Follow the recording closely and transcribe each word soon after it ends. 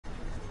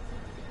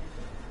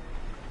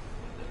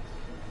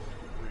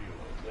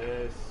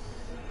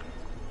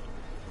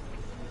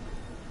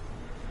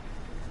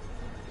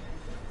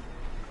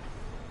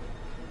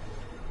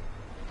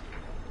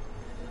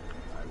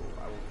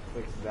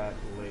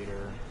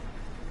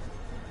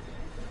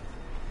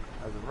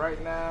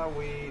right now,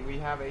 we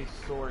have a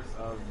source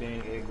of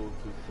being able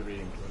to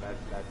stream, so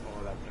that's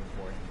all that's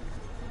important.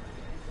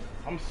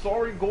 I'm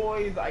sorry,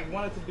 guys. I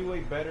wanted to do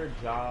a better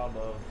job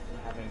of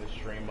having the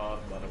stream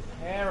up, but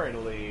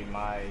apparently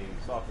my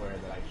software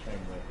that I stream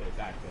with is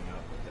acting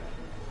up with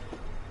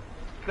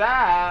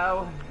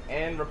that. So,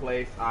 in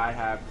replace, I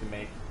have to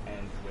make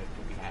ends with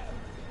what we have.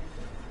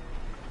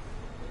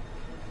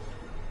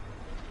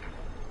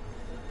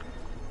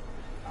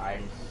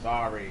 I'm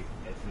sorry.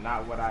 It's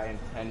not what I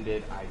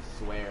intended, I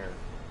swear.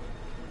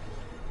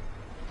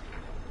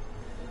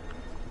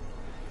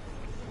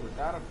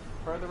 Without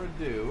further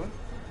ado,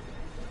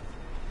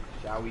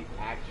 shall we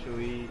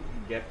actually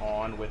get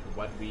on with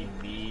what we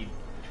need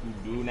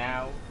to do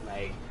now?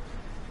 Like,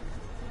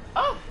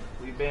 oh,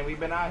 we've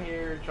been out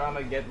here trying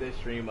to get this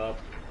stream up,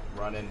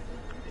 running.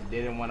 It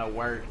didn't want to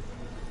work.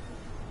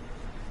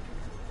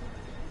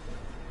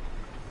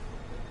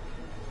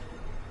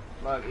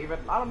 Look, even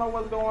I don't know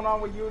what's going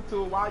on with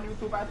YouTube. Why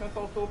YouTube acting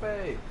so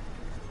stupid?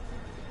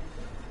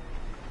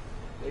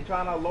 They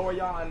trying to lower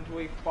y'all into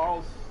a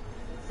false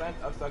sense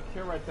of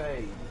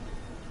security.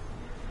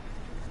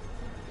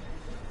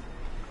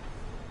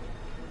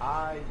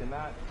 I did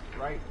not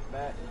write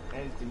that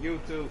into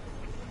YouTube.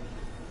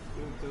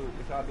 YouTube,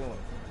 what y'all doing?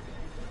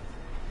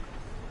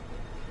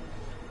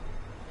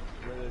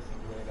 Where this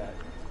and where that?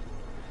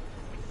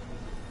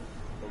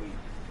 Delete.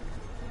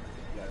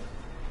 Yes.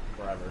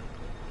 Forever.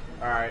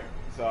 Alright,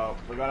 so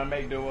we're gonna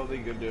make do what we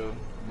could do,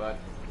 but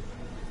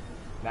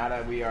now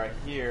that we are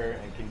here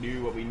and can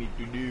do what we need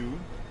to do,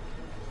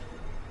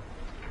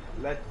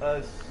 let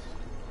us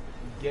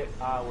get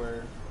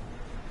our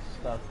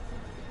stuff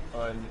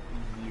on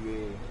the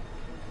way.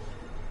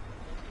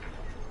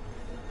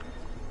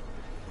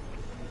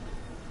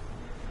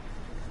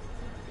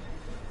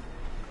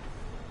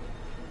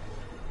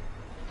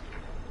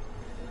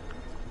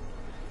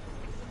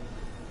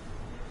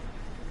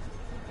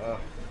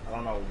 I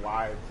don't know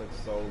why it took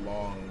so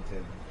long to,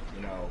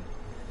 you know,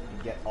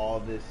 get all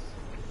this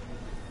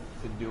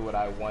to do what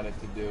I wanted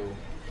to do.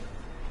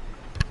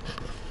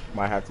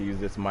 Might have to use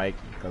this mic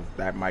because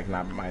that mic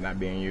might not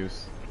be in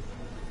use.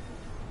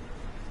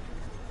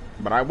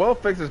 But I will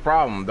fix this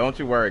problem. Don't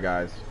you worry,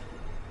 guys.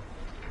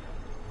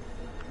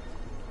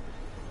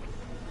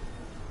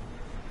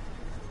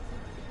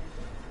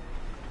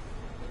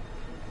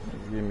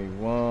 Just give me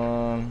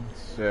 1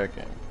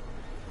 second.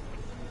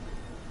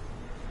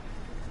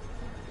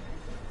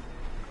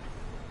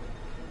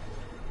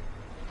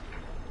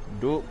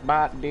 Doop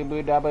bop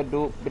dibba dabba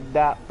doop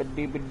ba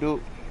dibba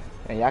doop.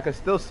 And y'all can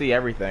still see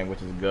everything, which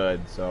is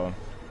good. So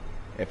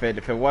if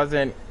it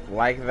wasn't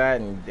like that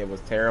and it was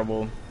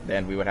terrible,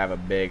 then we would have a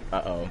big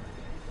uh-oh.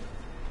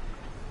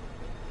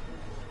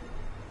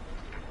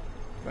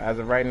 But as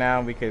of right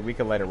now, we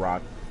could let it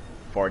rock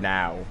for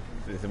now.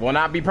 This will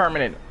not be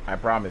permanent, I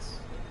promise.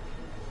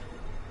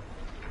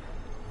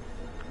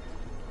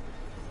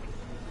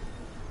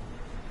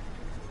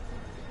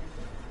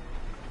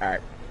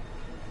 Alright.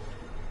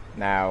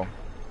 Now,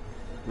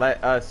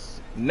 let us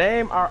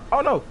name our...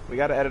 Oh no! We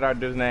gotta edit our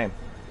dude's name.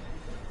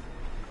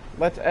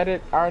 Let's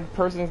edit our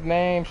person's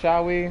name,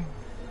 shall we?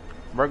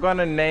 We're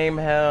gonna name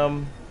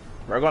him...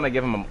 We're gonna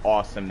give him an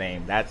awesome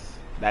name. That's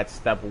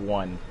step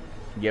 1.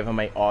 Give him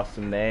an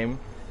awesome name.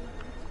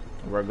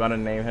 We're gonna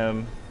name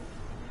him...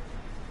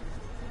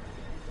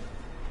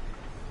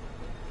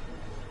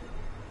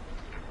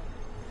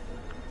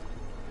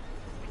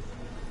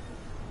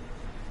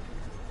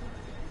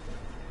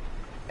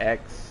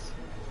 X...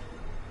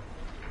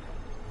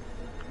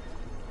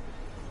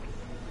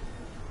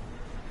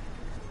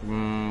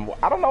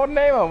 I don't know what to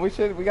name him.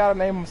 We gotta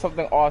name him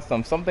something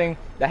awesome, something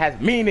that has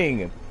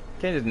meaning.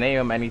 Can't just name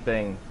him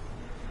anything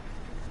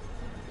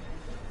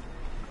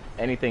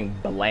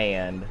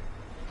bland.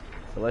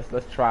 So let's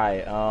try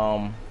it.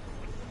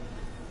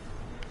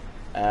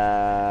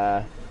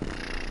 I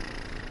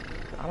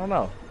don't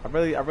know. I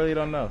really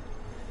don't know.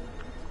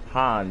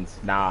 Hans.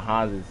 Nah,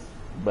 Hans is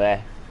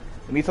bleh.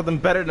 We need something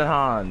better than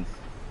Hans.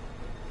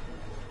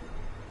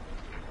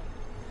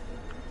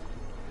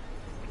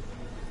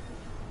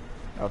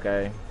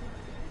 Okay.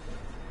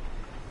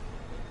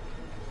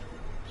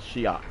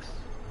 Sheox.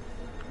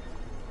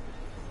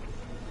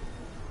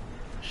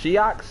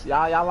 Sheox?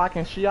 Y'all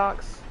liking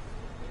Sheox?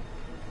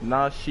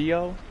 Nah,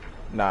 Shio?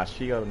 Nah,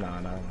 Shio, no.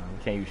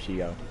 We can't use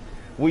Shio.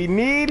 We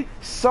need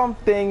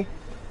something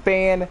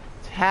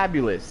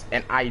fantabulous,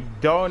 and I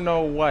don't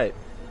know what.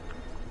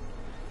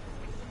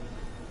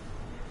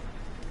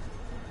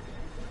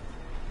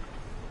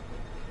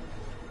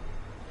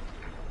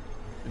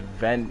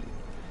 Vendom.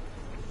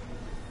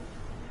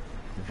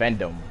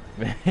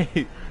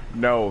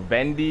 No,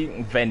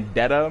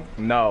 Vendetta.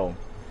 No.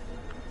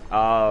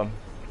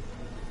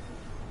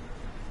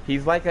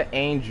 He's like an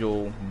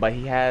angel, but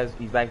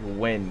he's like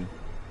wind.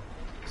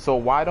 So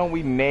why don't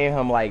we name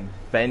him like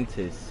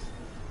Ventus?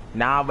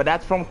 Nah, but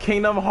that's from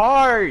Kingdom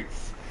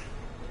Hearts.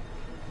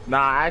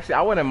 Nah, actually,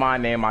 I wouldn't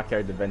mind naming my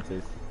character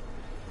Ventus.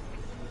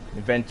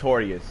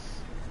 Ventorius.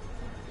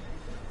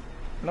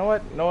 You know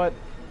what?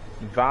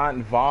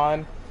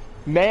 Vaughn.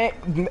 Know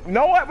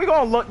what? We're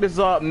gonna look this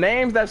up.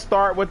 Names that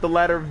start with the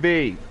letter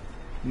V.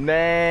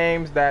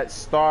 Names that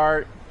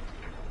start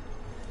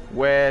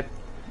with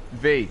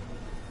V.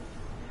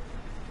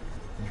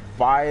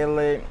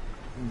 Violet,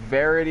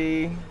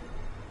 Verity.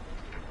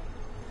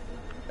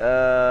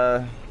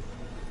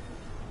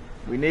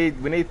 We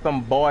need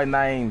some boy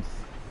names.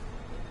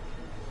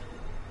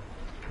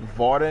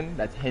 Varden,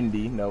 that's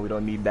Hindi. No, we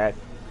don't need that.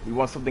 We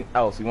want something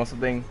else. We want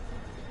something.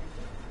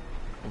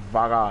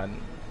 Varan.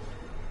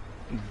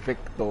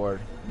 Victor.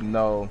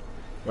 No,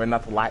 we're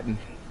not Latin.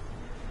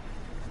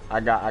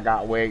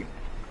 Wait.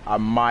 I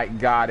might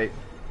got it.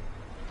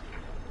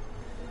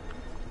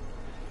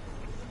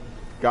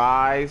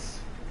 Guys,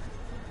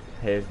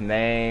 his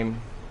name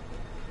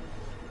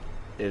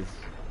is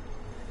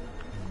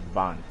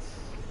Vance.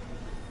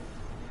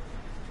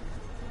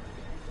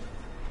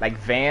 Like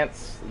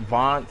Vance,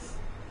 Vance.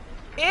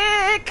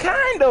 It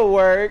kind of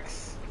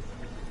works.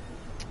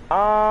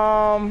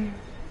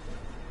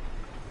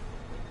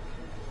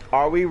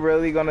 Are we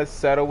really gonna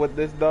settle with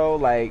this though?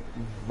 Like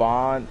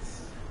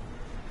Vance.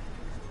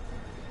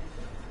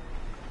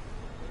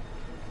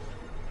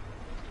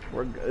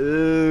 We're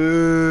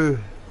good.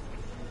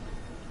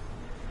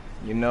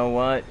 You know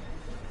what?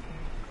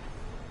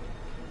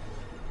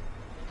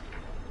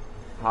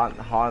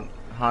 Hansel.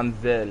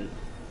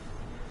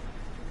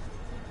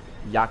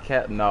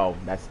 Yaket? No,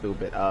 that's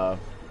stupid.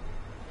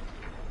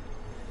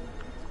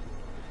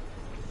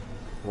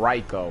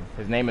 Raiko.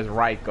 His name is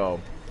Raiko.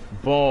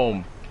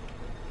 Boom.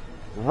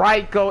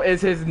 Raiko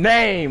is his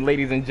name,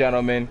 ladies and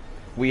gentlemen.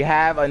 We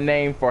have a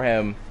name for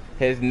him.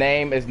 His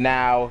name is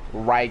now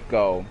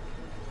Raiko.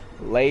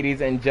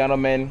 Ladies and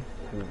gentlemen,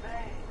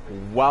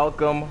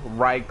 welcome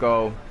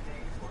Raiko.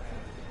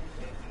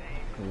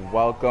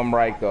 Welcome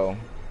Raiko.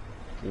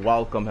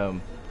 Welcome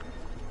him.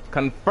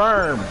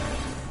 Confirm.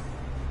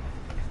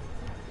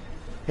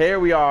 Here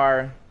we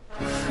are.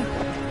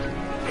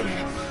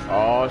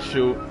 Oh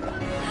shoot.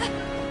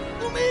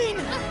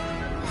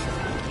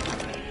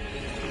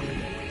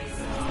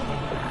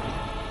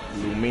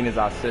 Lumine is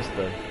our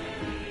sister.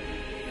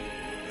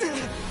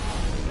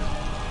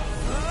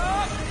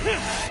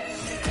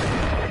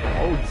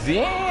 Oh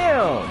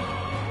damn!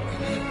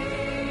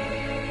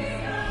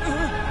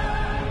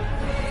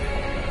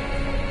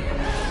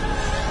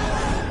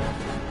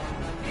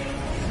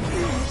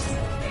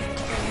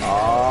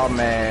 Oh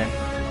man.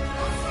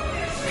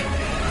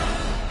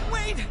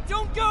 Wait,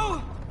 don't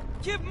go!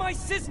 Give my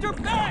sister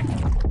back!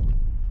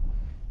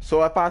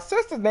 So if our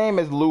sister's name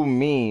is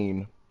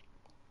Lumine,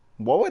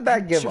 what would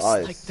that give Just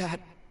us? like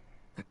that,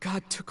 the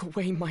god took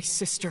away my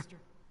sister.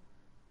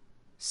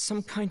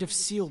 Some kind of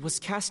seal was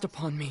cast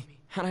upon me,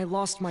 and I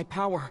lost my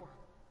power.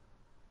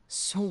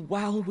 So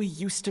while we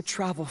used to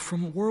travel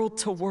from world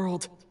to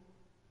world,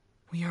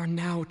 we are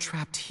now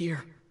trapped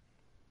here.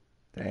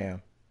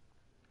 Damn.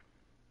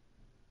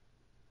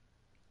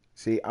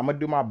 See, I'm gonna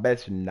do my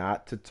best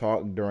not to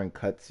talk during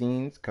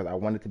cutscenes because I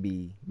want it to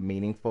be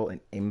meaningful and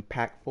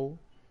impactful.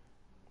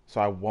 So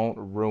I won't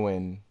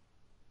ruin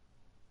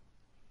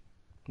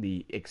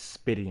the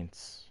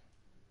experience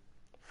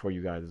for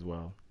you guys as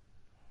well.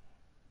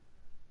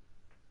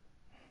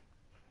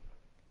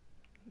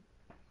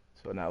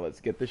 So now let's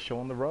get this show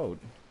on the road.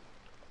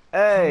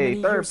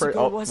 Hey, third person.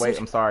 Oh, wait,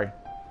 I'm sorry.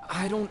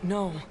 I don't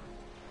know.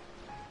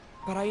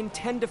 But I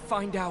intend to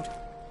find out.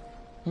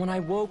 When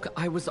I woke,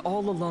 I was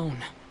all alone.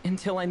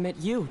 Until I met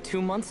you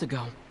 2 months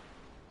ago.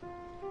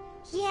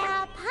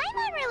 Yeah,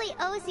 Paimon really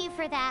owes you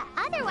for that.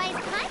 Otherwise,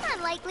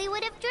 Paimon likely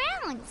would have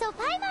drowned. So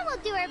Paimon will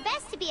do her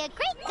best to be a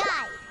great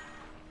guide.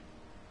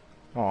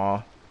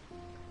 Aw.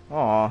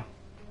 Aw.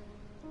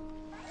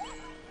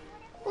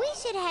 We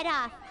should head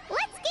off.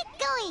 Let's get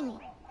going.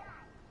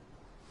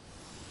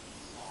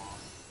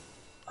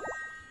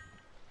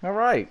 All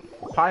right.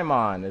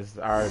 Paimon is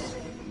our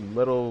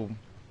little...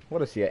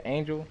 What is he, an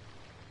angel?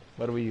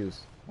 What do we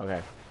use?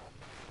 Okay.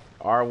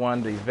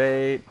 R1 to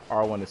evade,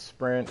 R1 to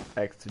sprint,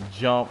 X to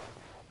jump.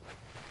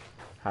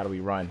 How do we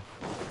run?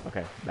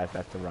 Okay,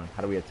 that's to run.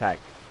 How do we attack?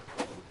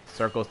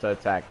 Circles to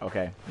attack.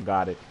 Okay,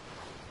 got it.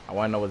 I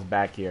want to know what's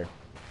back here.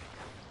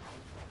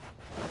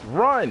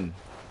 Run!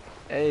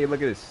 Hey,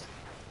 look at this.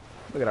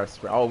 Look at our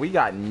sprint. Oh, we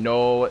got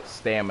no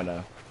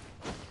stamina.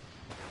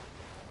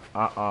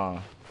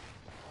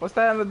 What's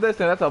that in the distance?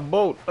 That's a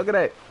boat. Look at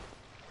that.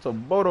 It's a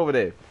boat over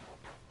there.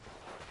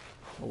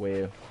 Oh,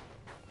 well.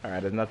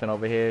 Alright, there's nothing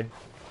over here.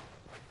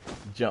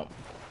 Jump.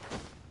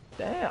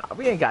 Damn,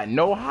 we ain't got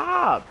no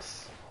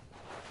hops.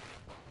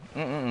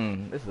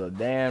 This is a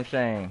damn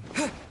shame.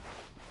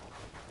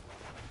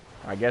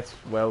 I guess,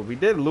 well, we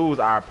did lose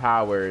our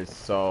powers,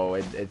 so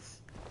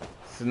it's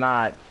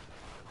not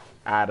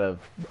out of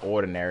the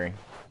ordinary.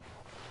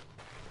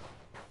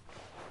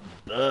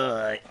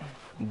 But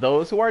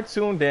those who are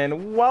tuned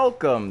in,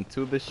 welcome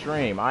to the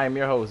stream. I am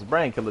your host,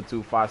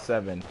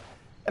 BrainKiller257,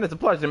 and it's a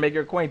pleasure to make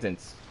your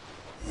acquaintance.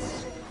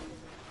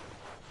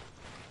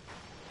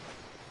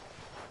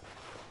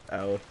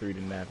 L3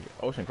 to navigate.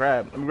 Ocean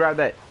crab. Let me grab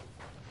that.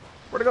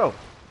 Where'd it go?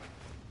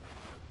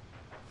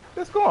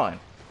 It's gone.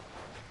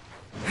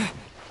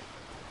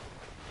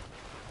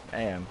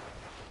 Damn.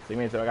 So you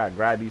mean so I gotta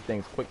grab these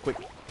things quick, quick.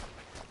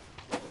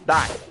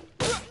 Die.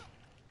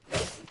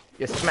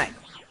 You smack.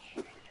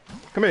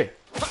 Come here.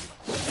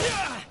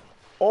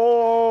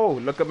 Oh,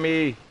 look at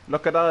me.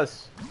 Look at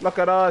us. Look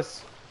at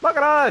us. Look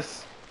at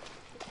us.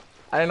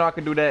 I didn't know I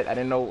could do that. I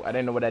didn't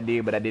know what I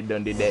did, but I did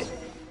that.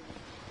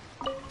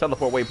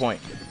 Teleport waypoint.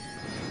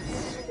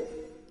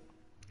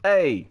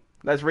 Hey,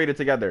 let's read it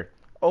together.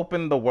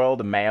 Open the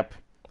world map.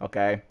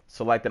 Okay.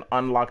 Select an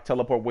unlocked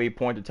teleport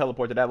waypoint to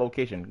teleport to that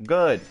location.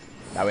 Good.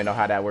 Now we know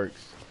how that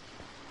works.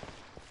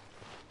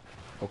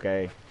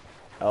 Okay.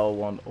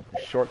 L1, open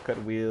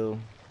shortcut wheel.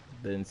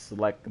 Then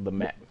select the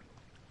map.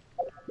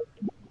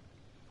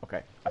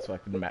 Okay, I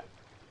selected the map.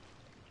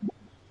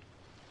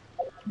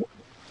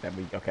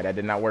 Okay, that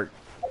did not work.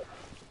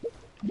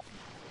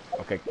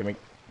 Okay, can we?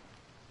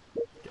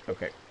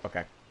 Okay.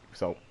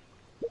 So,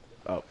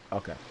 oh,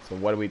 okay. So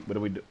what do we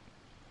do?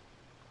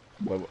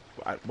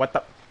 What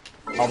the?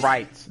 All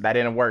right, that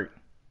didn't work.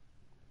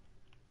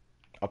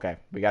 Okay,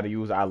 we got to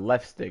use our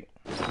left stick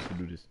to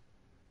do this.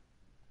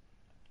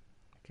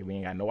 Okay, we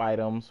ain't got no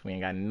items. We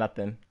ain't got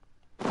nothing.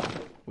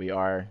 We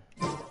are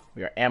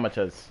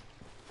amateurs.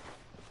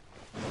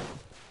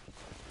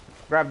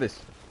 Grab this.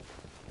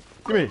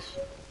 Give me this.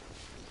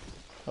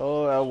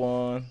 Oh,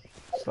 L1.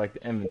 Select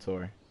the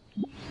inventory.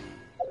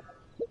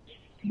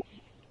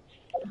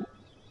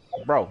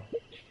 Bro.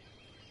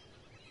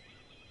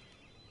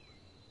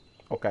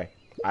 Okay.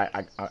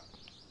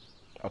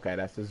 Okay,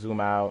 that's the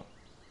zoom out.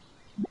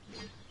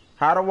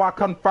 How do I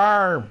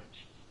confirm?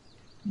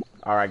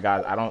 Alright,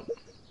 guys, I don't...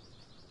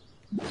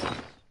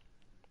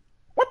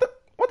 What did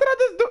I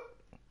just do?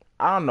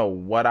 I don't know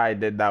what I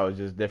did that was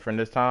just different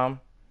this time.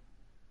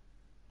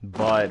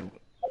 But,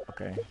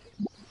 okay.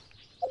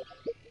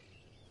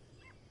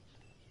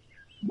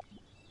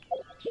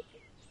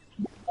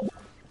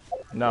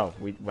 No,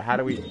 how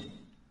do we...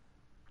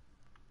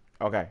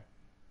 Okay.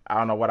 I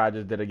don't know what I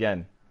just did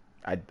again.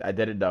 I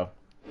did it though.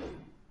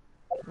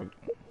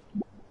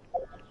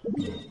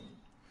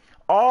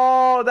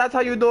 Oh, that's how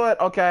you do it.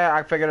 Okay,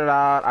 I figured it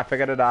out. The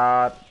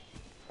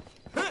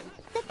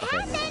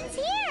path ends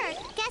here.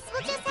 Guess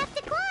we'll just have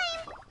to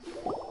climb.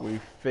 We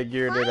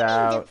figured it Climbing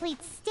out.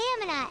 depletes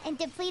stamina, and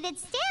depleted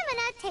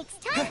stamina takes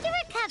time to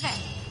recover.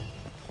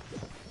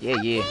 Yeah.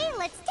 Okay,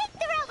 let's take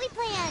the route we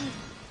planned.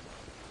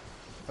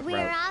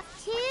 We're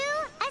off to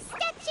a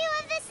Statue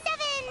of the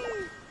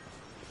Seven.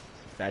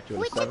 Statue of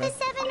Which the Seven? of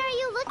the seven are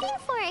you looking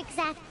for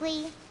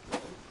exactly?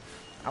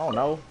 I don't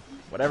know.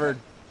 Whatever.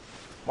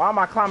 Why am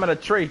I climbing a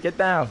tree? Get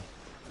down.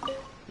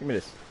 Give me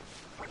this.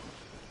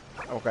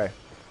 Okay.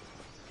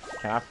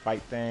 Can I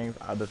fight things?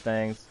 Other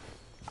things?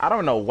 I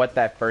don't know what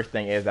that first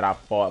thing is that I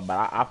fought, but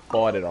I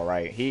fought it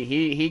alright.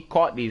 He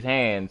caught these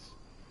hands.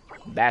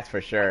 That's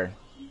for sure.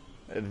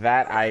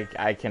 That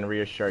I can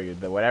reassure you.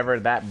 That whatever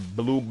that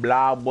blue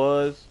blob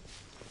was,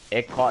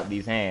 it caught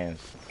these hands.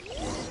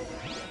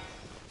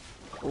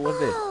 What was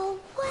this? Oh,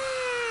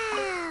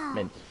 wow.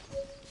 Mint.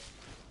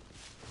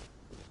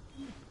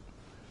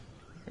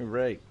 You're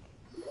right.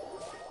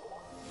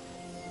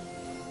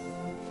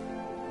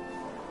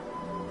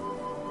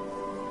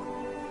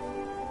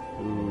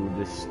 Ooh,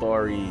 this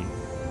story.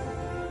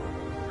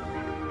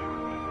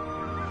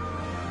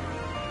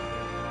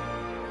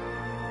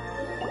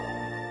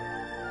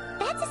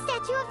 That's a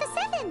Statue of the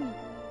Seven.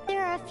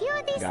 There are a few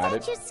of these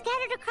statues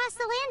scattered across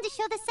the land to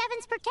show the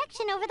Seven's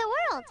protection over the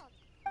world.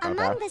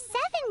 Among the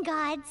seven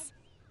gods,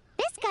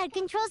 this god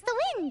controls the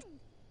wind.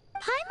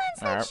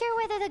 Paimon's not sure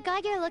whether the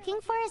god you're looking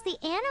for is the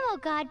animal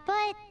god,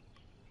 but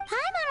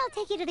Paimon will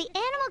take you to the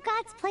animal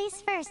god's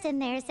place first,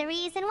 and there's the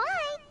reason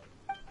why.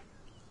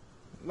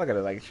 Look at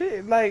her, like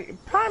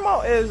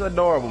Paimon is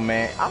adorable,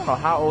 man. I don't know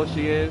how old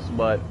she is,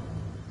 but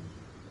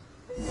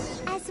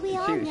as we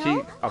all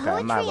know, okay,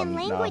 poetry and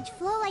language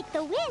flow like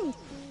the wind.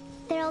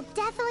 There'll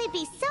definitely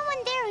be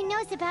someone there who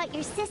knows about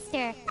your sister.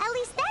 At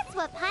least that's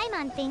what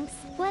Paimon thinks.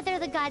 Whether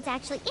the gods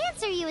actually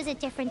answer you is a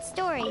different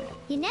story.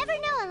 You never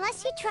know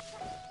unless you try.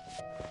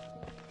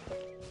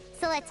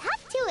 So let's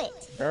hop to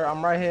it. Girl,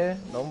 I'm right here.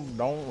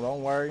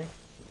 Don't worry.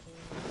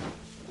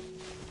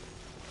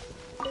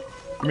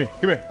 Come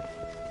here.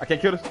 I can't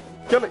kill this.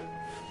 Kill it.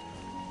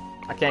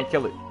 I can't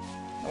kill it.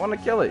 I want to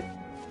kill it.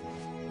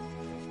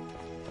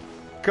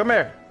 Come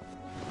here.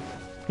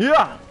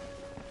 Yeah.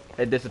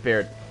 It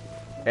disappeared.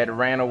 It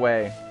ran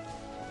away.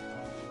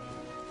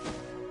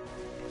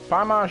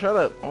 Paimon, shut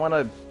up. I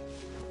wanna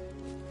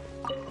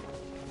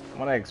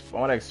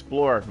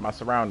explore my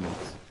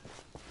surroundings.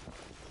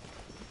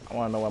 I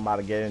wanna know what I'm about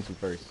to get into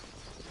first.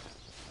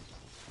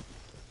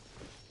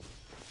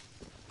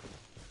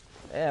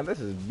 Damn, this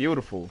is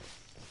beautiful.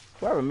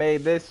 Whoever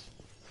made this,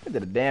 they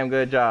did a damn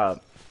good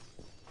job.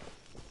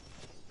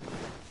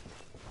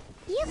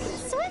 You can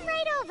swim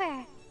right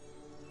over.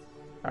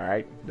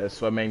 Alright, does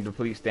swimming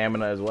deplete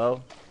stamina as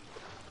well?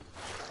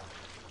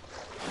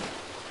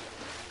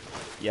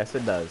 Yes,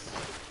 it does.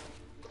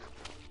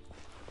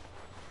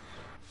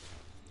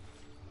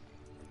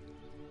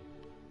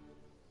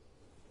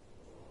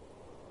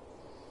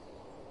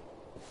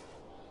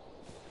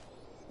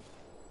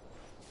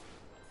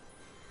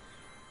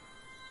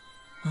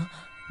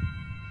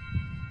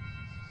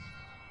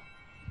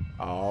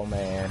 Oh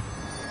man.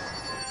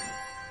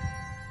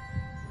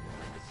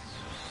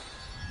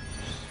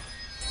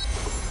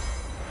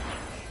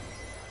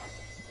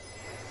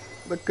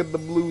 Look at the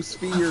blue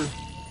sphere.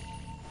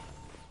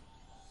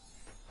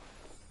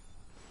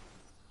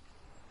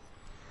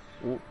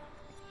 Ooh.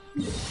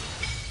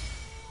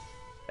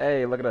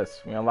 Hey, look at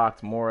us. We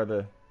unlocked more of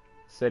the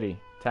city,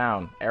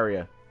 town,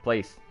 area,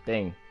 place,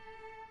 thing.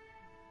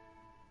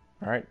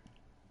 Alright.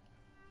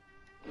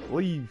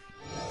 Leave.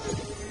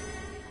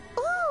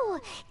 Ooh,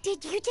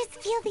 did you just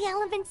feel the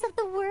elements of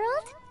the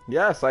world?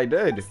 Yes, I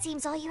did.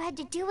 Seems all you had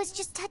to do was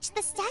just touch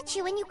the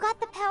statue and you got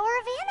the power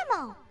of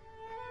Anemo.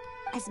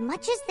 As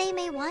much as they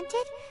may want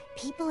it,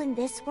 people in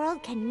this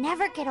world can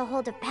never get a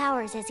hold of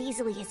powers as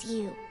easily as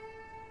you.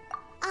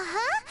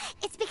 Uh-huh.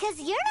 It's because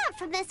you're not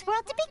from this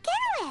world to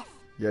begin with.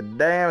 You're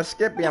damn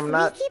Skippy, I'm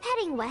not. If we keep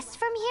heading west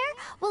from here,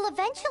 we'll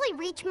eventually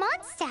reach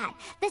Mondstadt,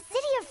 the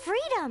city of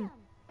freedom.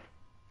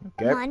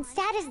 Okay.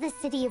 Mondstadt is the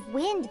city of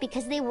wind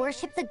because they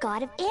worship the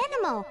god of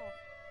Anemo.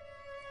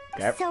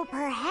 Okay. So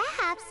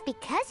perhaps,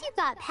 because you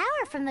got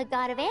power from the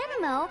god of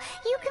Anemo,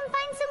 you can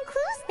find some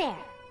clues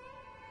there.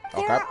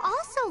 There Okay. are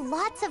also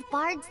lots of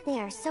bards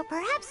there, so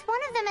perhaps one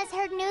of them has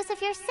heard news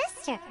of your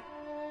sister.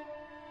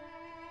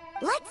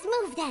 Let's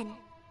move then.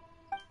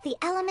 The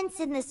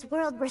elements in this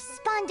world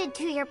responded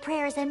to your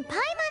prayers, and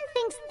Paimon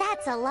thinks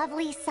that's a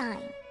lovely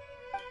sign.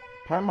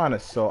 Paimon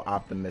is so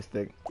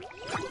optimistic.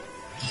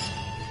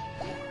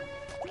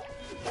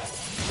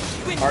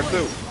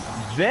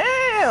 R2.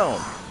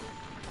 Damn!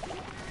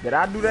 Did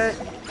I do that?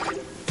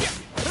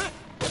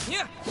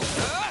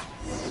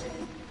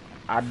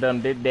 I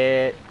done did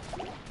that.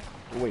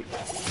 Wait.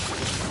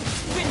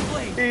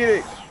 Eat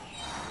it.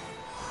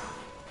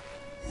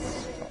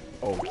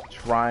 Oh,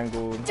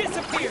 triangle.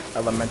 Disappear.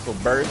 Elemental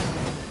burst.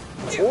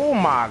 Oh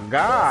my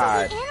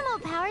god. Those are the animal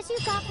powers you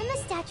got from the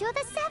Statue of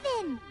the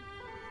Seven.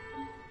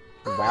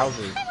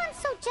 Wowzers. I'm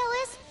so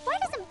jealous. Why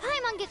doesn't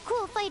Paimon get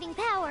cool fighting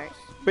powers?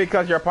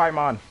 Because you're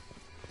Paimon.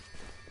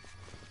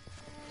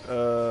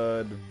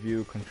 The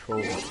view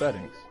controls and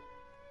settings.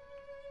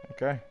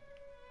 Okay.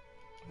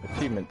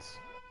 Achievements.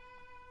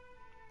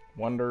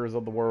 Wonders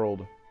of the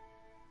world.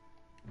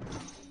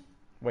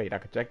 Wait, I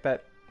could check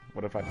that?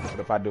 What if I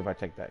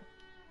check that?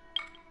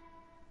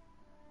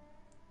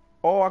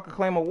 Oh, I could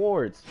claim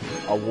awards.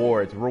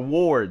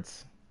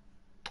 Rewards.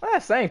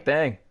 Same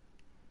thing.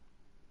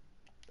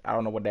 I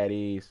don't know what that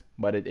is,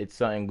 but it's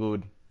something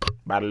good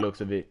by the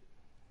looks of it.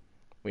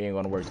 We ain't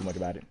gonna worry too much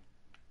about it.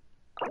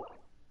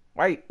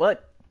 Wait,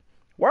 what?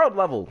 World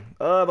level.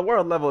 The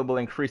world level will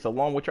increase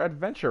along with your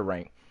adventure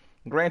rank,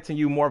 granting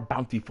you more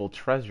bountiful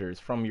treasures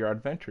from your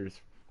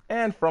adventures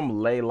and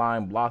from ley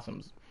line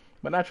blossoms.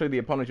 But naturally, the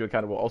opponents you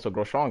encounter will also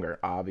grow stronger,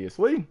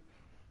 obviously.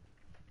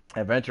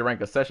 Adventure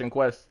rank ascension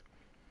quest.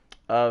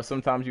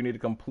 Sometimes you need to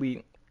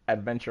complete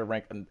adventure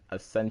rank and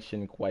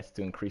ascension quest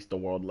to increase the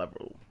world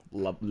level.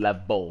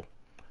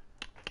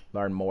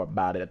 Learn more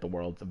about it at the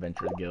World's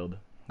Adventurers Guild.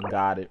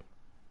 Got it.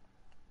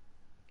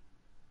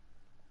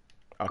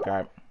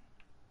 Okay.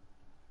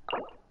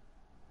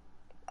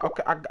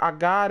 Okay, I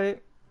got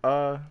it.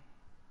 Okay,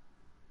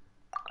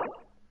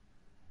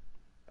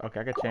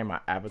 I can change my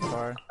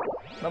avatar.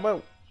 No,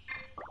 but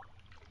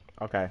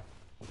okay.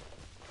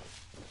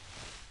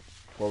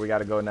 Where we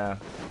gotta go now?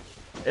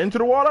 Into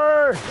the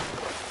water!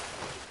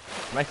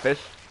 Can I fish?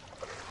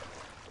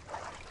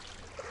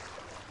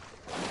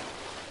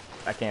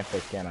 I can't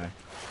fish, can I?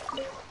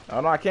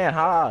 Oh no, I can't.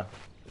 Ha!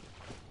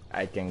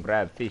 I can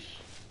grab fish.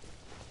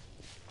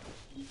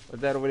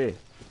 What's that over there?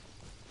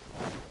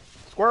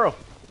 Squirrel!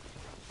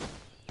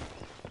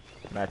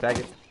 Can I attack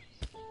it?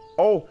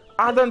 Oh,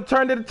 I done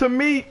turned it to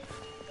meat!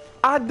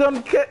 I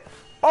done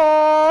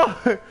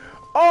Oh!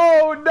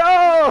 Oh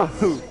no!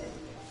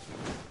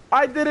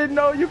 I didn't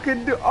know you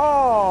could do.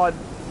 Oh!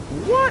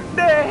 What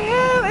the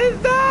hell is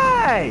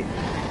that?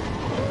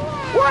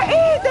 What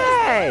is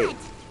that?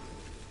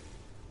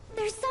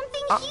 There's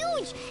something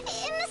huge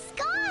in the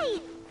sky.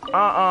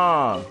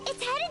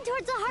 It's headed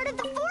towards the heart of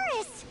the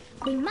forest.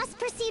 We must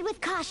proceed with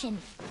caution.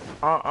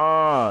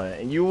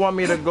 You want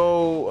me to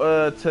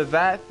go to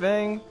that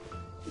thing?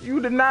 You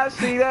did not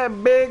see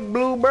that big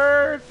blue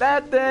bird?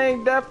 That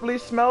thing definitely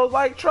smells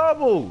like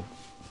trouble.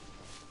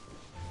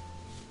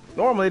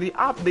 Normally,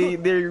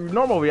 the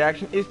normal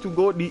reaction is to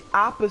go the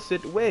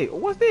opposite way.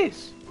 What's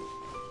this?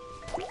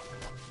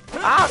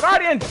 Ah,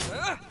 Guardian!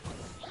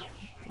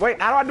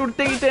 Wait, how do I do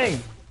the thingy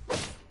thing?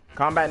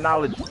 Combat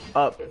knowledge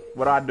up.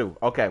 What do I do?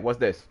 Okay, what's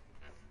this?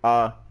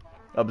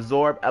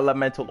 Absorb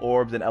elemental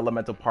orbs and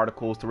elemental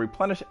particles to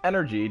replenish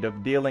energy,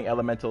 dealing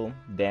elemental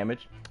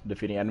damage,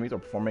 defeating enemies, or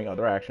performing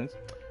other actions.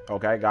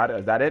 Okay, got it.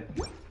 Is that it?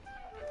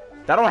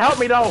 That don't help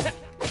me though.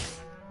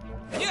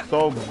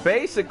 So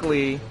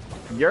basically,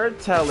 you're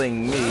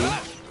telling me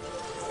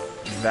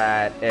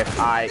that if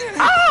I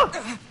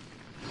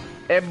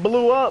it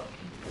blew up.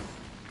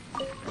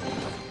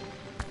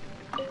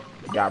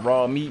 Got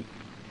raw meat.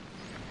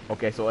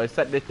 Okay, so let's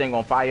set this thing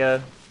on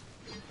fire.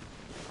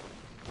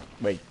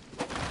 Wait,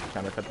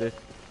 trying to cut this.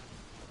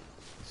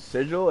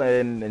 Sigil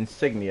and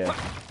insignia.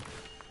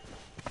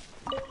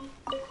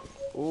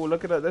 Ooh,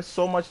 look at that. There's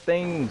so much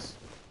things.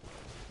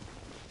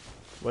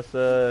 What's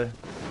up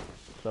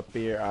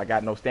here? I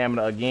got no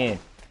stamina again.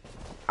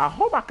 I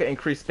hope I could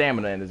increase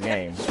stamina in this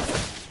game.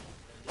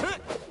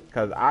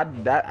 Cause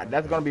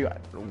that's gonna be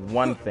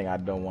one thing I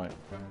don't want.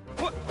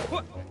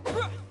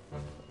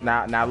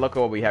 Now look at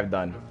what we have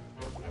done.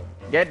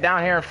 Get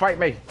down here and fight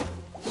me.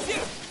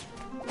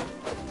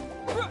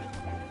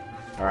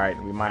 All right,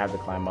 we might have to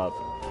climb up.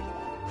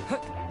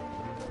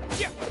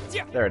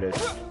 There it is.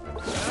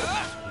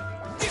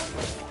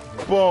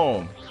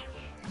 Boom.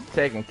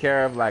 Taken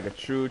care of like a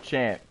true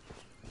champ.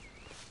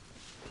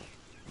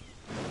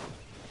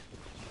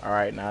 All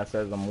right, now it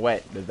says I'm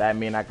wet. Does that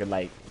mean I could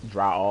like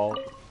dry off?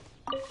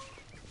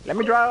 Let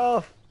me dry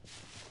off.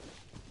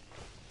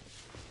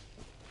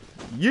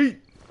 Yeet.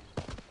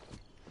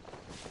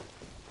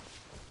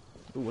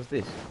 Ooh, what's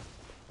this?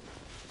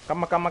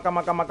 Come on,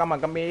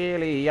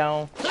 chameleon.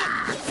 Oh,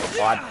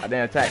 I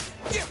didn't attack.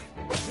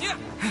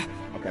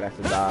 Okay, that's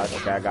a dodge.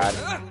 Okay, I got it.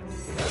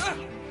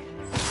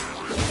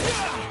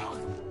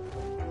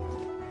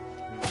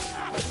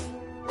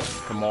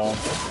 Come on.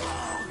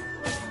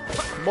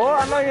 Boy,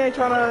 I know you ain't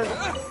trying to...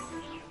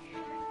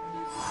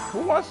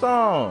 Who wants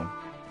some?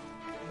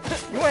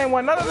 You ain't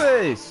want none of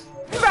this.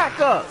 Back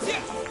up.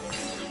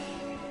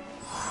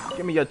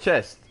 Give me your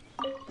chest.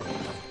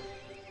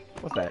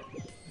 What's that?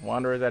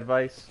 Wanderer's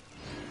advice?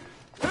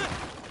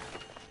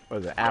 What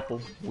is it?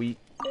 Apple? Wheat?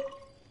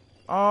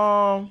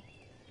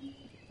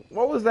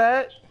 What was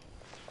that?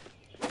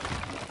 I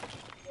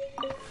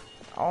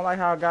don't like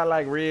how it got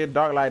like red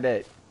dark like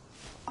that.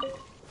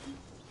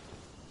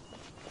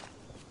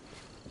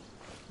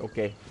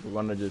 Okay, we're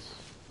gonna just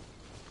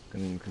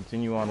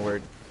continue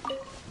onward.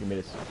 Give me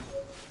this.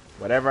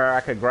 Whatever I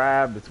could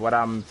grab, it's what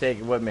I'm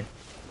taking with me.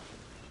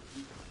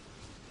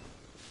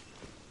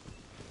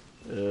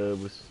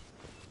 Was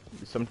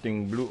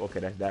something blue. Okay,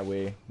 that's that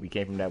way. We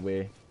came from that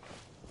way.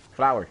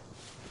 Flower.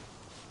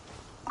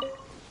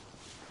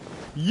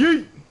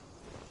 Yeet!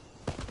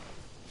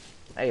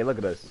 Hey, look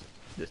at us.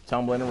 Just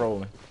tumbling and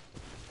rolling.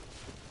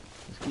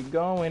 Let's keep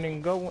going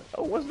and going.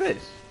 Oh, what's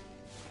this?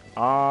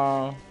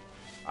 I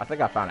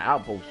think I found an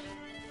outpost.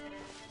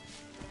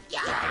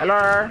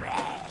 Hello!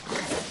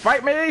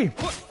 Fight me!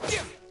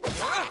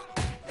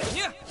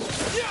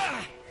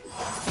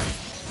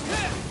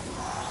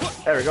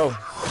 There we go.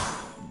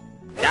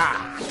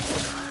 Yeah.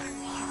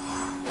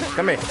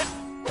 Come here.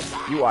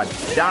 You are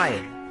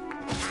dying.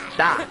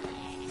 Die.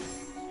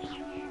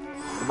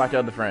 What about your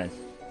other friends?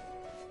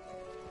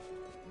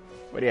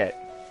 Where they at?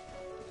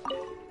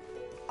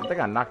 I think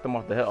I knocked them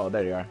off the hill. Oh,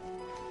 there you are.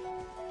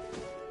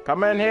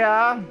 Come in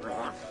here.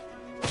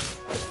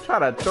 Try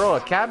to throw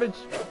a cabbage.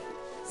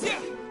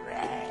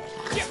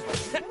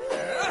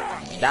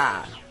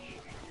 Die.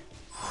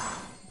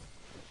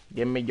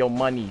 Give me your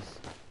monies.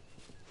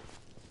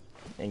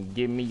 And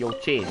give me your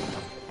chest.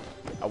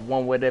 I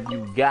want whatever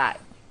you got.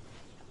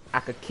 I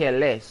could care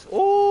less.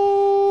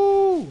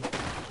 Ooh!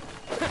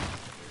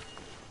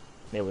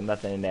 There was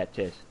nothing in that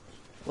chest.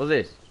 What's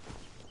this?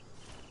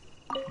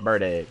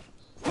 Bird egg.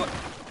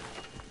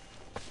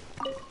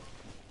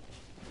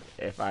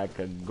 If I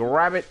could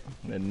grab it,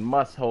 it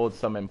must hold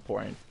some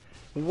importance.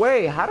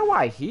 Wait, how do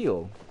I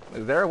heal?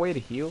 Is there a way to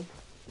heal?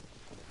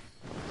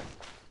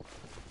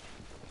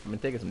 I've been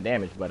taking some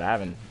damage, but I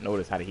haven't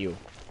noticed how to heal.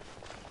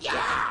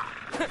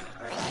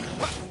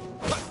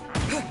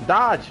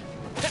 Dodge!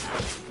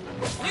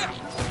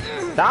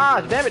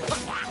 Dodge, damn it!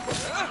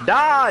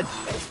 Dodge!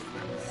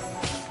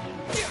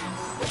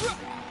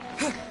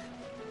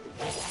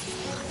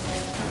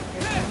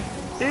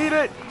 Eat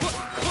it!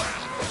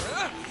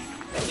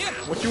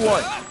 What you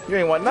want? You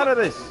ain't want none of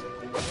this!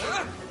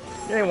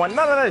 You ain't want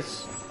none of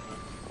this!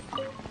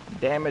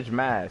 Damage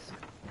mask.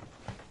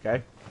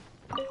 Okay.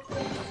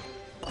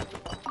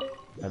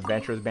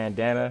 Adventurer's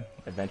bandana.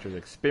 Adventurer's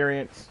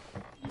experience.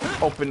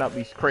 Open up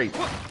these crates.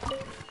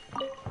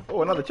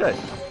 Oh, another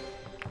chest.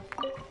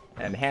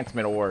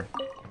 Enhancement ore.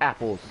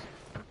 Apples.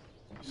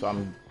 So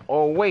I'm...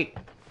 Oh, wait.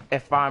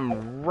 If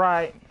I'm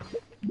right...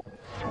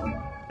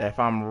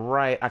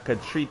 I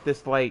could treat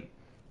this like...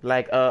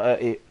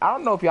 I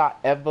don't know if y'all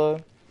ever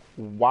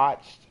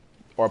watched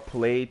or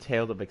played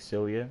Tales of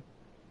Exillia.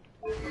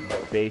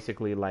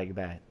 Basically like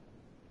that.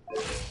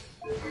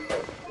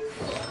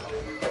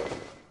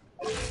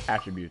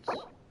 Attributes.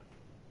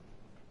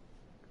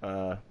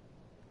 Okay.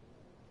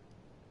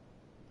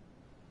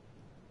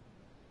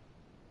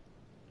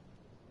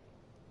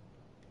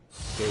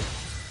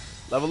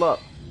 Level up.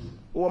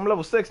 Oh, I'm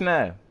level 6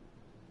 now.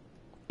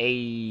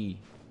 Ayy.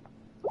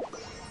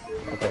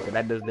 Okay, so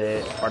that does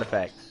the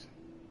artifacts.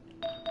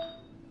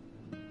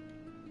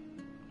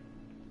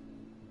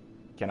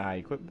 Can I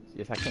equip this?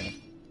 Yes, I can.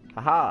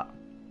 Haha.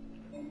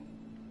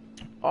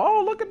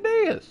 Oh, look at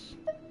this.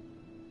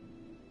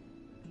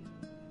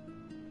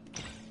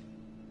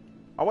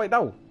 Oh, wait,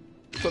 no.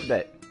 Equip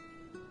that.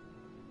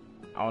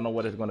 I don't know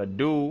what it's going to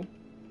do,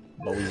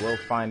 but we will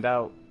find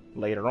out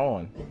later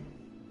on.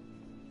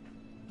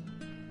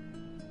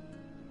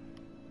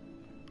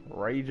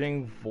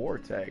 Raging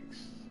Vortex.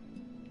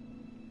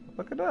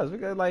 Look at us. We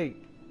got like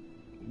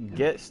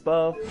Get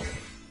stuff.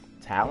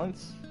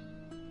 Talents.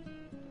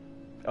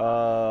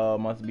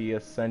 Must be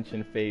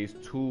Ascension Phase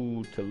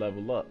 2 to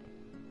level up.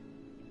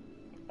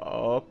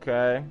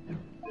 Okay.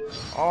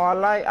 Oh,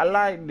 I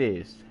like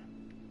this.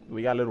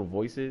 We got little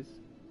voices.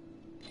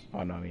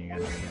 Oh no, we ain't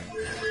got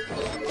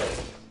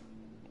that.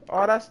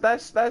 Oh, that's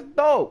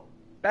dope.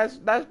 That's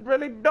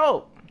really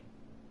dope.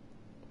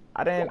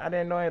 I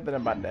didn't know anything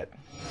about that.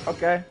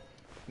 Okay.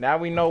 Now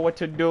we know what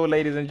to do,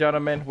 ladies and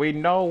gentlemen. We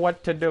know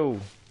what to do.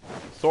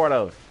 Sort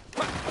of.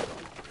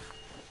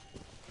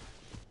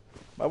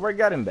 But we're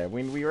getting there.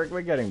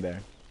 We're getting there.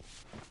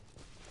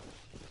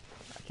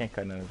 I can't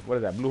cut none. What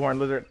is that? Blue horn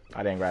lizard?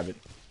 I didn't grab it.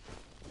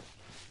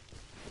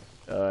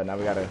 Now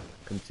we gotta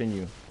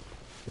continue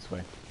this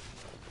way.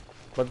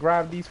 But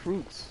grab these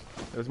fruits.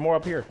 There's more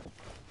up here.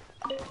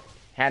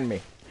 Hand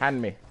me.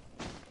 Hand me.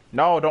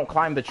 No, don't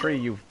climb the tree,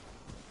 you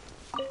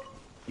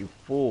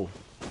fool.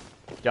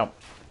 Jump.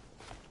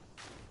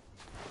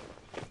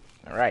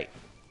 Alright.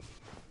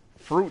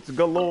 Fruits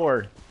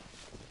galore.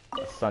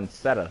 A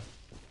sunsetter.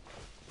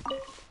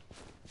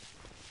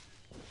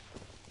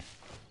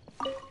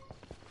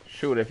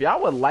 Shoot, if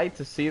y'all would like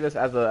to see this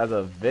as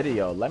a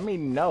video, let me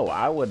know.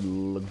 I would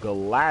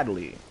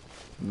gladly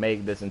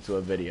make this into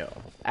a video.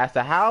 As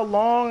to how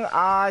long,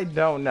 I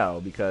don't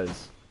know,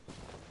 because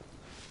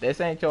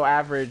this ain't your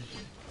average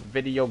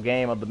video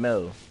game of the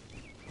mill.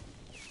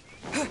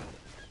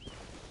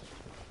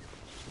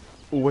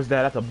 Ooh, what's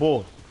that? That's a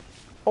bull.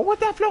 Oh,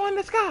 what's that flow in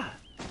the sky?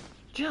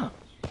 Jump.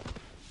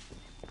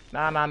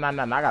 Nah.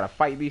 I gotta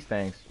fight these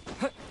things.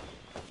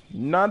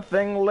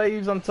 Nothing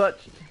leaves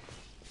untouched.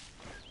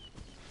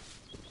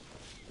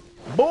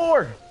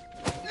 Boar!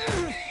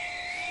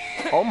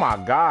 Oh my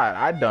god,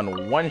 I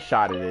done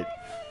one-shotted it.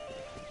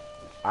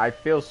 I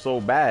feel so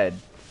bad.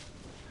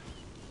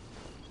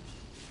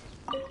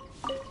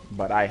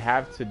 But I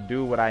have to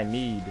do what I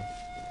need.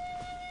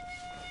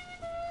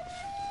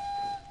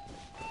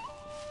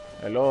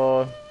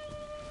 Hello?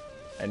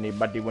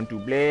 Anybody want to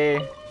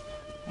play?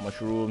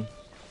 Mushroom.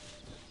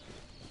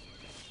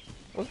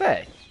 What's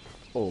that?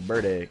 Oh,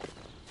 bird egg.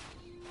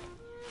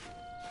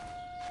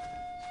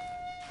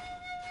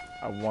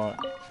 I want.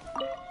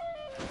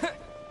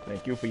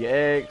 Thank you for your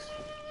eggs.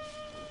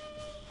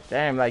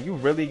 Damn, like you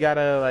really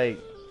gotta like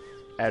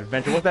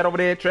adventure. What's that over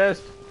there,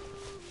 chest?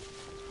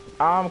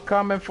 I'm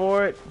coming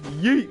for it.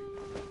 Yeet.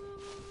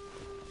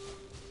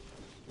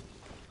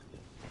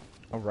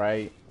 All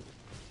right.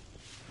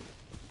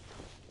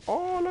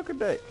 Oh, look at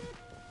that.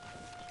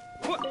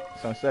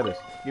 Sunsetters.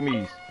 Give me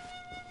these.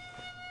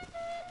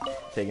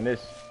 Taking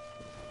this.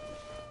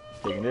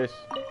 Taking this.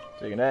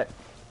 Taking that.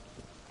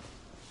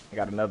 I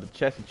got another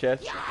chesty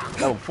chest.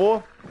 Level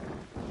 4.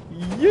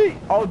 Yeet.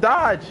 Oh,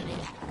 dodge.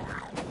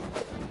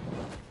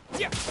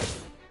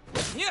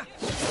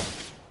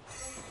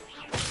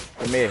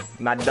 Come here.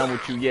 I'm not done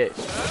with you yet.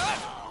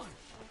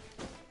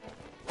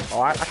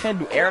 Oh, I can't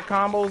do air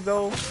combos,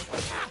 though.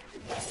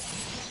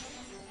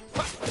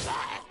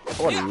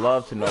 I would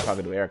love to know if I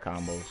could do air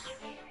combos.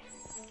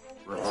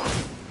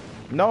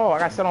 No, I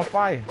got set on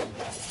fire.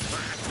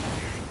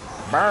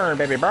 Burn,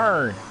 baby,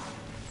 burn.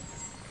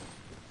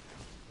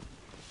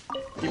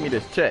 Give me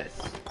this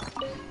chest.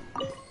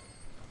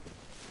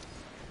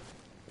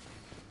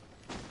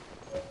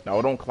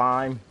 No, don't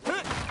climb.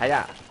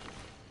 Hiya.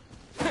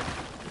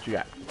 What you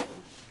got?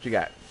 What you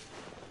got?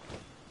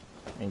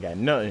 Ain't got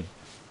nothing.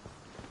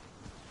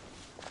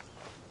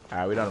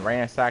 Alright, we done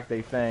ransacked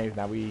these things.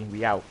 Now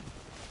we out.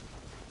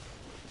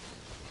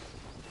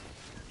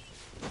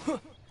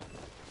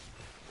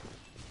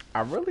 I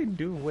really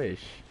do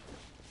wish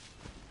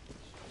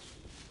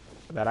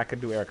that I could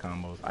do air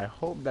combos. I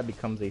hope that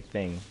becomes a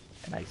thing.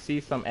 And I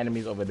see some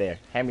enemies over there.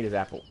 Hand me this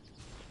apple.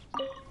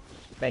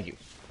 Thank you.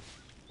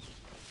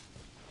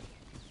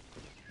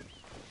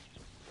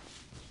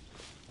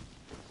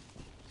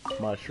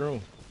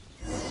 Mushroom.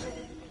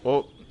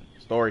 Oh,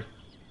 story.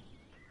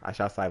 I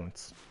shall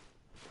silence.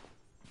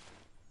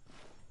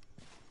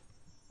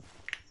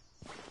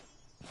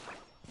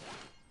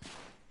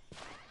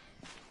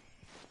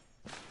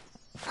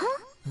 Huh?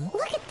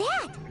 Look at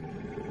that!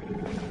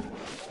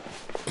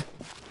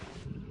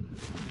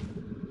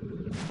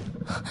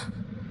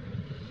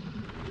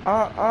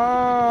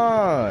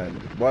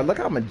 Well, look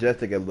how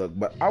majestic it looks,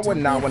 but I would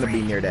not want to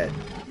be near that.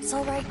 It's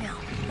all right now.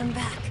 I'm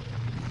back.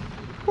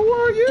 Who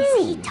are you?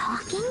 Is he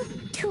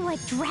talking to a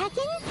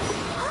dragon?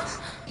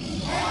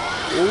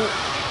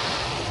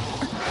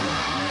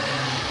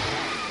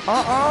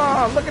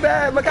 Look at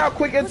that. Look how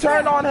quick it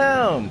turned on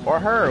him. Or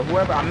her.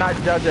 Whoever. I'm not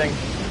judging.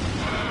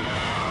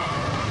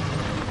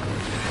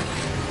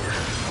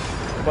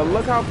 But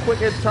look how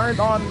quick it turned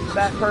on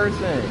that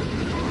person.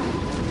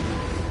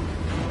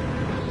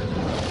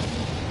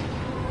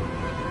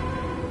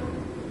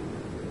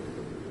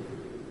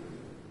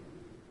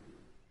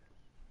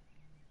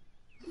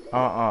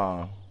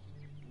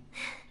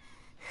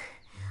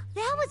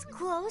 That was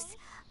close.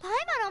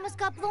 Paimon almost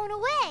got blown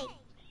away.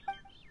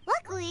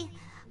 Luckily,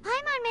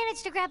 Paimon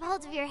managed to grab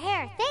hold of your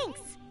hair.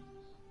 Thanks.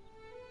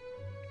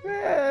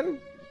 Man.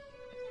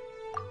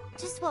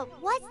 Just what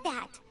was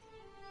that?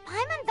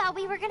 Paimon thought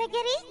we were gonna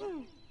get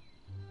eaten.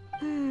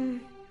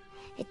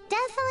 It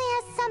definitely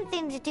has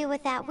something to do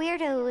with that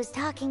weirdo who was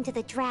talking to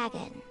the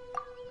dragon.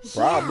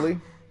 Probably. Yeah,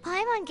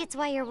 Paimon gets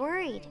why you're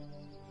worried.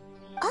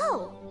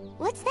 Oh,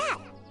 what's that?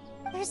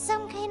 There's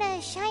some kind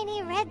of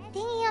shiny red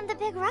thingy on the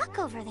big rock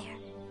over there.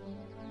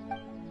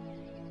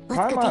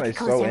 Let's go Paimon take a is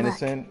so closer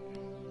innocent.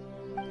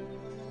 look.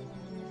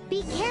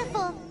 Be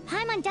careful.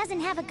 Paimon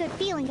doesn't have a good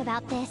feeling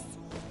about this.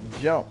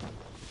 Jump.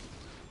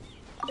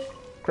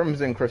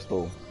 Crimson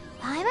crystal.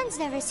 Paimon's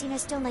never seen a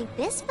stone like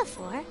this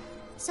before,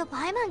 so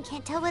Paimon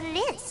can't tell what it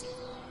is.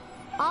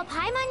 All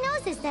Paimon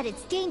knows is that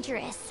it's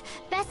dangerous.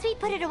 Best we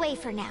put it away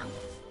for now.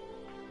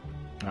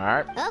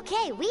 Alright.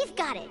 Okay, we've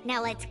got it.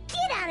 Now let's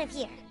get out of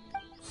here.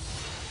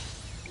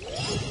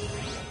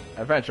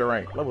 Adventure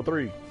rank, level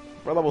 3.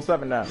 We're level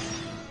 7 now.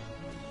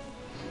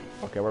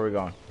 Okay, where are we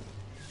going?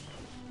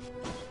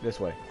 This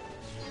way.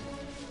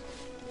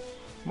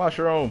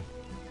 Mushroom.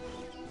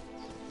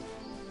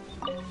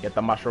 Get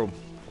the mushroom.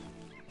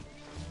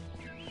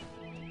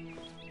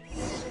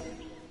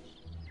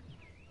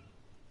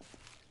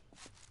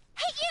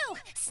 Hey, you!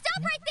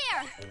 Stop right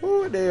there!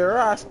 Ooh, the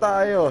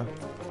Rasta here.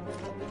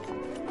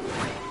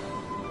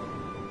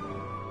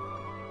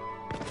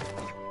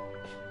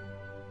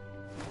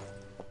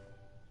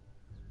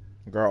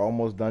 Girl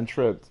almost done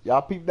tripped.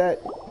 Y'all peep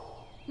that?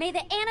 May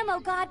the Animo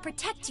God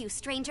protect you,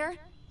 stranger.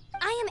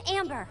 I am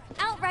Amber,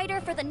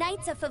 outrider for the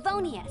Knights of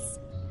Favonius.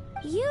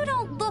 You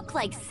don't look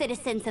like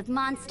citizens of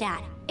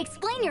Mondstadt.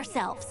 Explain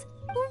yourselves.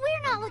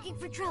 We're not looking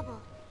for trouble.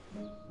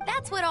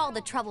 That's what all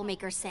the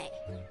troublemakers say.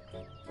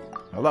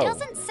 Hello.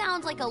 Doesn't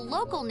sound like a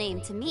local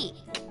name to me.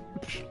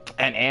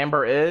 And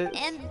Amber is?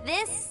 And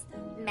this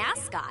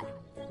mascot,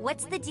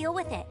 what's the deal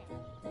with it?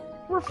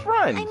 We're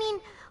friends. I mean,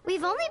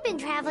 we've only been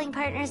traveling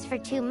partners for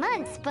 2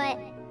 months, but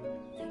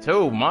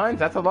 2 months?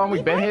 That's how long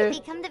we've been here?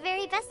 become the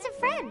very best of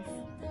friends.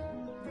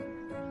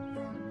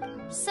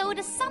 So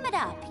to sum it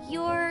up,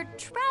 you're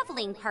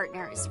traveling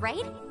partners,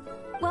 right?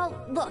 Well,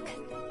 look,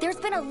 there's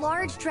been a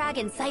large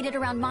dragon sighted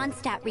around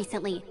Mondstadt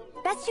recently.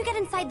 Best you get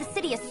inside the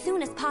city as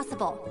soon as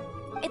possible.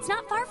 It's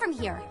not far from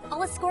here.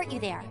 I'll escort you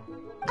there.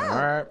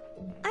 Alright.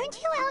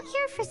 Aren't you out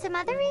here for some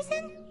other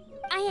reason?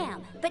 I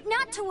am, but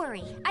not to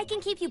worry. I can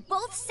keep you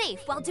both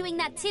safe while doing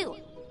that too.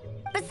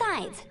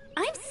 Besides,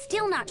 I'm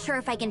still not sure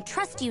if I can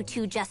trust you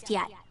two just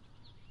yet.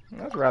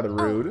 That's rather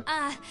rude.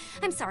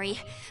 I'm sorry.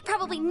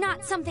 Probably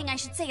not something I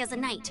should say as a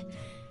knight.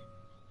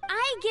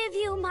 I give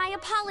you my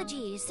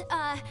apologies,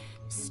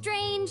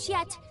 strange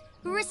yet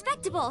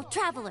respectable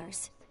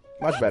travelers.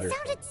 Much better. That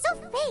sounded so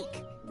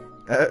fake.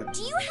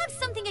 Do you have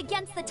something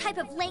against the type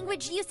of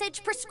language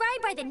usage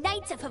prescribed by the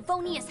Knights of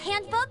Favonius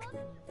Handbook?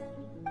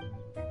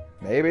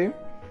 Maybe.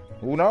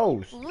 Who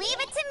knows? Leave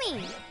it to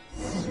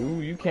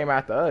me. You came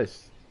after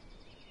us.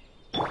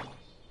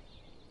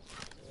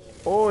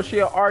 Oh, she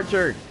an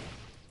archer.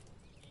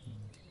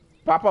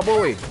 Papa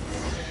Booey.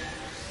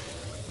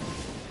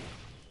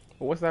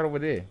 What's that over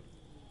there?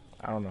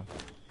 I don't know.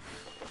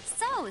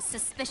 So,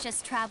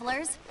 suspicious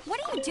travelers, what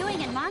are you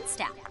doing in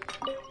Mondstadt?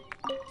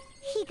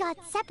 He got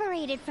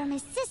separated from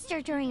his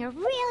sister during a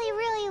really,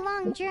 really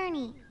long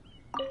journey.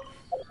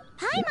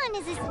 Paimon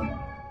is his...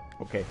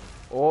 Okay.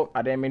 Oh,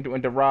 I didn't mean to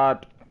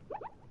interrupt.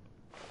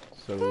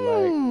 So,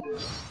 like,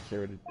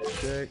 here to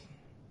check.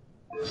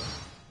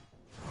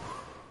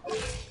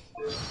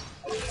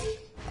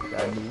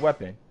 Got a new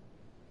weapon.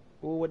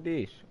 Ooh, what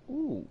this?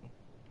 Ooh.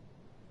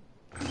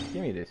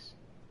 Give me this.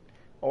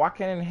 Oh, I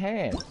can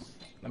enhance.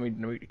 Let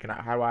me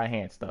how do I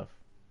enhance stuff?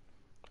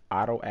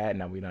 Auto add,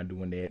 no, we're not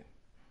doing that.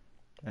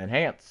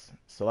 Enhance.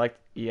 Select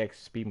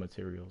EXP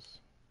materials.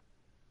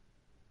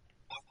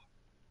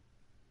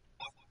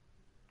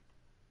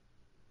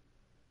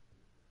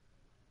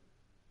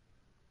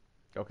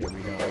 Okay,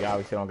 we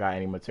obviously don't got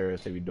any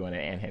materials to be doing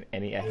it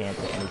any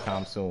enhancement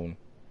anytime soon.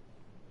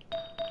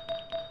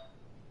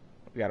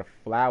 We got a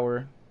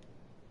flower.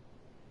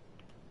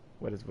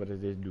 What does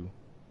this do?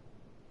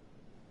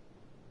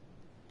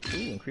 Ooh,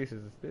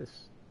 increases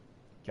this.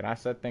 Can I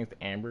set things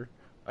to amber?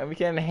 And we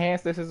can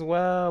enhance this as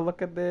well.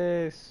 Look at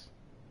this.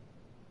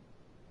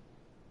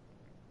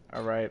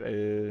 All right,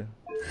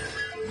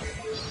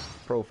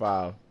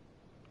 profile.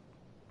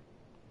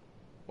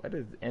 What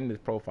is in this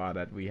profile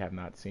that we have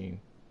not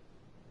seen?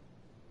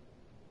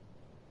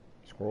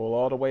 Scroll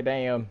all the way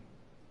down.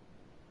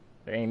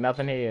 There ain't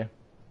nothing here.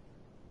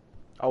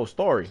 Oh,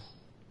 story.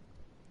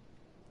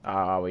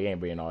 Oh, we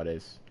ain't reading all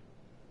this.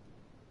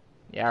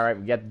 Yeah, all right,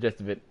 we got the gist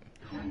of it.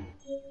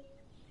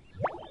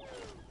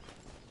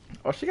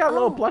 Oh, she got a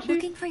little plushie.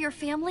 Looking for your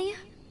family?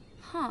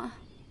 Huh.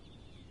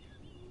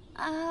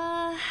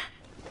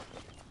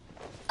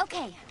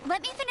 Okay,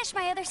 let me finish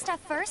my other stuff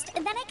first,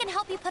 and then I can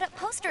help you put up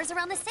posters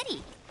around the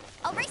city.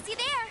 I'll race you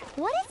there.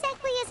 What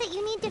exactly is it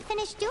you need to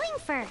finish doing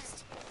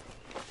first?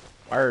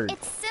 Word.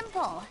 It's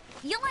simple.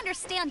 You'll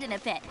understand in a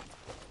bit.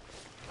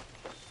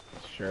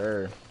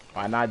 Sure.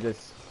 Why not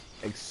just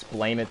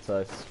explain it to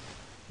us?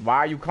 Why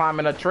are you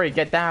climbing a tree?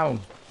 Get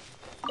down.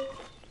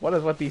 What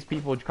is with these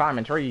people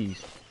climbing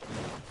trees?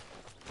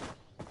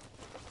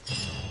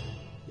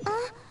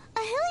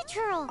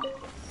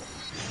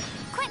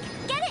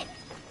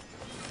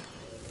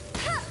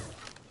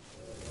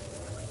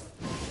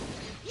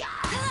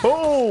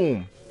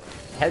 Boom!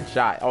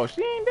 Headshot. Oh,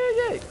 she ain't dead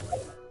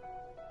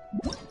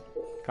yet.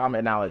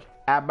 Common knowledge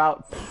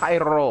about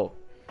pyro.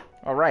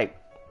 Alright.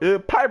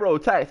 Pyro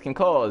attacks can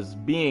cause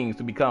beings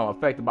to become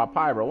affected by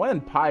pyro. When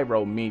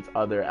pyro meets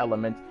other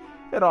elements,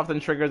 it often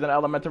triggers an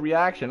elemental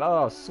reaction.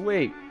 Oh,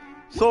 sweet.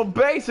 So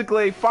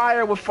basically,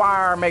 fire with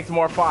fire makes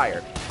more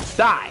fire.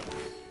 Die.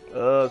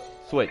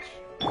 Switch.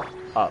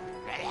 Up.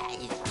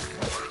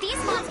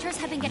 These monsters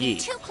have been getting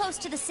too close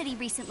to the city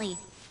recently.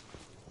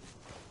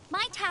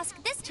 My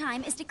task this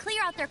time is to clear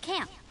out their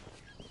camp.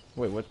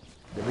 Wait, what?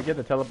 Did we get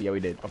the teleport? Yeah, we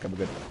did. Okay, we're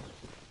good.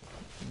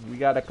 We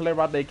gotta clear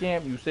out their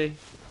camp, you see?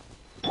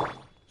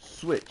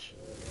 Switch.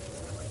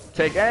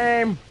 Take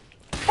aim.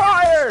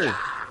 Fire!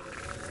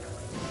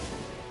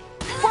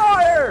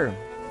 Fire!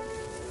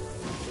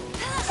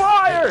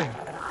 Fire!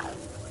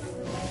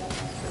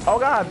 Oh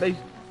god, they...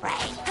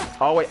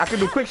 Oh wait, I can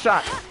do quick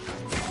shot.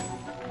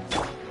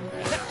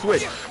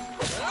 Switch.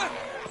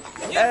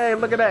 Hey,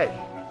 look at that.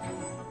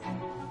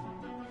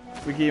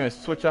 We can even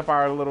switch up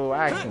our little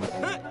actions.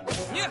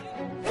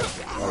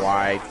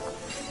 Alright.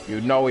 You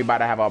know we about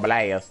to have a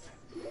blast.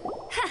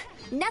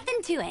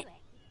 Nothing to it.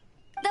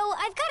 Though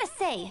I've got to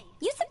say,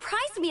 you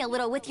surprised me a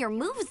little with your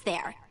moves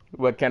there.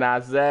 What can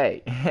I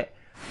say?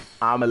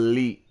 I'm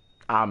elite.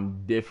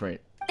 I'm different.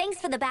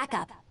 Thanks for the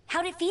backup.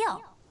 How'd it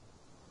feel?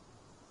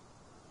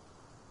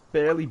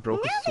 Barely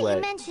broke a Now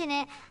sweat. that you mention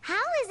it,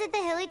 how is it the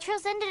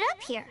Hilichurls ended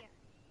up here?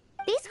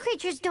 These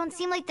creatures don't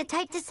seem like the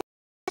type to stay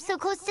so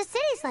close to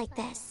cities like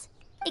this.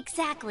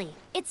 Exactly.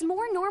 It's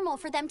more normal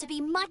for them to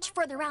be much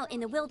further out in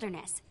the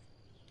wilderness.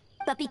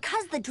 But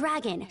because the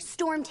dragon,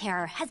 Storm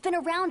Terror, has been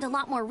around a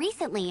lot more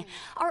recently,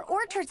 our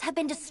orchards have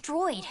been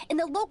destroyed, and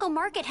the local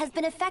market has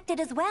been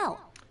affected as well.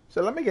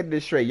 So let me get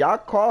this straight. Y'all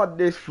called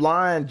this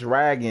flying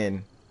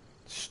dragon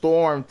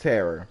Storm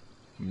Terror.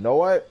 You know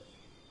what?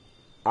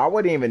 I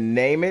wouldn't even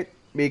name it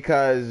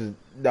because...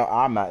 No,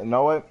 I'm not. You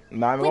know what?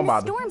 Not even When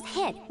gonna the bother. storms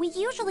hit, we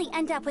usually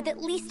end up with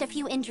at least a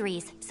few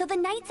injuries, so the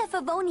Knights of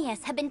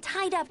Favonius have been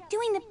tied up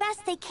doing the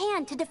best they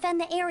can to defend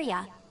the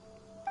area.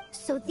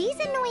 So these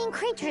annoying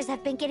creatures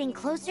have been getting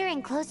closer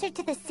and closer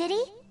to the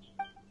city?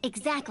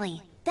 Exactly.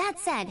 That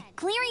said,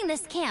 clearing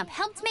this camp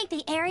helped make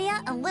the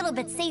area a little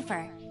bit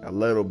safer. A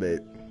little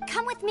bit.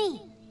 Come with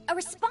me. A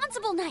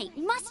responsible knight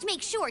must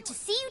make sure to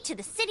see you to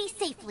the city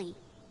safely.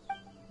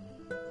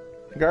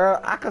 Girl,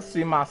 I could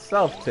see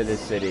myself to this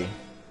city.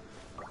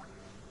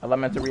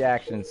 Elemental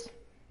reactions.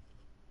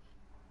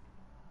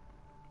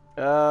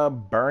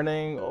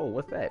 Burning. Oh,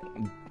 what's that?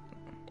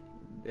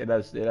 It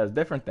does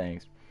different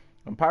things.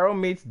 When Pyro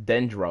meets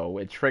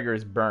Dendro, it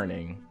triggers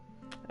burning,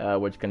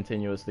 which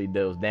continuously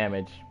deals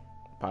damage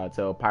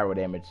until pyro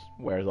damage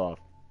wears off.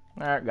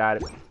 Alright, got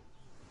it.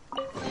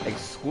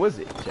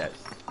 Exquisite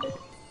chest.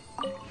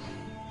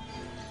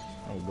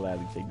 I'll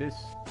gladly take this.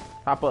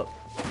 Hop up.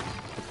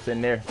 What's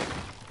in there?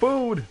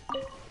 Food!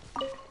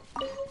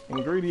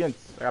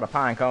 Ingredients. I got a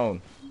pine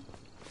cone.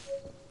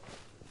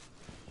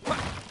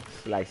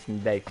 Sliced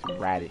and diced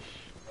radish.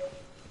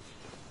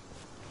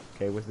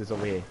 Okay, what's this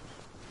over here?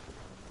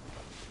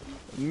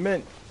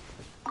 Mint.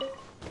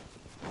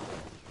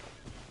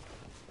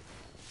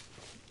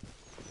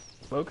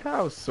 Look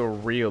how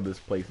surreal this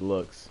place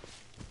looks.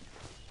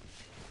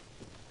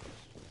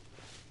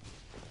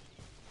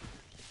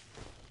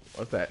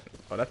 What's that?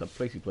 Oh, that's a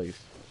placey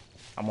place.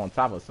 I'm on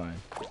top of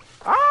something.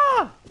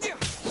 Ah!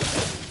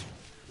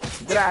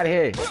 Get out of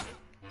here.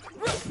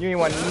 You ain't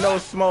want no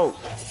smoke.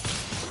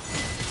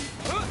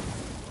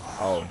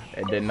 Oh,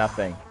 it did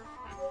nothing.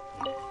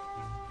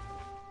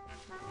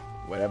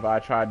 Whatever I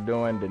tried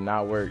doing did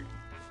not work.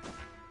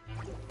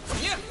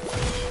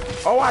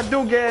 Oh, I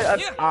do get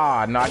a...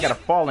 Ah, no, I got a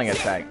falling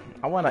attack.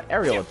 I want an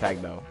aerial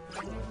attack, though.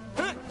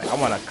 Like, I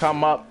want to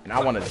come up and I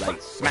want to, like,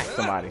 smack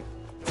somebody.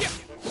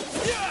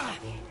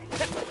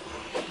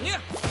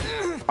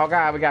 Oh,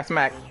 God, we got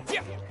smacked.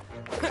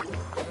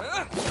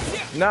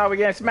 No, we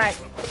getting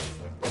smacked.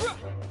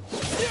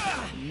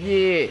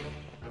 Yeah.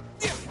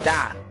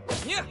 Die.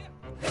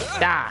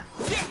 Die.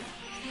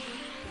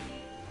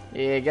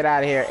 Yeah, get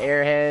out of here,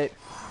 airhead.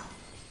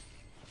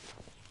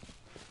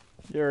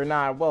 You're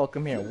not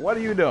welcome here. What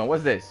are you doing?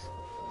 What's this?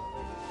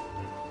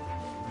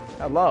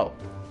 Hello.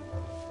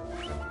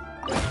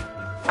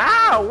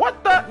 Ow!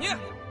 What the?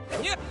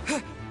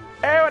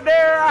 Hey,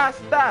 there I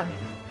stop.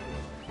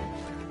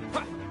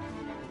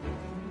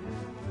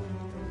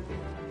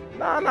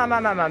 No.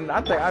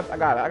 I think I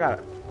got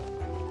it.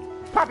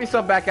 Pop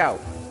yourself back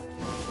out.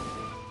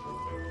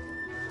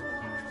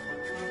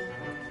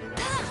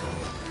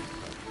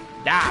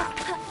 Die.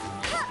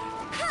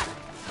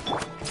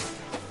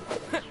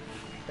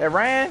 It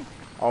ran?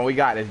 Oh, we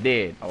got it.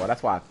 Dead. Oh,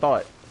 that's what I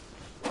thought.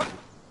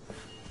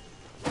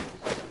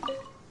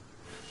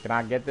 Can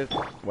I get this?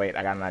 Wait,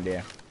 I got an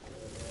idea.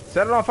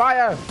 Set it on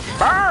fire.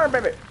 Burn,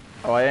 baby.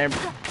 Oh, it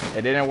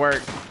didn't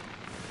work.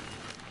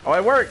 Oh,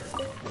 it worked.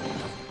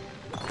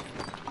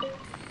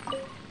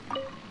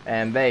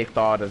 And they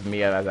thought of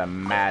me as a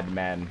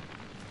madman.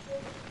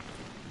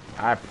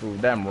 I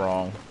proved them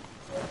wrong.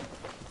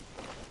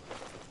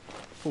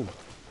 Ooh.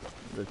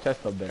 The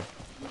chest up there.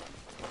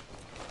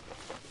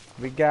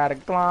 We gotta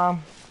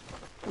climb.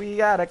 We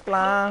gotta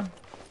climb.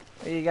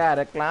 We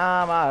gotta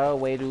climb our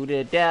way to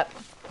the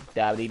depth.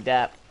 Dabbity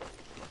dap.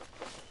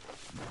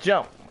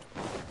 Jump.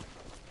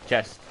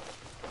 Chest.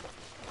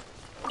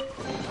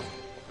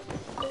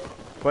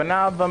 But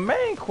now the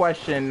main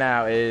question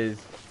now is,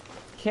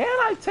 can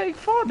I take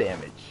fall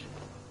damage?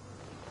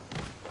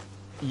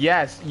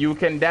 Yes, you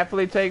can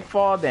definitely take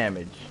fall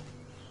damage.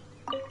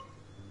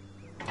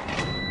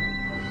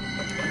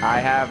 I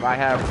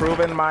have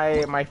proven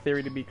my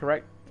theory to be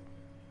correct.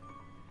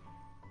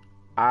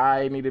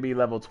 I need to be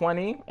level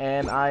 20,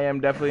 and I am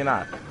definitely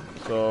not.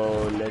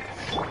 So let's.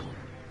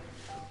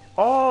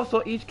 Oh,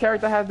 so each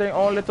character has their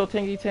own little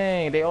tingy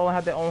ting. They all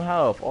have their own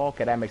health.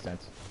 Okay, that makes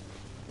sense.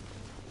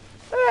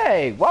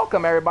 Hey,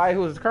 welcome everybody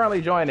who's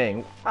currently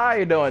joining. How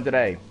you doing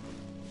today?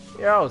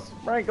 Yo,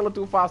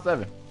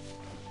 Sprankler257.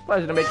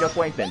 Pleasure to make your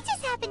acquaintance. We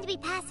just happened to be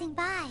passing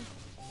by.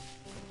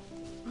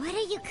 What are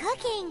you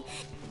cooking?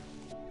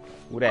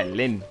 Who that?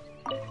 Lin.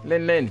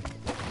 Lin.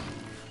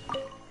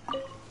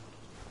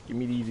 Give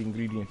me these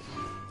ingredients.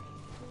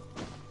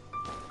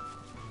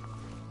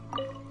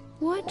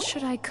 What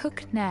should I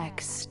cook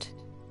next?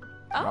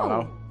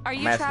 Oh, are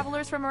you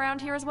travelers from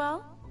around here as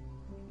well?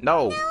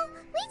 No. No,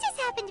 we just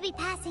happened to be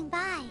passing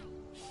by.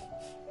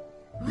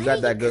 You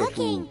got that good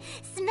cooking? food.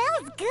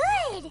 Smells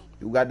good.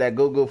 You got that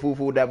good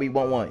food that we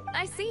want.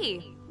 I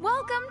see.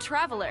 Welcome,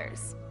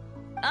 travelers.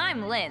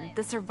 I'm Lynn,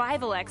 the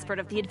survival expert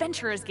of the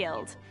Adventurers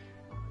Guild.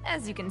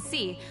 As you can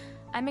see,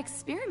 I'm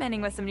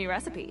experimenting with some new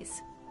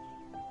recipes.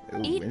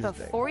 Ooh, Eat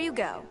before you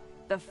go.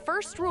 The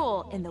first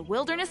rule in the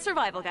Wilderness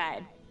Survival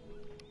Guide.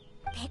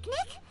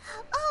 Picnic?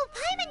 Oh,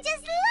 Paimon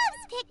just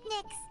loves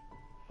picnics.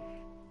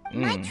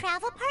 My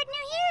travel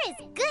partner here is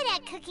good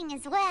at cooking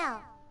as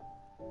well.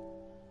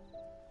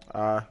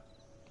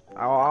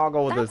 I'll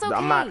go with That's this. okay.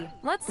 I'm not.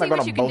 Let's see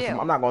what you can do.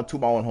 I'm not going to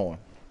toot my own horn.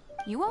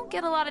 You won't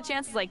get a lot of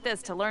chances like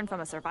this to learn from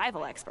a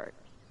survival expert.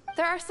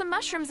 There are some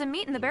mushrooms and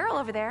meat in the barrel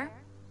over there.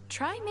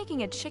 Try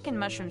making a chicken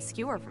mushroom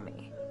skewer for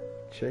me.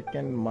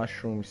 Chicken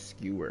mushroom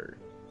skewer.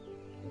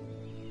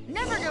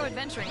 Never go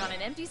adventuring on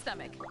an empty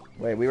stomach.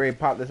 Wait, we already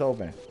popped this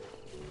open.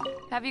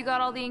 Have you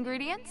got all the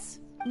ingredients?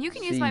 You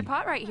can use my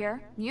pot right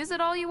here. Use it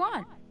all you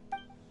want.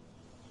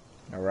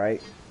 All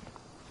right.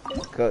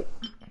 Cook.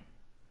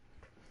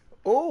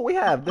 Oh, we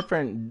have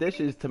different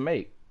dishes to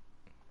make.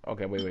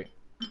 Okay, wait.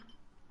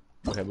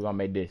 Okay, we're gonna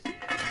make this.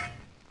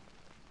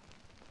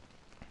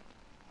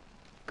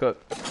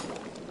 Cook.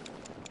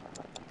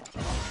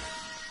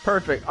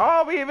 Perfect.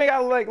 Oh, we even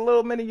got like a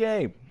little mini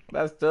game.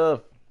 That's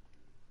tough.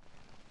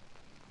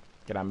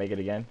 Can I make it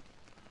again?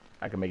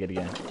 I can make it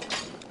again.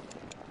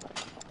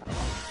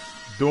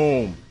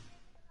 Doom.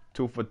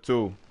 2 for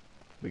 2.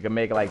 We can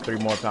make it like 2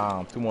 more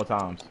times.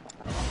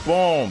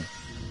 Boom.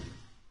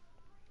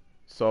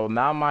 So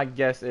now my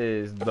guess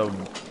is the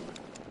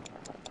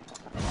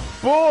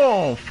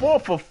boom 4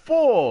 for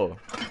 4.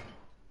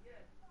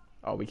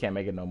 Oh, we can't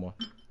make it no more.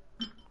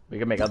 We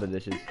can make other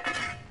dishes.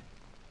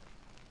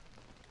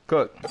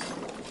 Cook.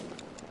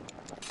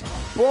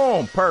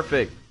 Boom,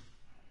 perfect.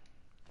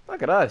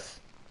 Look at us.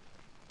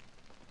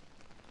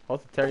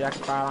 What's the teriyaki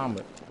fried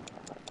omelet?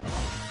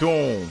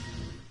 Doom.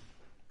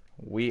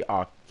 We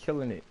are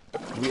killing it.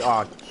 We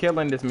are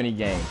killing this mini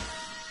game.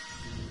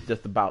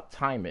 Just about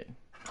time it.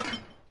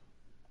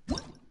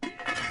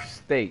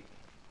 Steak.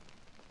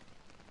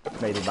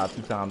 Made it about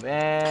 2 times.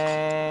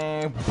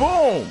 And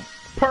boom!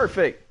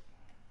 Perfect.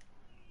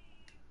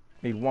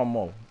 Need one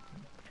more.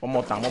 One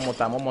more time.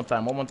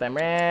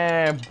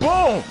 And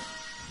boom!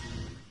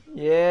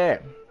 Yeah.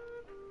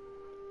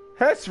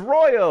 Hex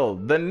Royal.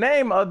 The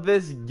name of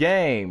this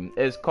game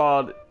is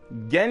called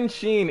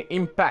Genshin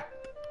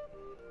Impact.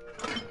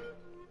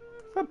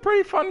 It's a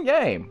pretty fun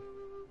game.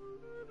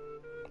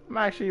 I'm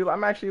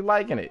actually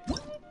liking it.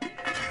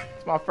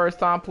 It's my first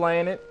time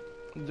playing it.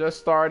 Just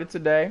started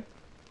today,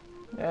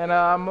 and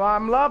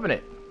I'm loving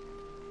it.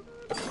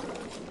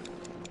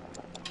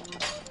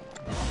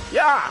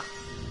 Yeah.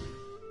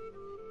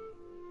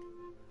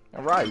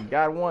 All right, we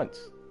got it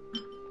once.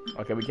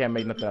 Okay, we can't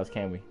make nothing else,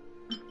 can we?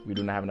 We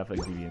do not have enough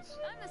ingredients.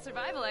 I'm the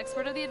survival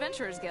expert of the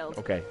Adventurers Guild.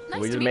 Okay, so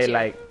Nice we to just meet made you.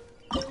 like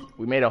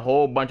we made a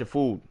whole bunch of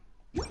food.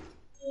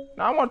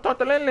 Now I want to talk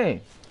to Lin.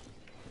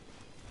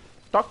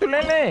 Talk to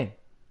Lin.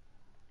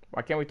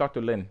 Why can't we talk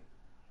to Lin?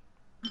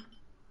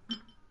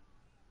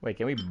 Wait,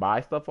 can we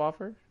buy stuff off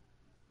her?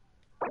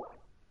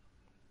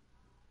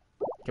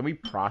 Can we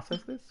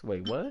process this?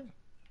 Wait, what?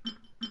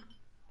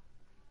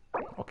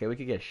 Okay, we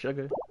could get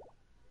sugar.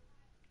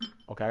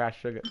 Okay, I got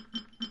sugar.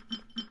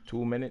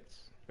 2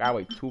 minutes. Gotta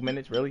wait 2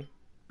 minutes, really?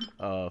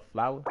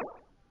 Flour.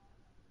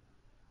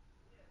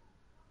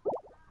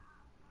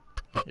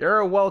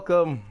 You're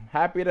welcome.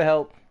 Happy to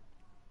help.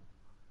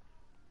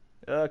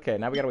 Okay,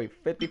 now we gotta wait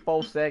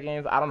 54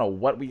 seconds. I don't know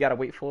what we gotta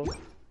wait for.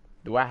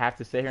 Do I have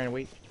to sit here and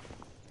wait?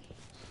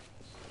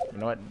 You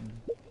know what?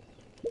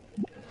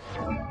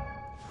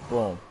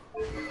 Boom.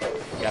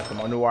 Got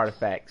some new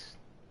artifacts.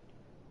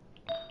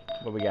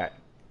 What we got?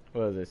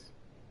 What is this?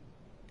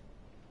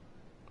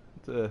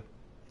 It's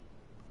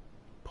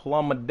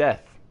Plum of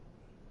death.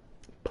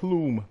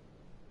 Plume.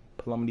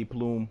 Plumity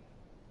plume.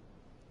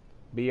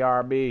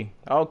 BRB.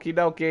 Okie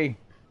dokie.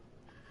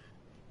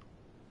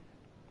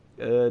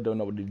 Don't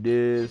know what it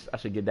is. I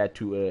should get that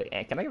to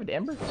can I give it to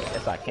Ember?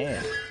 Yes, I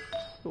can.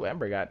 Ooh,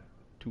 Ember got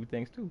 2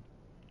 things too.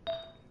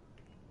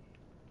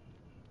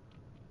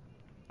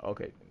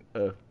 Okay.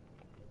 2.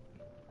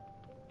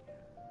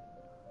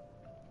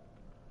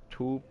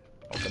 Okay,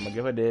 I'm gonna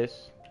give her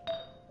this,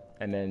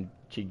 and then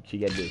she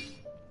get this.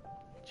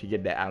 She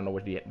get that. I don't know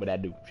what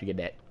that do. She get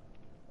that.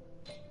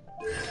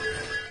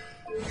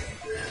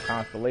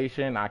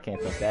 Constellation. I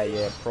can't touch that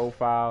yet.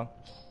 Profile.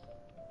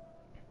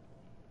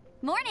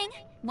 Morning.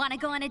 Wanna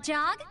go on a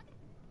jog?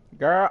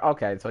 Girl,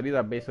 okay, so these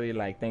are basically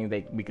like things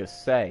that we could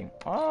say.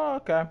 Oh,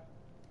 okay.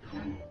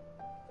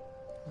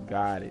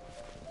 Got it.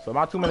 So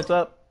about 2 minutes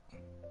up.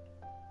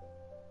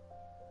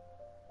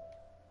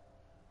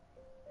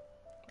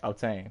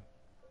 Obtain.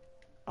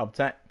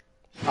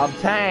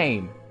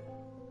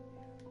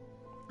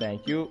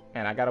 Thank you.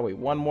 And I gotta wait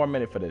 1 more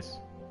minute for this.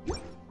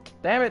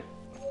 Damn it.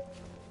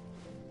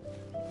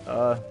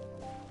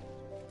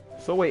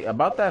 So wait,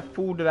 about that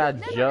food that I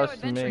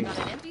just made. On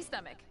an empty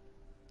stomach.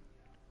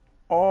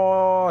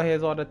 Oh,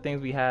 here's all the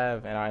things we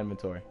have in our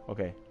inventory.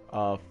 Okay.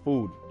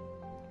 Food.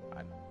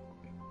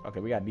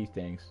 Okay, we got these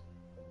things.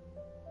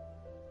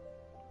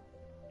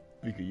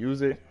 We could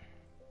use it.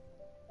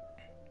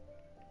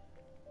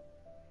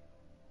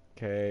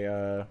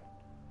 Okay,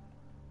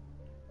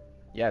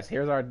 yes,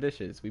 here's our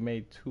dishes. We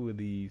made 2 of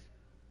these.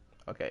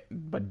 Okay,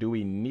 but do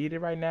we need it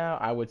right now?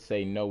 I would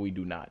say no, we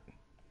do not.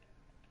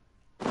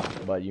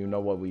 But you know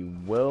what we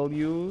will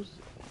use?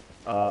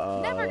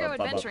 Never go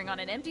adventuring on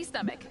an empty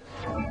stomach.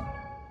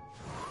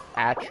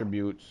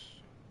 Attributes.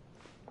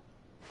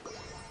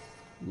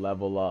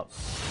 Level up.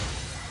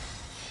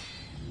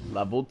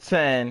 Level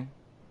 10.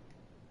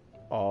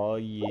 Oh,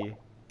 yeah.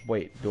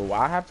 Wait, do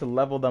I have to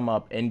level them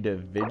up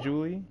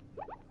individually?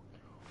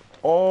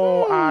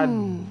 Oh, I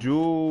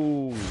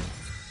do.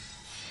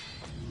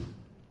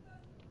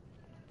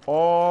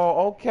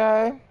 Oh,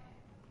 okay.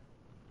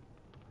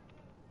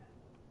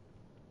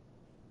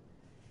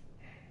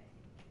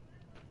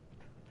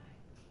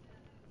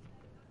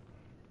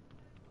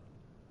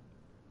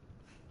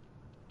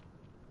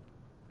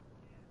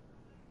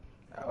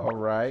 All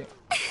right.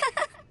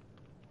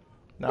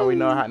 Now we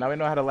know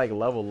how to like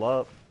level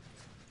up.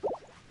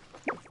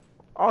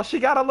 Oh, she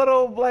got a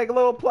little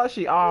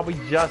plushie. Oh, we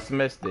just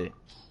missed it.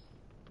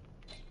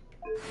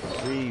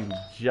 We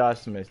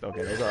just missed.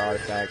 Okay, there's our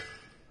artifacts.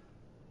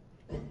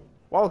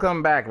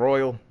 Welcome back,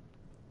 Royal.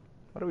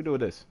 What do we do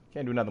with this?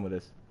 Can't do nothing with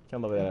this.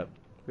 Can't level that up.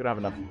 We don't have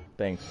enough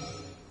things.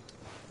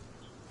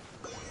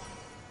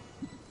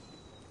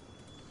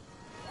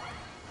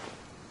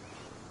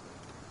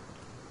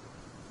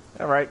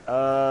 Alright,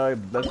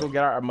 let's go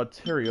get our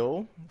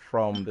material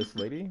from this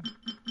lady.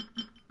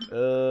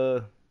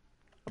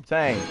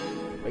 Obtain.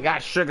 We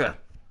got sugar.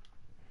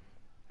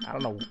 I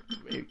don't know.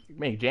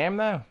 Make jam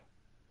now?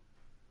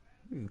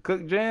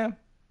 Cook jam?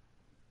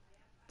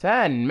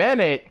 10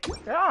 minutes?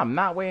 Girl, I'm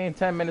not waiting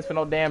 10 minutes for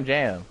no damn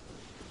jam.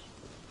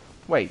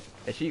 Wait,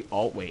 is she?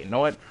 Oh, wait, you know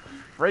what?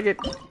 Frig it.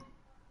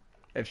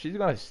 If she's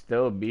gonna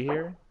still be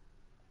here,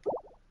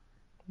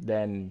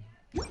 then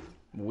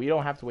we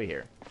don't have to wait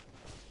here.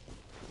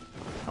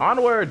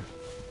 Onward!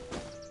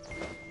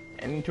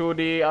 Into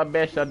the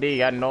abyss of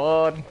the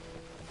unknown.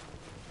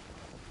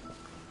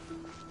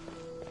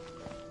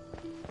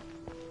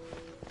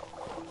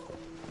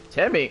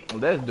 Timmy,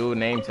 this dude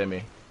named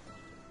Timmy.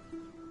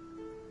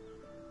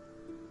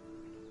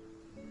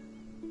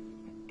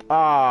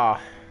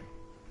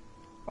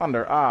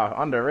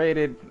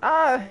 Underrated.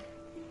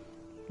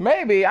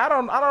 Maybe. I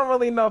don't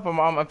really know if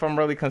I'm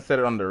really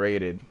considered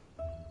underrated.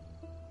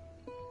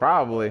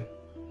 Probably.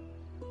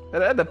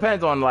 It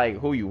depends on like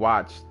who you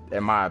watch,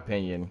 in my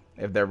opinion,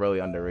 if they're really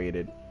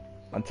underrated.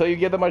 Until you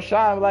give them a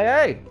shot, I'm like,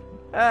 hey,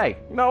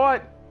 you know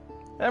what?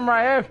 Him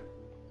right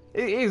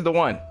here, he's the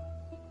one.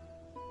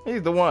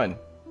 He's the one.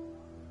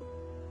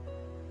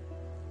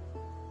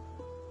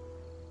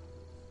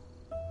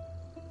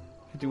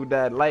 Do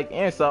that like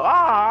and so.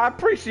 I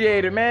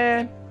appreciate it,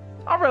 man.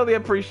 I really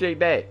appreciate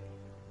that.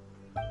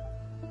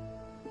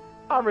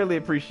 I really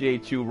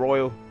appreciate you,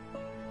 Royal.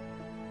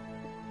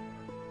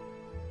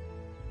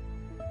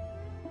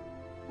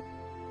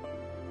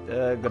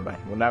 Goodbye.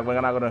 We're not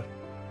gonna.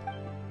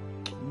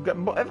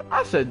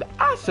 I should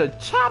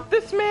chop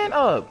this man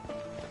up.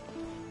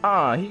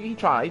 He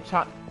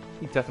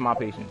testing my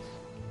patience.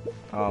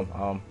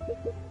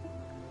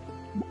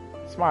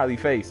 Smiley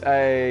face.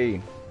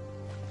 Hey,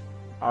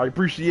 I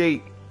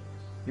appreciate.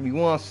 Give me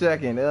 1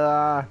 second.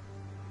 All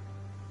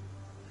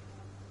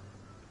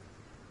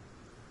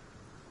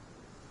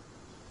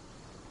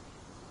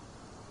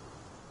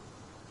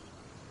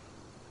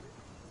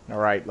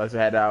right, let's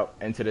head out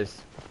into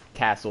this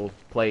castle,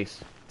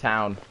 place,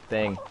 town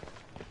thing.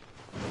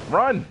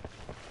 Run!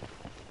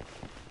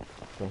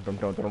 Give me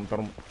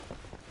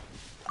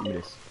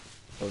this.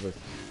 What's this?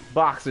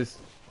 Boxes.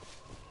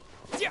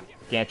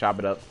 Can't chop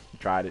it up.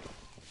 Tried it.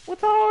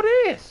 What's all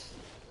this?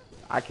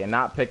 I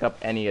cannot pick up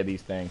any of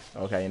these things.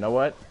 Okay, you know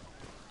what?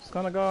 It's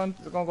gonna go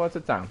into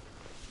town.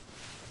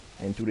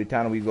 Into the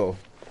town we go.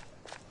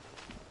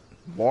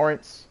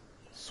 Lawrence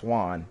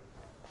Swan.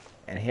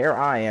 And here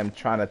I am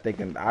trying to think,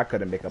 and I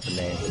couldn't make up a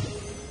name.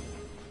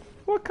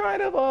 What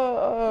kind of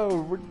a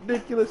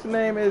ridiculous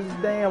name is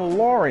damn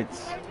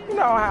Lawrence? You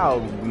know how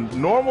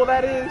normal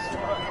that is?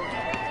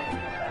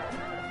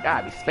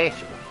 Gotta be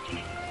special.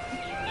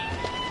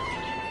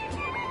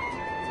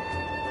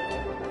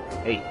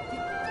 Hey.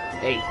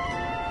 Hey.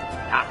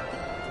 Yeah.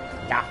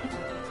 Yeah.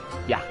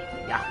 Yeah.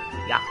 Yeah.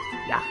 Yeah.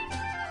 Yeah.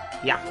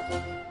 Yeah.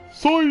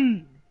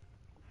 Soy.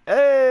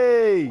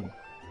 Hey.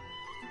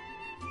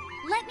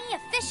 Let me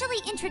officially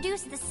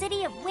introduce the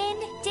city of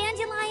wind,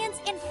 dandelions,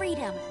 and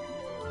freedom.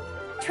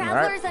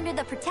 Travelers under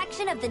the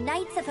protection of the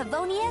Knights of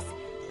Favonius,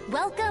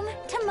 welcome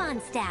to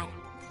Mondstadt.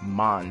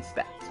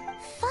 Mondstadt.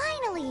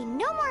 Finally,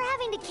 no more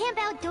having to camp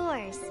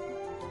outdoors.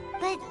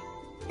 But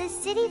the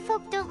city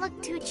folk don't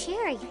look too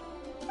cheery.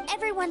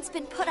 Everyone's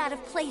been put out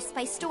of place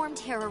by storm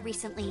terror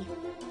recently.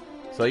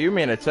 So you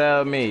mean to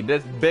tell me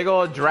this big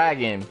old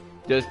dragon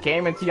just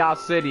came into y'all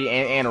city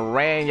and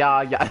ran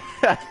y'all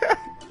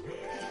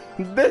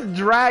this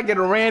dragon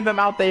ran them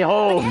out they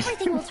holes. But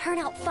everything will turn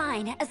out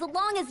fine as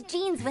long as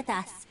Jean's with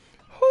us.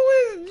 Who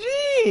is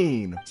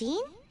Jean?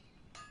 Jean?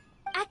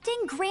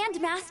 Acting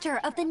Grand Master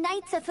of the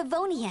Knights of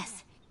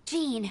Favonius.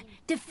 Jean,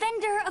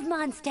 Defender of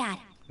Mondstadt.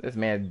 This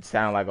man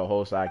sounds like a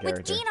whole side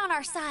character. With Jean on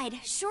our side,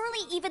 surely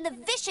even the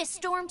vicious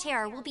storm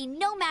terror will be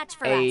no match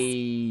for us.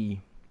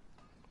 Hey.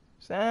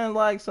 Sounds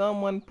like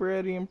someone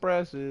pretty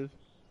impressive.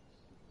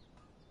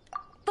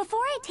 Before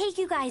I take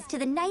you guys to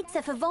the Knights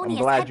of Favonius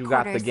I'm glad you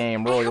got the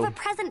game, Royal. I have a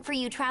present for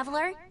you,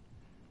 Traveler.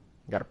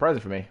 You got a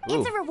present for me? Ooh.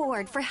 It's a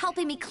reward for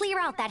helping me clear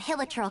out that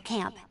Hilichurl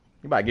camp.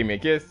 You about to give me a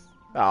kiss?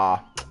 Aw.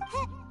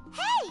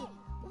 Hey!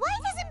 Why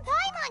doesn't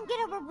Paimon get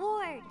a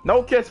reward?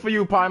 No kiss for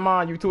you,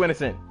 Paimon. You too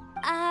innocent.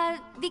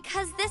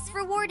 Because this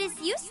reward is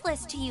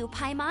useless to you,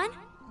 Paimon.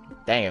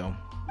 Damn.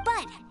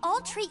 But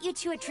I'll treat you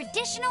to a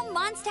traditional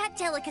Mondstadt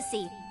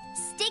delicacy,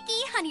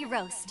 sticky honey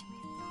roast.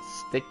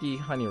 Sticky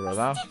honey roast,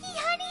 huh? Sticky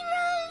honey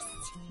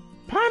roast!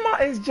 Paimon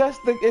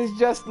is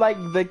just like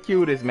the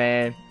cutest,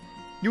 man.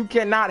 You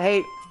cannot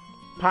hate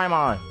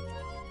Paimon.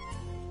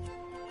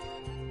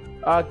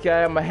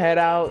 Okay, I'm gonna head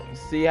out.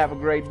 See you, have a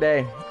great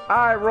day.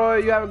 Alright, Roy,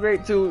 you have a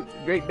great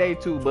day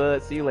too,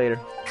 bud. See you later.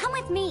 Come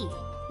with me.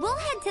 We'll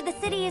head to the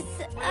city's,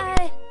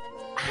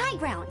 high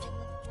ground.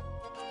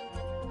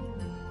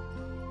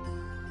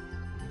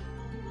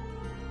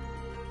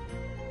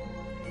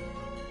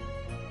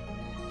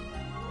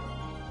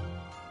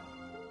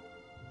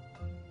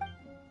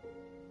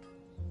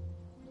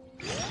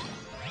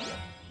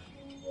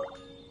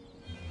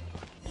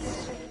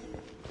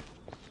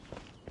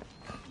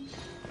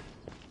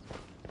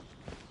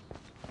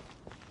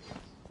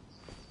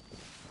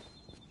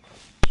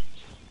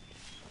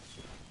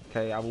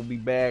 Okay, I will be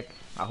back.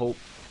 I hope.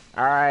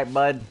 Alright,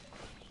 bud.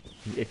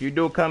 If you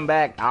do come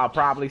back, I'll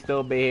probably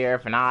still be here.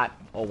 If not,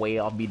 oh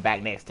well, I'll be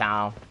back next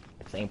time.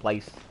 Same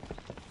place.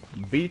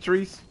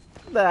 Beatrice?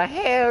 The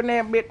hell,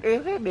 that bit?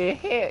 The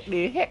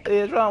heck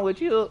is wrong with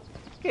you?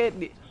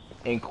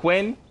 And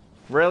Quinn?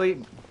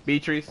 Really?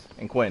 Beatrice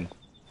and Quinn.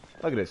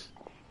 Look at this.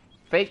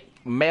 Fake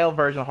male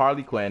version of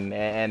Harley Quinn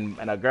and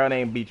a girl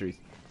named Beatrice.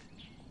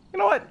 You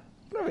know what?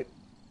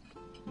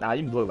 Nah,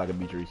 you look like a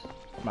Beatrice.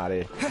 I'm out of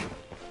here.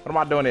 What am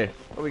I doing here?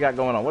 What we got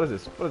going on? What is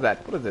this? What is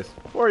that? What is this?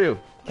 Who are you?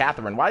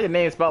 Catherine. Why your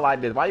name spelled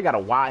like this? Why you got a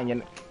Y in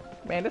your...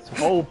 Man, this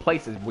whole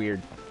place is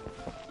weird.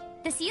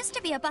 This used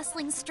to be a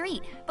bustling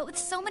street, but with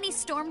so many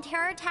storm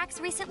terror attacks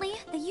recently,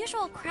 the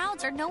usual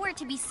crowds are nowhere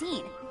to be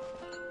seen.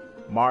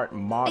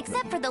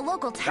 Except for the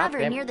local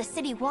tavern near the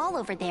city wall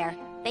over there.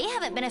 They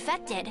haven't been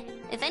affected.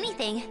 If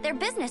anything, their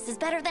business is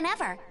better than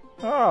ever.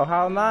 Oh,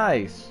 how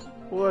nice.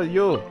 Who are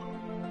you?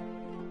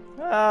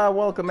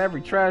 Welcome. Every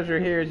treasure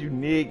here is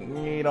unique.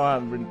 We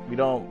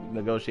don't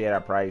negotiate our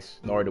price,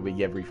 nor do we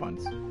give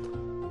refunds.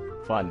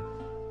 Fun.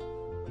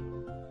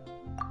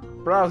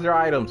 Browse your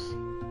items.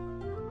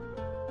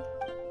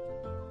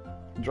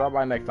 Drop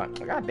by next time.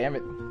 God damn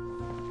it.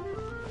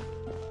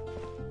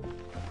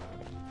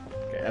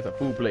 Okay, that's a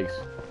food place.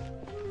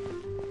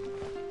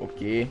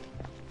 Okay.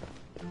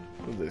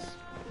 What's this?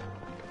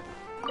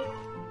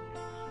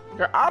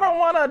 Girl, I don't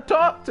want to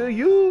talk to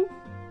you.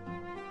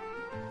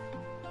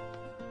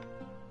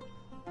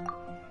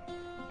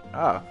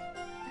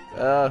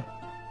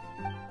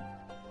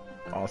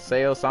 On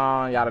sale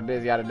song, yada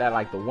this, yada that,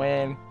 like the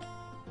wind.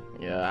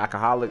 Yeah,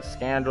 alcoholic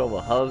scandal of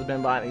a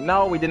husband. But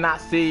no, we did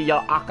not see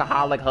your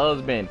alcoholic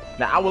husband.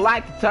 Now I would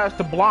like to touch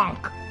the Blanc.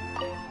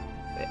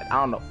 I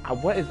don't know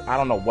I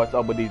don't know what's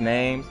up with these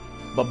names,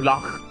 but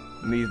Blanc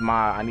needs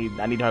I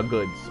need her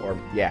goods, or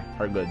yeah,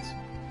 her goods.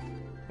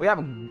 We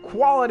have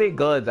quality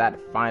goods at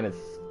finest,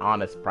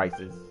 honest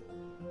prices.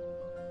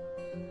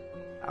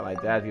 I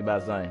like to ask you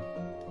about something.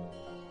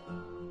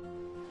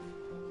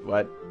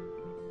 What?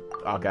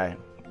 Okay.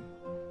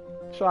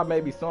 Sure,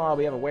 maybe soon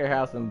we have a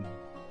warehouse in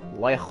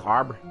Lake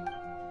Harbor.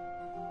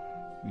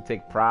 We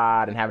take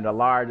pride in having the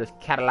largest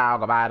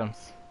catalog of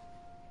items.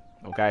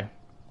 Okay.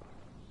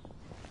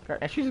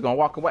 And she's gonna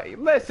walk away.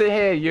 Listen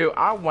here, you.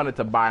 I wanted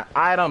to buy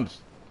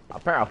items.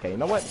 Apparently, okay, you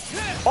know what?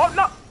 Oh,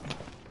 no!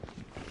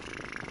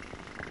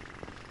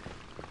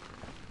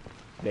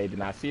 They did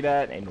not see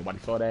that. Ain't nobody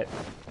saw that.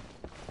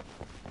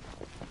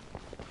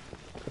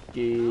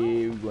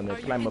 Okay, we're gonna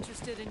climb up.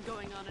 Interested in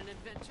going on an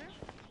adventure?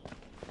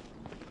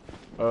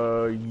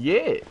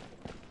 Yeah.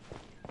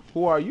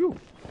 Who are you?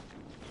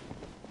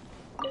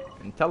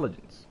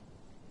 Intelligence.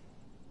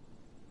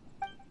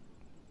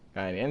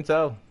 Got any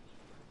intel?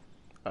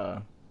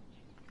 Have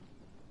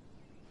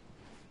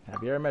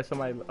you ever met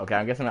somebody? Okay,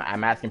 I'm guessing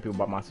I'm asking people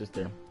about my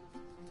sister.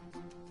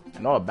 I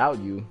know about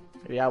you.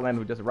 The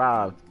outlander who just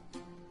arrived.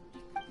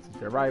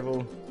 Since your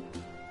arrival.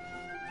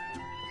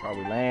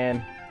 Probably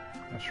land.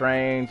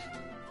 Strange.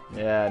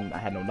 Yeah, I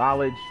had no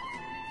knowledge.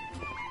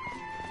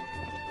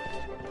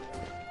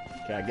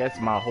 Okay, I guess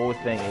my whole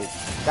thing is...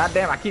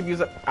 Goddamn, I keep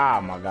using...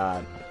 Oh my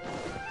god.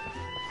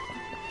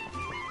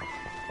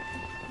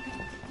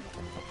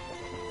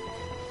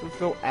 Just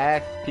go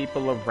ask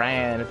people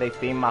around if they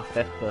see my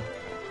sister.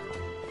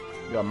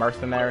 You a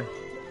mercenary?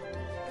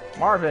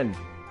 Marvin!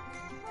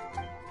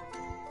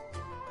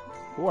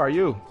 Who are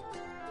you?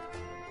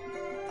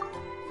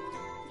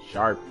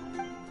 Sharp.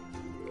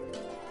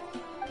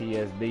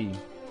 PSD.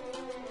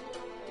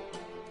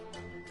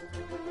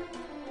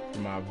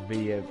 My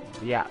via...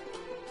 Yeah.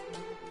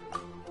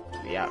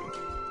 Yeah.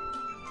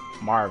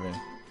 Marvin.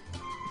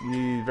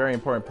 He's a very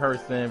important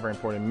person, very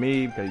important to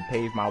me because he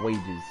pays my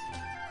wages.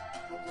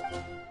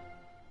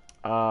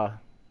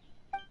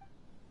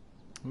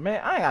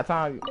 Man, I ain't got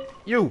time.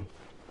 You.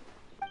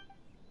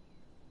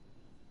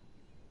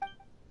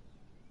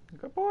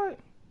 Good boy.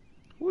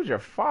 Who's your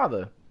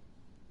father?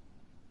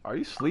 Are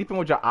you sleeping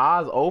with your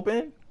eyes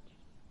open?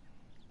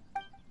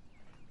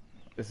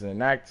 This is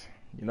an act,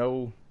 you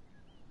know.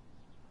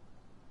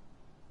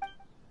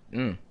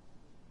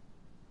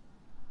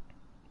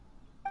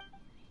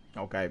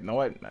 Okay, you know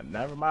what?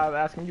 Never mind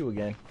asking you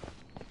again.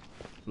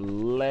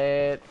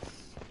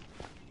 Let's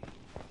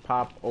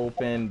pop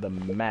open the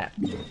map.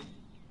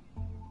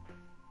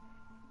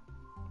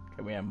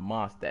 Okay, we have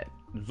Mondstadt.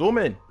 Zoom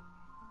in.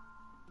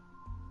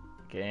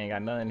 Okay, ain't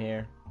got nothing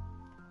here.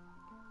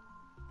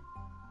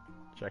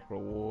 Check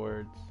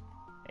rewards.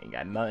 Ain't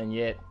got nothing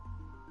yet.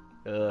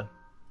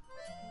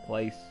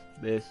 Place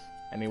this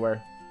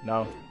anywhere? No.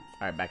 All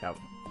right, back up.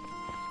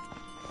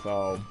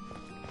 So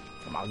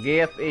my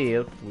guess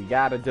is we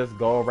gotta just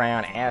go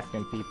around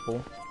asking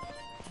people.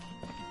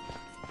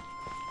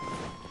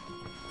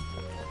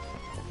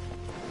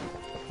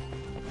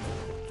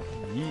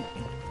 Yeet.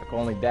 I can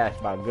only dash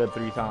about a good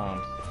 3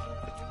 times.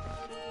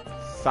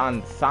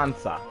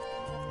 Sansa.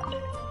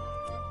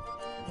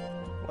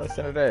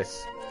 Listen to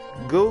this.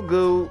 Goo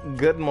goo,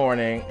 good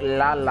morning.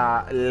 La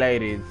la,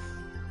 ladies.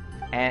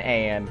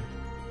 And.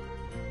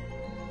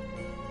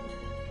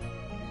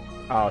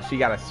 Oh, she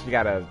got a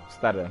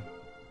stutter.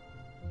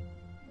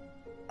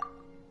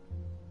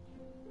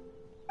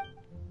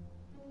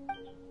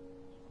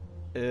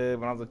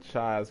 When I was a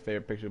child's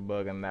favorite picture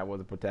book, and that was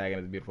the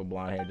protagonist, beautiful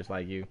blonde hair, just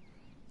like you.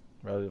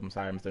 Brother, I'm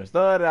sorry, Mr.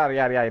 Stud, yada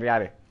yada yada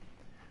yada.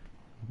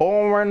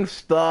 Boring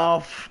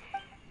stuff.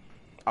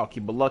 I'll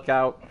keep a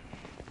lookout.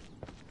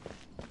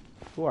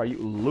 Who are you,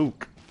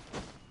 Luke?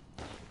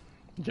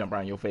 Jump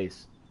around your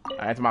face.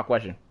 Answer my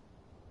question.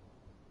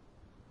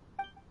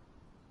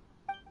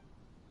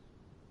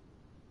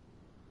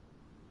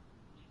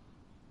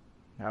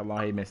 How long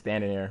have you been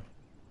standing here?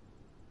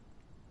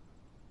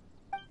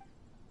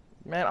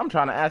 Man, I'm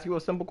trying to ask you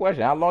a simple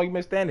question. How long you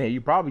been standing here?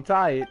 You probably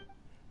tired.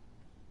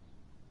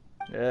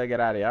 Yeah, get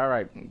out of here.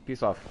 Alright,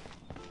 peace off.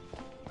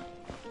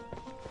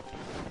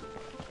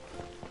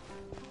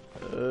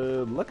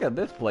 Look at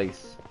this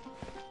place.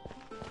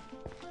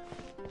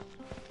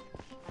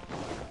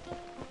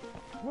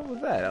 What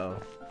was that?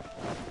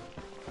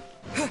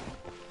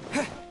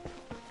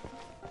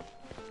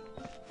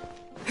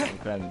 I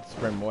couldn't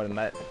sprint more than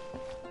that.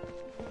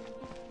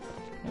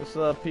 What's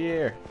up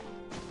here?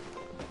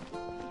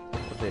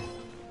 What's this?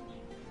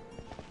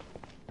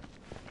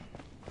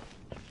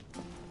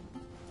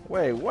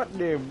 Wait, what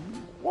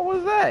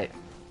was that?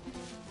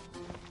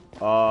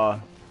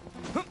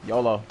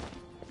 YOLO.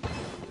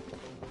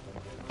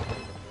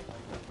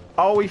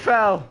 Oh, we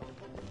fell.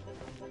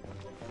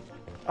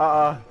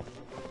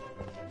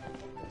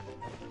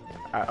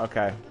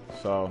 Okay,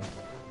 so.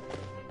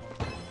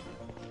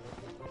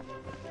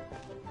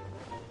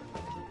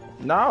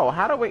 No,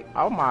 how do we?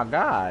 Oh my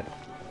God.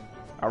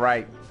 All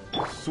right,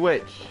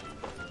 switch.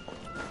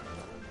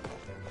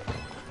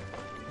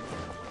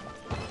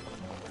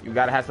 You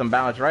gotta have some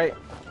balance, right?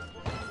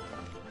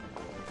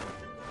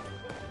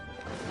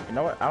 You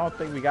know what? I don't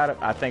think we got it.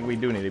 I think we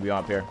do need to be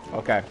up here.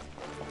 Okay.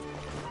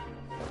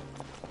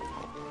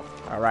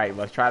 All right,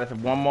 let's try this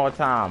one more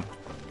time.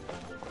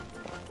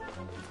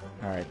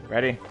 All right,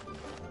 ready,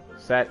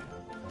 set,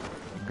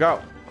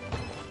 go.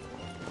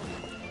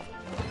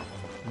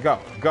 Go,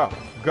 go,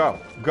 go,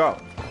 go,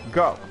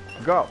 go,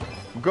 go,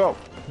 go,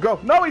 go.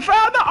 No, we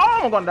found the.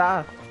 Oh, I'm gonna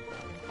die.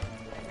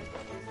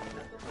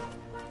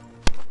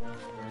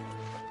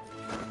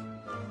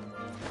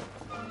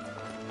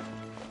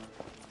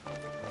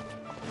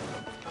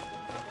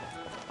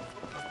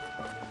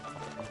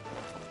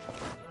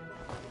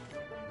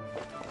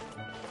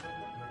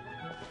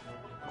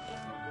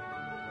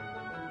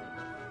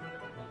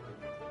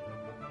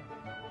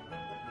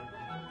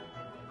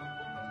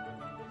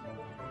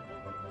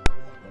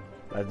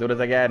 Let's do this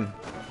again.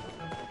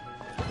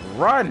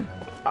 Run!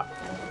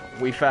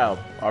 We fell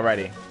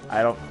already.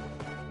 I don't...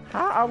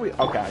 How are we...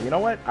 Okay, you know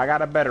what? I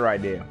got a better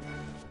idea.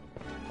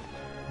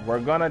 We're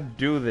gonna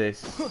do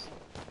this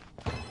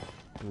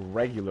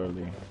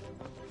regularly.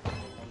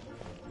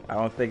 I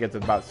don't think it's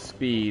about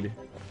speed,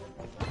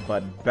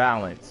 but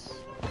balance.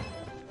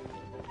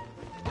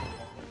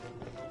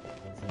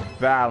 It's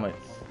balance.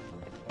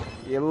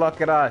 You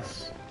look at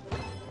us.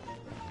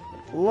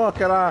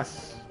 Look at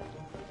us.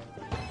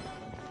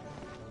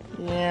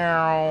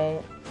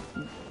 Meow.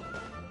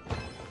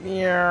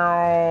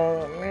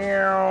 Meow.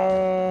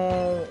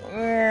 Meow.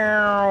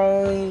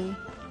 Meow.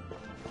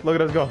 Look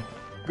at us go.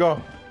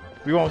 Go.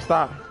 We won't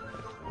stop.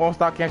 Won't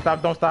stop, can't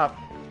stop, don't stop.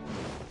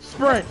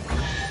 Sprint.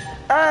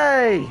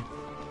 Hey!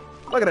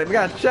 Look at it, we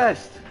got a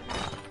chest.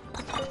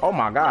 Oh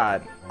my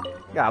god.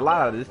 We got a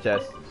lot out of this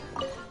chest.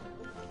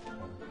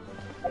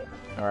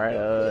 Alright,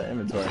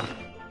 inventory.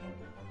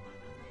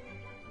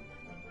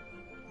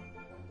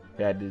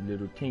 Got this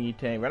little tingy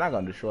tank. We're not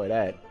gonna destroy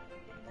that.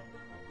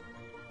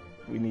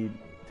 We need to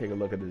take a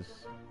look at this.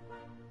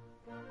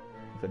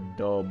 It's a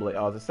dull blade.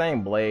 Oh, it's the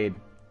same blade.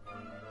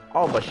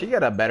 Oh, but she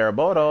got a better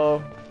bow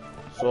though.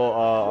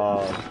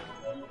 So,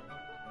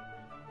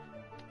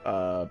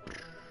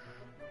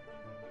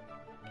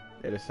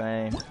 they're the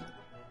same.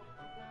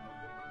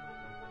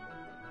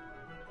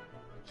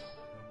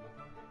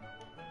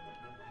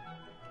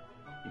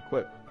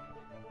 Equip.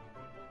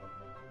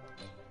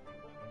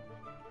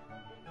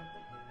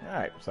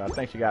 Alright, so I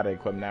think she got it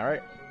equipped now,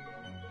 right?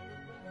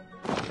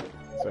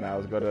 So now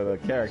let's go to the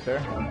character.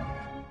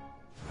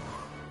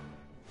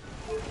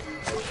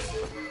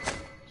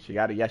 She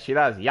got it. Yes, she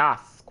does.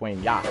 Yas,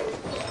 Queen. Yas.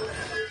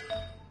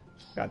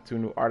 Got 2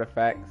 new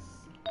artifacts.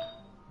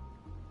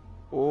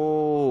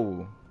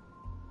 Ooh.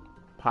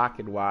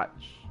 Pocket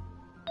watch.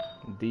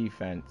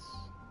 Defense.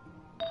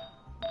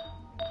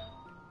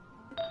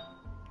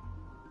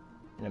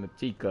 And a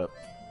teacup.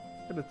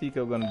 What's the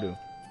teacup gonna do?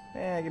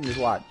 Eh, give me this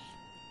watch.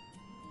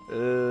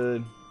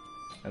 And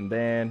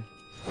then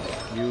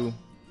you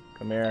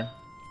come here.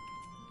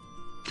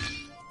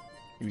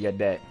 You get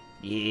that.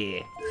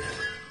 Yeah.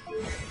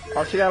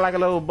 Oh, she got like a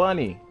little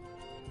bunny.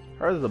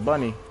 Hers is a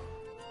bunny.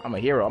 I'm a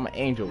hero. I'm an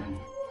angel.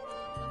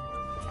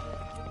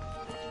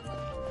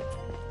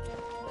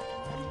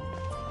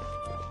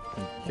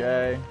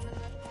 Okay.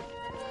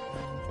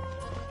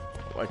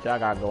 What y'all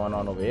got going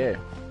on over here?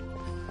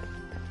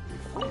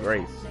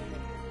 Grace.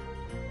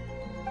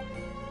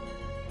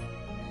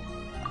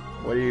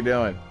 What are you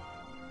doing?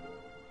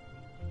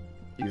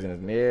 Using his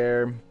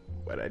mirror.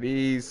 What are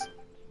these?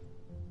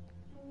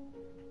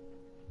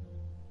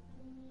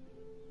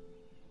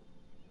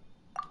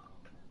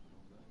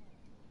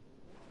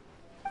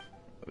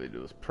 What we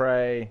do is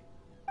pray.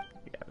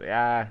 You got the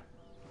eye.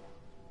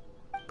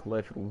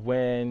 Cliff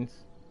wins.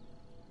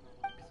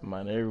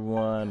 Mind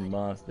everyone.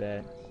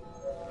 Mondstadt.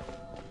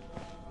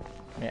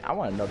 Man, I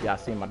want to know if y'all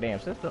seen my damn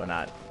sister or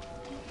not.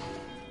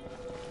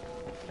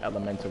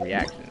 Elemental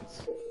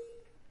reactions.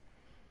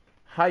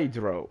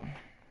 Hydro.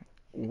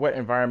 What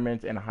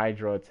environments and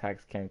hydro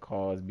attacks can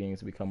cause beings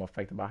to become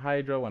affected by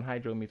hydro? When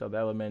hydro meets other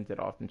elements, it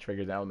often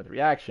triggers an element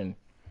reaction.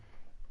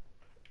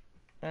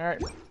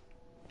 Alright.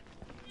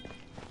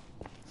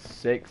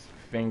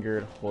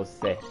 6-fingered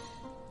Jose.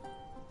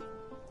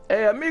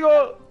 Hey,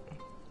 amigo!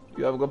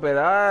 You have a good pair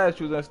of eyes.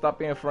 She was gonna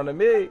stop in front of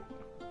me.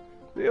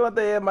 Do you want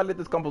to hear my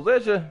latest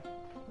composition?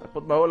 I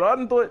put my whole heart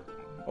into it.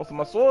 Also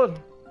my sword.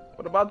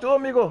 What about you,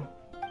 amigo?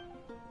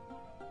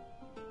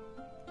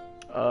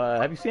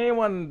 Have you seen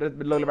anyone that's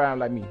been looking around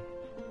like me?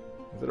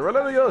 Is it a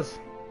relative of yours?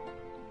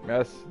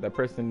 Yes, that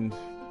person's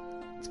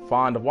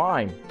fond of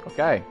wine.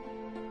 Okay.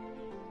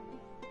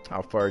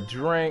 Out for a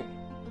drink.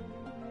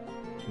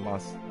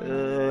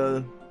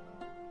 Mondstadt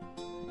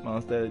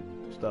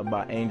stuff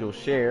by Angel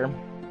Share.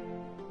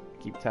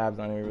 Keep tabs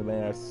on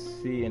everything I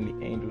see in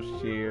the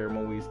Angel Share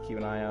movies. Keep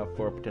an eye out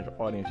for a potential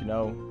audience, you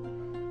know.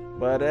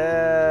 But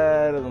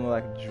doesn't look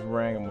like a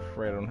drink. I'm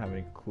afraid I don't have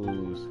any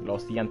clues. Lo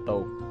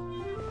siento.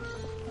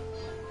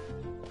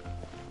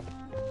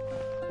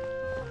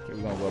 Okay,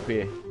 we're gonna go up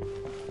here.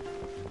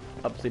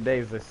 Upsy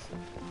daisies.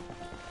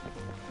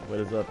 What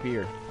is up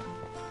here?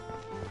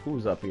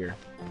 Who's up here?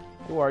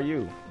 Who are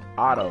you?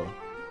 Otto.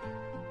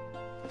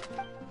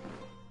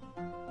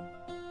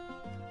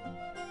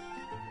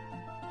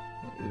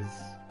 Is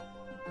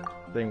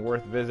thing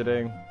worth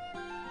visiting?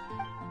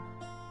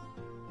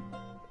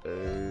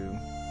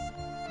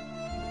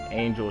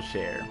 Angel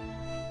Share.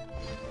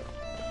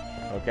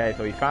 Okay,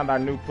 so we found our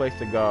new place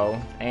to go.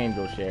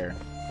 Angel Share.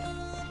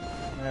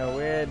 Now,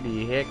 where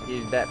the heck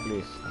is that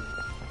place?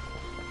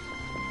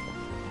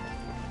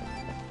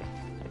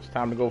 It's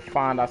time to go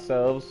find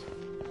ourselves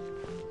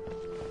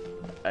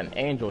an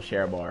Angel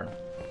Share bar.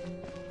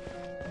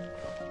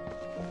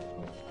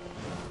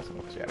 So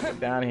we gotta get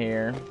down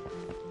here.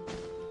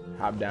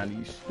 Hop down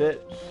these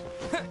steps.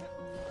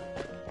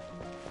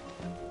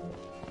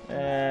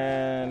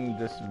 And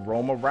just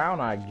roam around,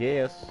 I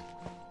guess.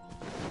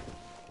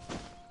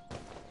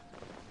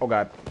 Oh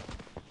god.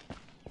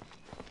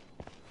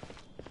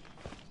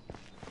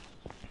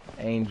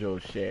 Angel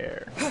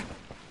Share. You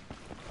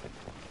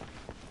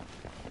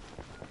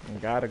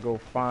gotta go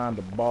find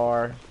a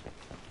bar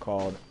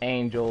called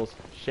Angel's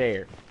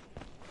Share.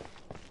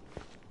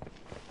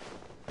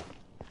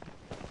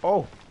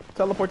 Oh,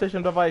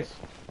 teleportation device.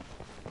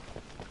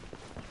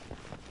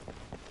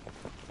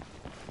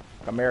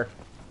 Come here.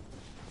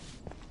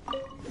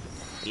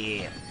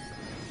 Yeah.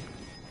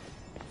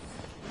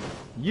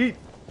 Yeet.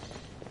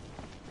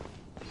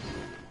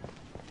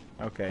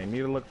 Okay, need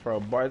to look for a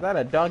bar. Is that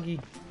a doggy?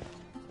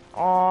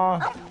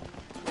 Aw.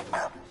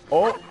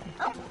 Oh.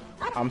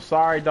 I'm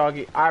sorry,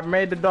 doggy. I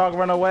made the dog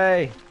run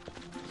away.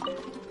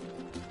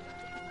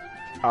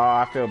 Oh,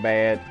 I feel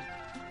bad.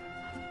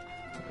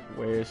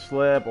 Where's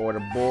slip or the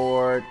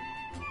board?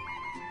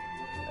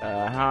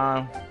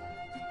 Ah.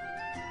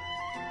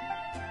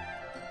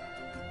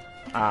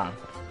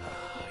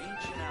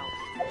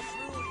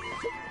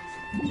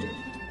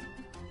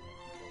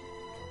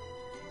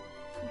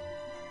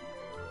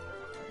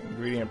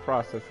 Ingredient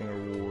processing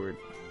reward.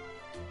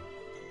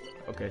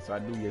 Okay, so I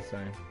do get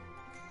some.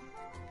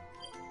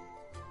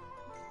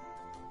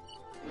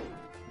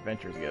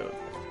 Adventures Guild.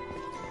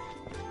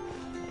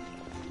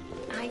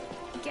 I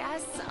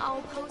guess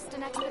I'll post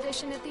an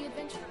expedition at the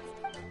adventure.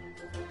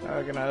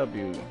 How can I help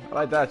you? I'd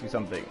like to ask you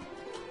something.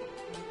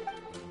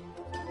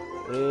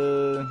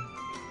 Well,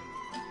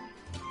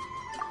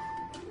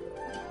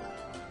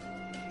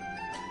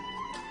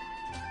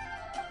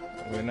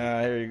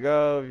 now here you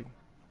go.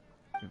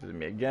 Visit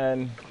me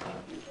again.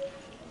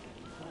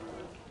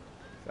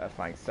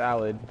 Satisfying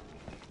salad.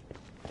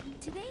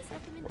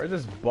 Where's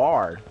this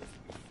bar?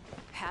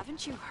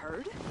 Haven't you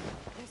heard?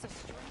 There's a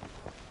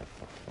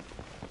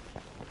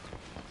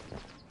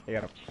They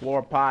got a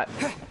floor pot.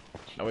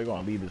 No, we're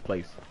gonna leave this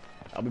place.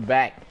 I'll be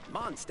back.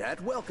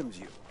 Mondstadt welcomes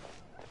you.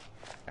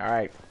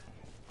 Alright.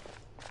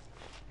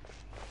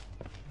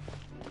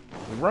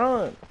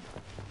 Run!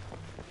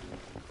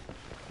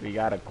 We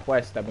got a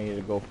quest that we need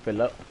to go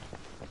fill up.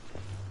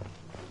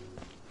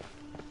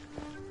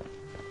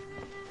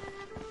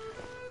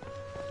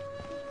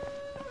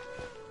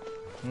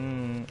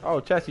 Oh,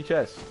 chesty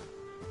chest.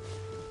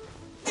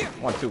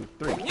 1, 2,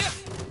 3.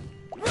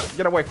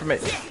 Get away from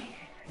it.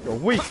 You're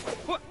weak.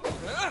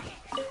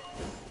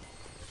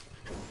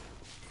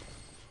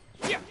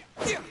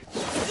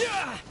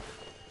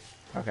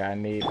 Okay, I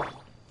need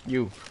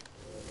you.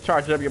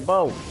 Charge up your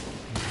bow.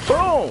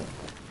 Boom!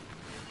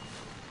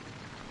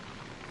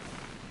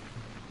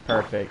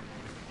 Perfect.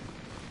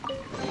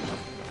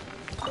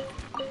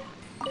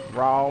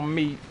 Raw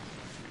meat.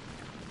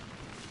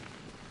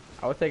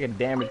 I was taking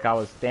damage because I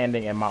was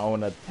standing in my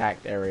own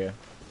attacked area.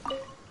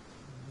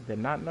 Did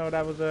not know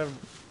that was a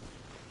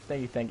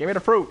thingy thing. Give me the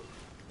fruit.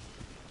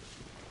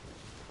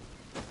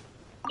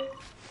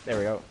 There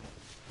we go.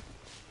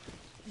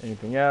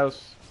 Anything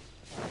else?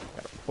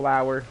 Got a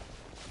flower.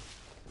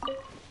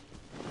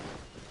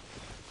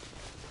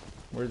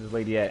 Where's this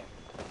lady at?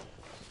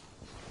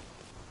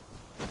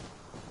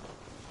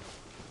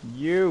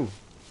 You.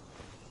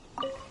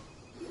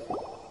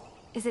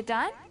 Is it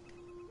done?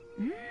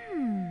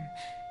 Mmm.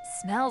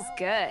 Smells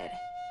good.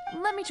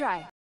 Let me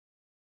try.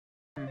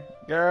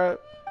 Girl.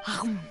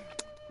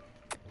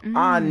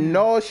 I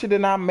know she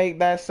did not make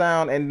that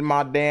sound in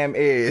my damn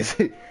ears.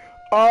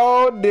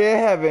 Oh dear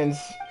heavens.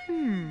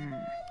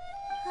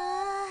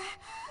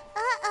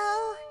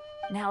 Uh-oh.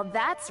 Now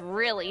that's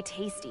really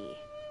tasty.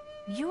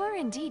 You are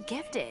indeed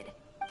gifted.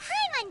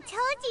 Paimon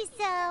told you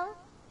so.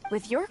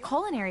 With your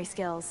culinary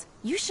skills,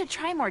 you should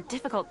try more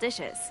difficult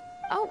dishes.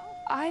 Oh,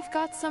 I've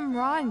got some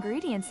raw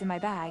ingredients in my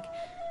bag.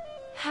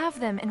 Have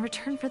them in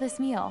return for this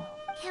meal.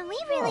 Can we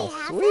really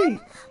have sweet. them?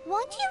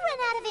 Won't you run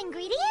out of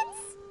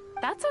ingredients?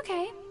 That's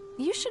okay.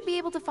 You should be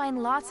able to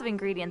find lots of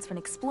ingredients when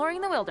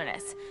exploring the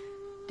wilderness.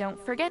 Don't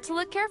forget to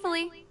look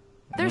carefully.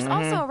 There's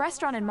also a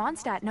restaurant in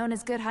Mondstadt known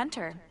as Good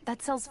Hunter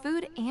that sells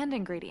food and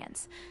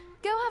ingredients.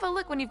 Go have a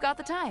look when you've got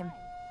the time.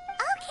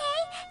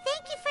 Okay,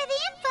 thank you for the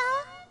info.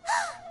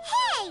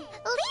 Hey,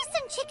 leave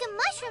some chicken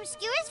mushroom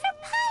skewers for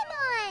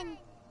Paimon.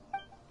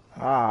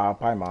 Ah,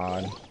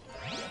 Paimon.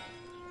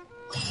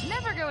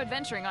 Never go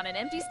adventuring on an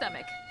empty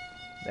stomach.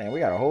 Damn, we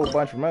got a whole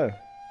bunch from her.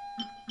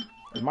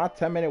 Is my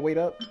 10-minute wait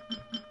up?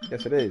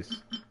 Yes, it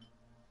is.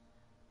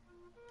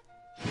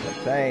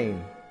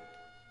 Obtain.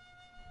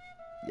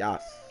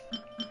 Yes.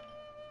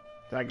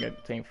 Did I get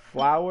obtain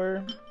flour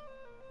and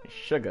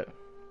sugar?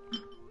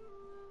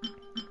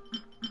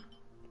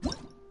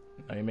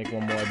 Let me make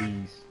one more of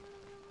these.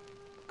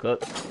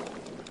 Cook.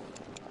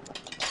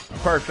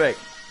 Perfect.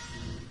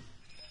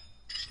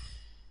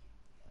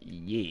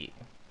 Yeah.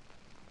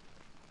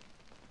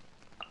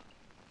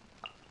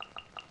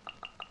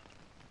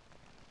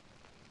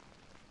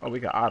 Oh, we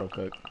got auto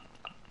cook.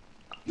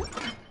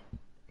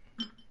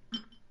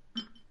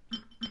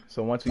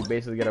 So once we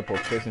basically get a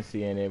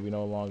proficiency in it, we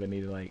no longer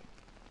need to like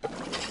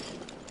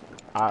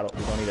auto.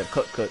 We don't need a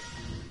cook.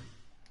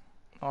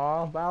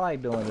 Oh, but I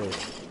like doing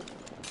this.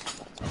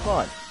 It's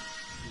fun.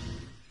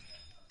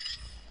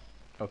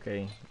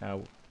 Okay,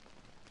 now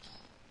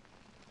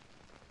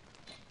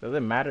does it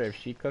matter if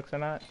she cooks or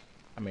not?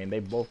 I mean, they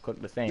both cook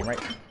the same,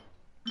 right?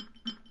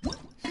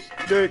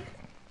 dick.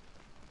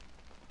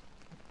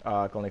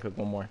 I can only cook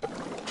one more.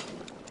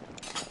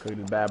 Cook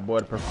this bad boy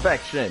to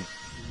perfection.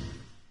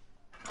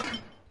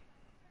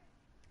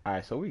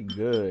 Alright, so we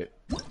good.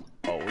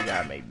 Oh, we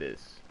gotta make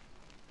this.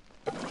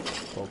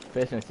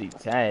 Proficiency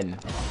 10.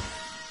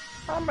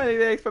 How many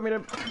they expect me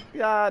to...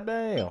 God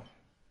damn.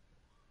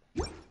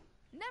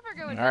 Never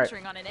go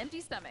adventuring on an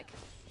empty stomach.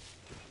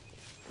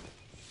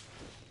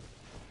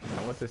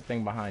 Now, what's this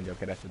thing behind you?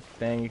 Okay, that's the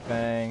thing.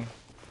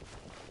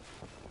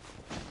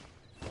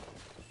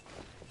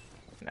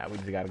 Now we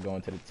just gotta go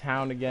into the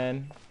town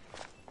again.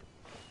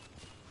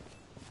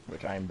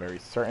 Which I am very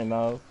certain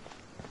of.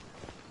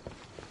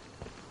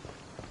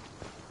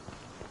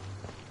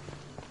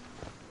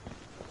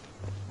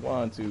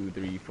 One, two,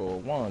 three, four.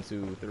 1,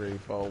 2, 3,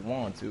 4.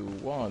 1, 2,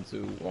 1,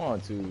 2,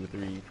 1, 2,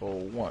 3, 4.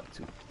 1,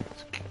 2.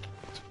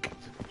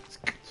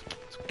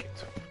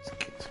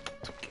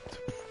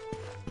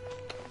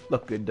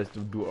 Look at us to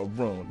do a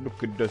run.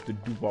 Look at us to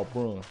do our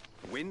run.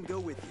 Wind go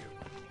with you.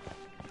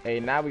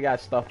 Hey, now we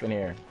got stuff in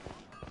here.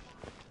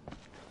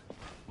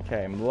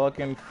 Okay, I'm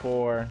looking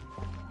for...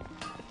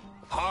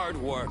 Hard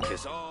work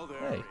is all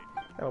there. Hey,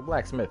 got a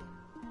blacksmith.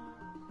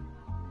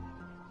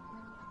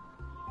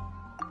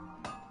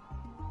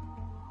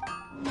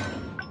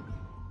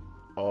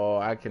 Oh,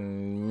 I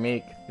can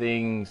make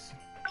things.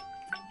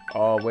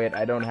 Oh, wait,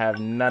 I don't have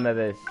none of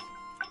this.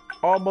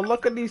 Oh, but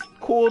look at these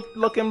cool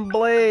looking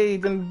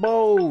blades and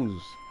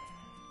bows.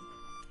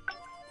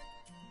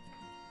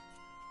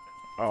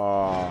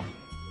 Oh.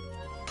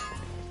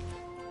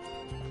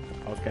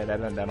 Okay,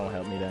 that don't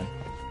help me then.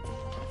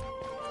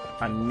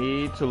 I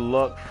need to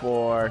look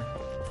for...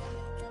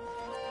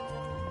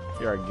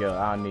 You're a guild,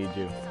 I don't need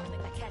you.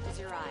 Something that catches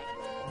your eye.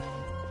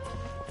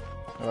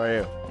 Who are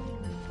you?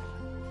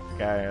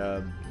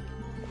 Okay,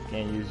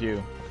 can't use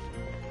you.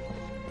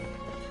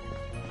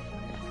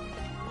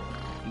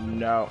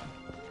 No.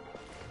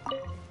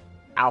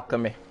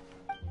 Alchemy.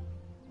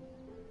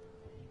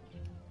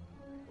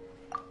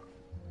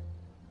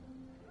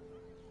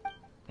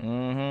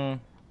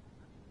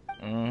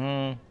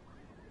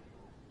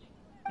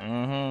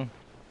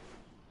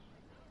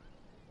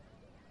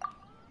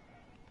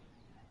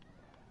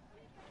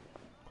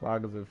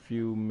 Clock is a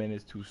few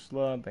minutes too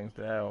slow. Thanks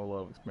to that, a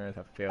lot of experience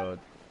have failed.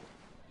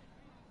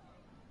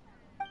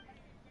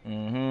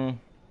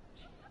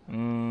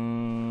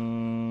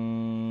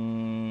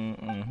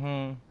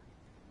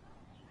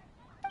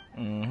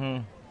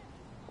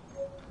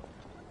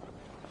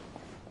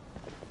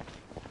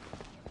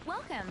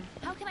 Welcome.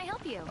 How can I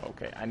help you?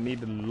 Okay, I need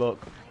to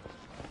look.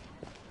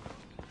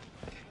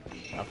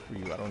 Not for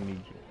you, I don't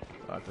need you.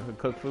 I can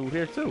cook food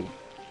here too.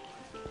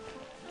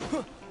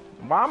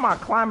 Why am I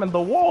climbing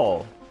the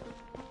wall?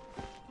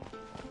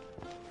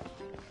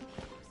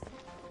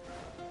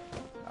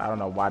 I don't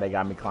know why they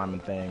got me climbing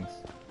things.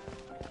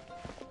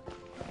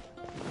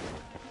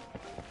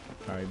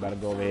 Alright, better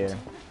go over here.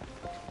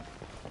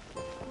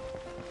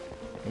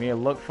 We need to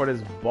look for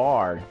this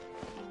bar.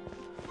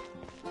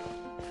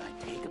 If I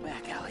take a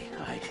back alley,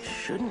 I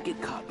shouldn't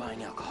get caught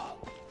buying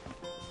alcohol.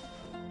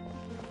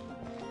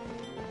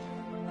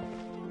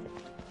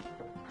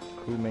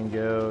 Crewman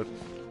Guild.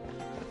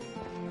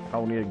 I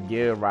don't need a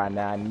guild right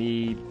now. I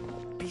need...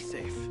 Be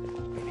safe.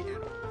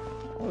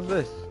 What's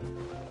this?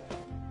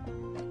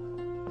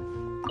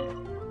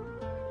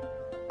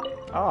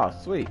 Oh,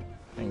 sweet.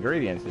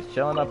 Ingredients. It's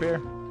chilling up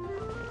here.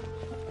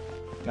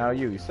 Now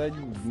you said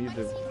you need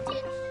to...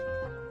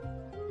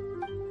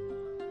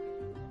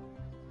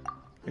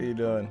 What are you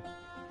doing?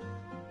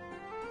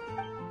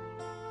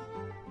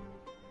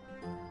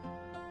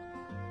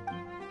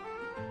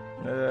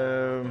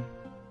 The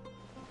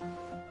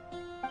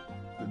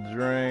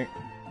drink.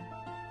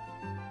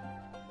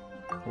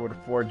 For the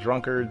 4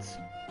 drunkards.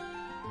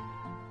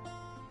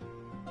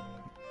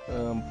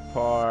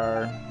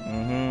 Par.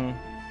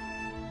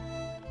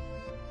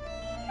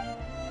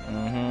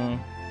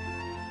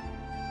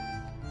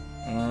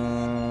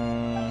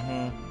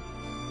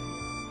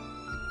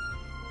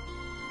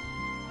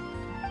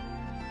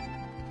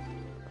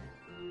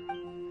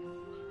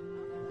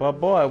 But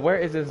boy, where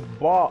is this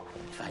ball?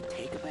 If I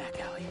take a back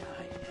alley,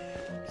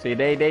 See,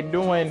 they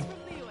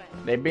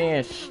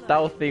being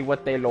stealthy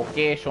with their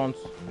locations.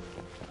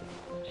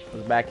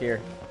 What's back here?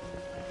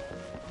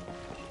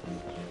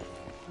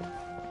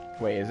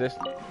 Wait, is this?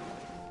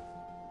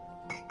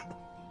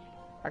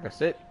 I can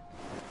sit.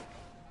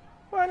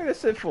 What do I need to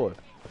sit for?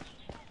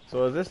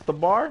 So is this the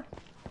bar?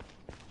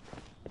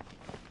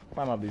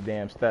 Climb up these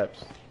damn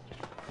steps.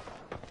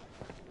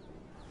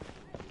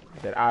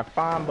 Did I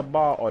find the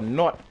bar or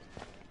not?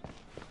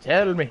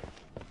 Tell me.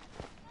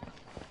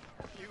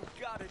 you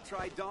gotta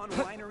try Dawn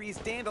Winery's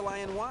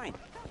Dandelion Wine.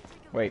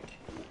 Wait.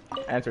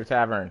 Enter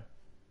tavern.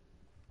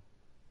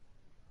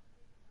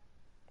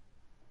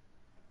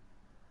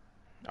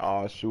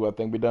 Oh shoot, I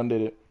think we done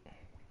did it.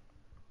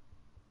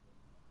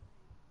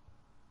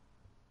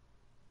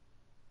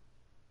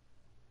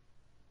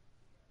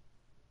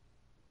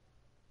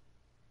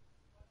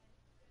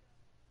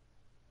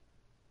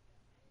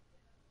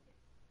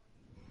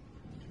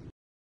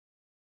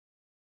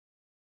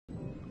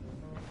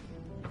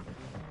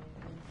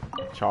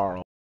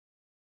 Charles.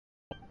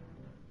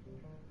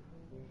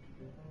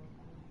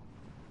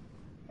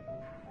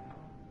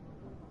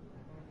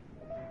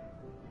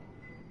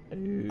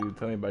 Ooh,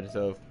 tell me about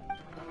yourself.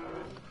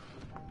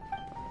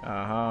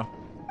 Uh-huh.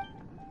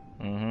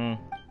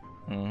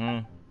 Mm-hmm.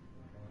 Mm-hmm.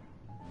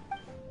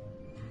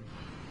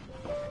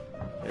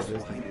 This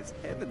wine is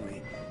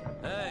heavenly.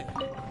 Hey.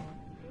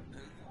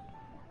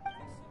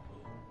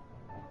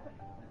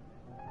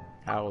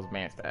 How was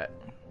Mondstadt?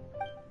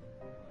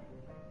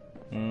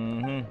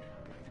 Mm-hmm.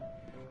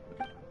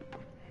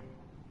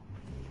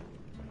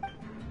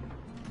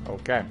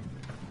 Okay.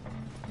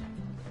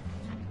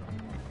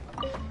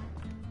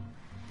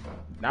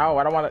 No,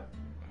 I don't want to.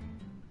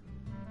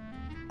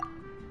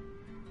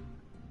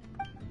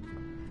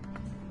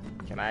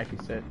 Can I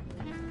actually sit?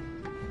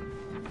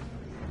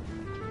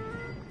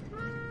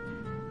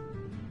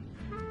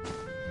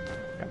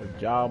 Got a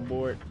job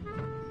board.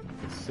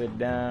 Sit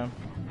down.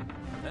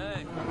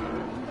 Hey.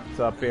 What's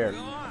up here? Go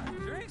on,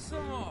 drink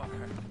some more.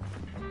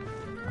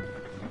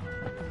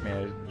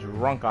 Man, it's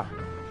drunker.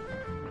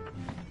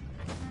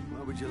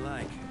 What would you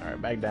like? Alright,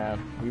 back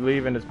down. We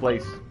leaving this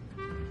place.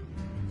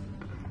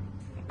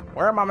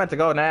 Where am I meant to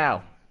go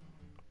now?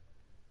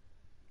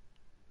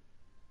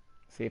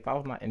 See, if I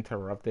was not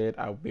interrupted,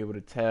 I would be able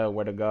to tell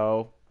where to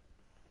go.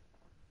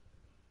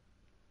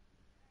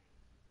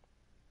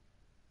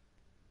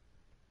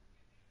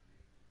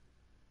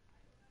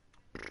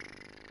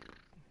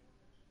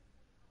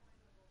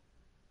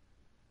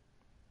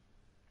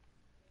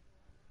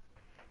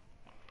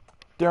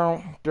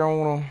 Don't.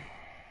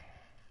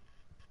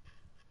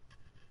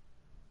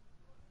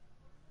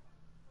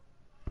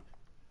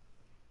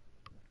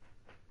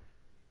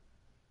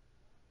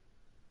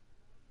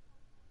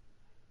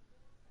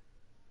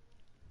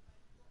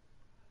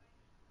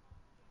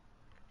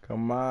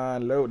 Come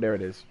on, load. There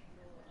it is.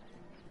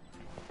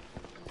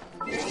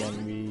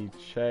 Can we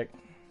check?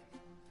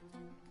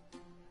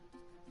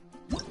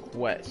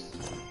 Quest.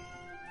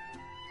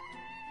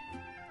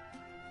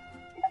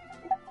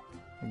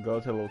 Go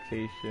to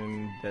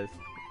location.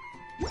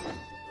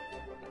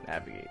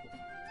 Navigate.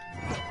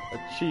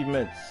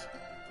 Achievements.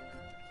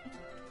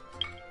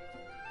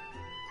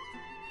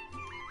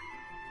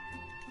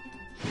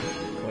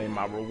 Claim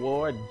my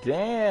reward.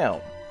 Damn.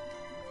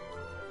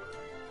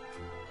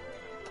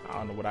 I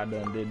don't know what I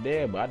did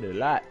there, but I did a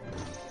lot.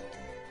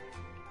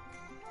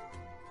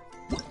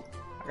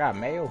 I got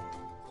mail.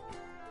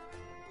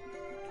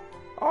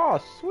 Oh,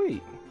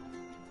 sweet.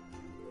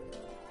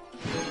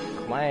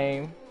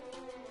 Claim.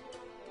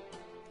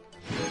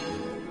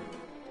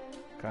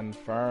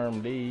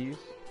 Confirm these.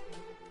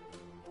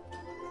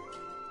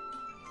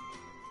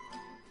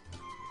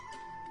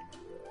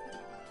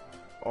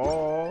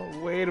 Oh,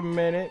 wait a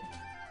minute.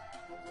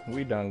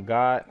 We done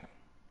got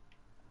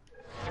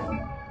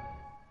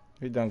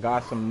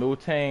some new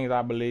things,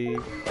 I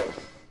believe.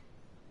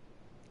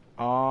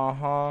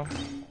 Uh-huh.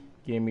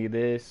 Give me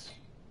this.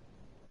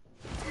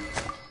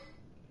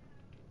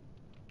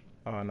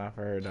 Oh, not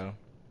for her, though.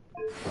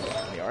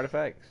 Any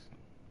artifacts?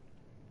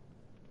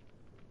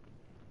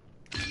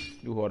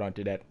 You hold on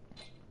to that.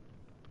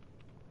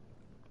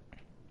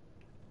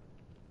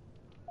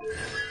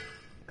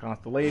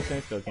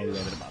 Constellation, still can't do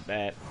anything about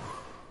that.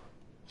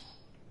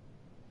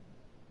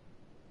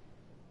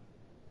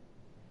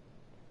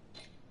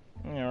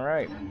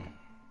 Alright.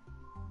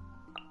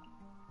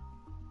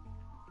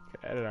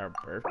 Edit our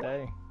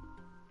birthday.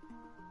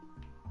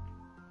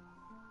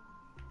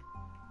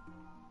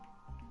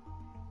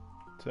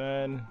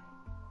 $10,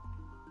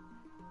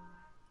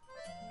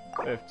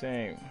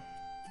 $15.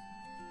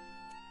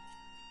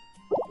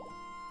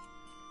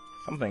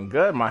 Something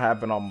good might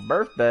happen on my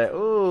birthday.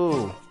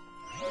 Ooh.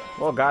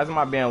 Well, guys, I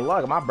might be in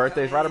luck. My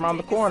birthday's right around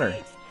the corner.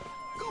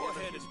 Go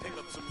ahead and pick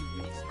up some.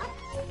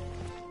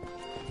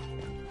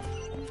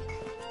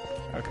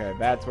 Okay,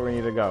 that's where we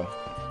need to go.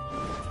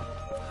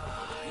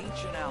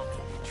 Ancient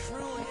alchemy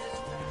truly is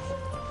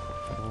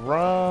magic.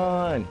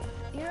 Run!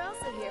 You're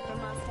also here for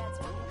Mondstadt's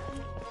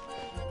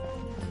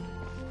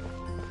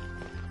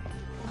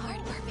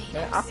wine.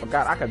 Man, I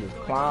forgot I could just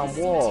climb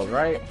walls,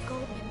 right?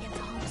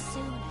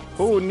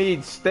 Who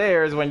needs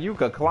stairs when you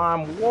could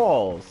climb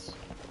walls?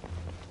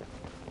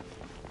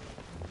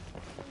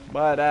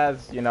 But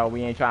as you know,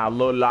 we ain't trying to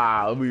look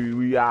like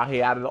we out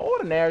here out of the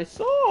ordinary,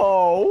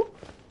 so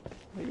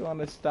we're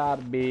gonna start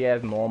to be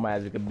as normal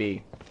as it could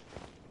be.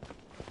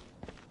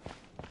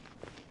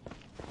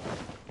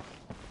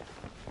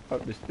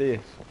 Up the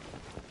stairs.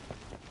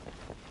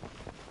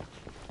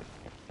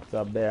 What's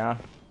up there, huh?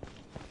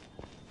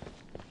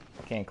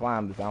 Can't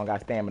climb this, I don't got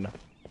stamina.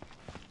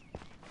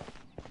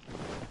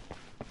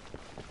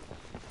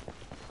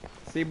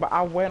 See, but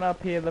I went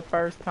up here the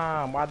first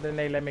time. Why didn't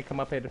they let me come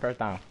up here the first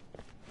time?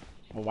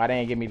 Well, why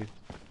didn't they give me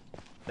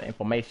the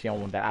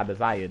information that I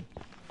desired?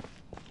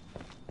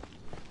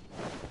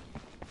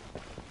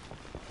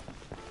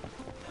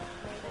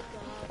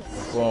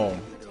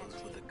 Boom.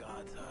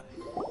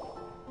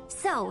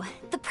 So,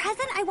 the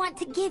present I want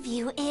to give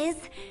you is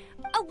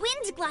a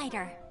wind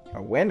glider.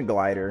 A wind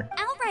glider?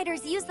 Albert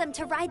riders use them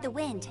to ride the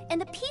wind, and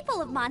the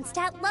people of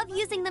Mondstadt love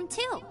using them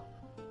too.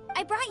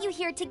 I brought you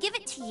here to give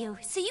it to you,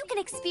 so you can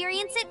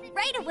experience it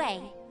right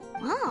away.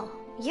 Wow,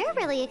 you're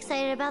really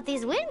excited about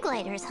these wind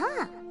gliders,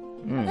 huh?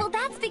 Well,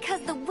 that's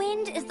because the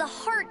wind is the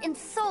heart and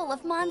soul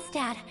of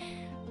Mondstadt.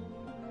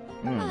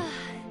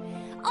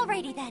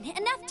 Alrighty then,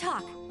 enough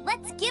talk.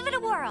 Let's give it a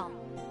whirl.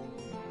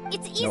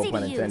 It's easy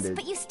to use,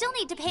 but you still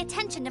need to pay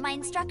attention to my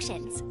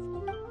instructions.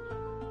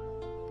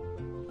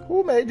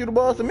 Who made you the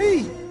boss of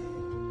me?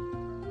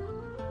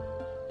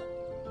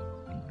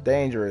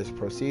 Dangerous.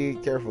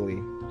 Proceed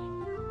carefully.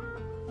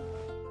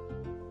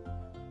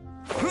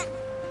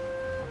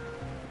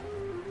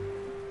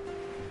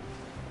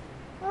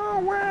 Oh,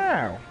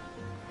 wow.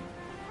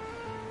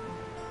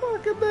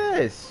 Look at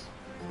this.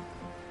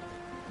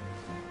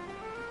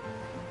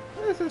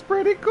 This is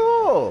pretty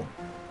cool.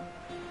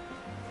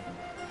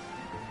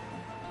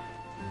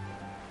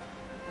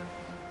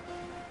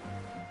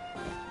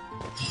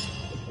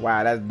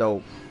 Wow, that's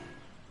dope.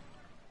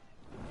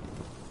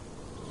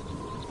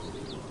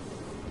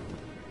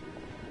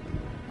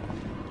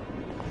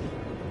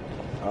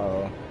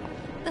 Uh-oh.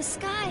 The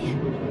sky.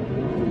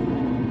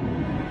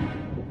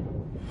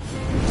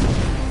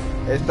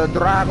 It's the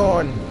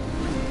dragon.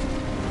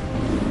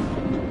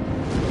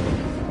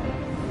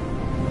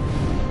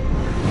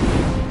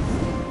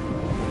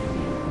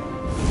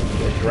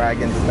 The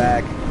dragon's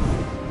back.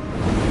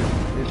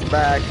 It's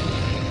back.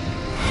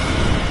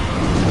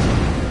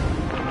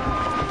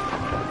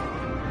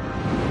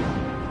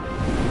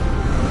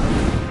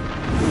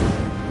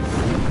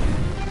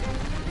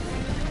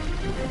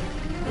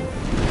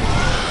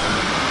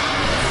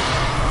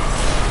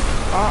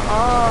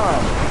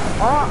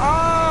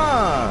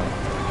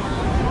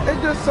 It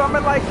just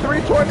summoned like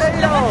 3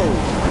 tornadoes.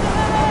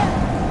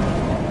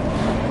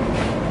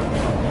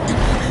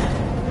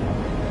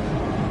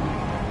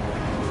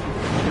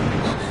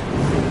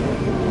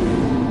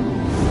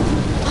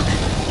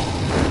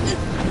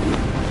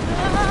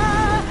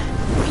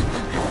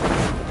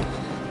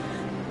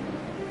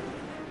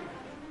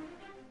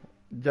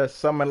 Just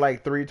summon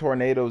like 3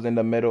 tornadoes in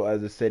the middle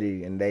of the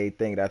city, and they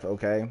think that's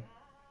okay.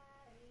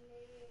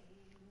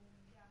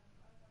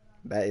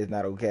 That is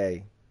not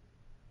okay.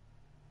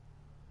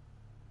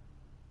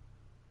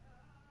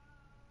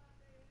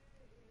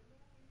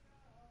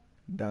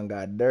 Done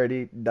got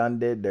dirty, done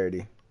did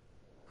dirty.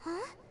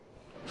 Huh?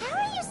 How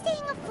are you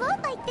staying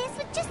afloat like this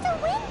with just a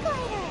wind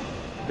glider?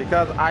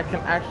 Because I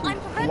can actually I'm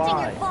preventing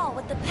fly. your fall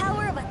with the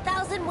power of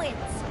 1,000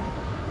 winds.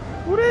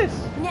 Who this?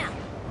 Now,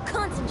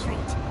 concentrate.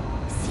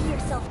 See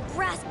yourself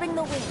grasping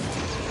the wind.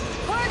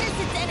 Harness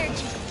its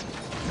energy.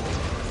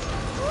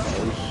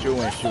 Oh, we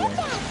shooing.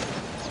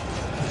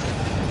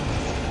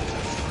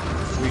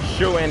 We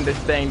shooing this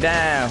thing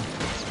down.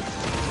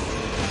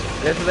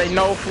 This is a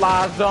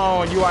no-fly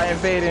zone. You are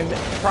invading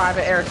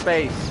private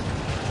airspace.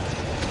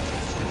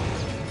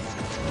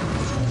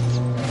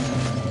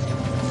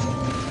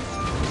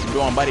 What you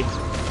doing, buddy?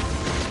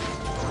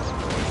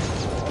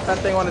 That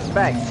thing on its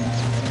back.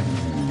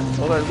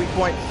 Those are weak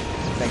points.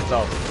 I think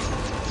so.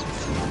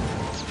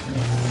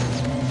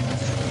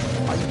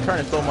 Why are you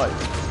turning so much?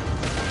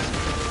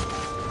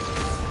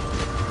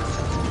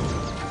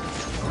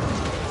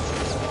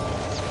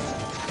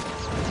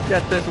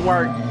 Get this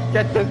work.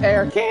 Get this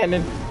air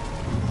cannon.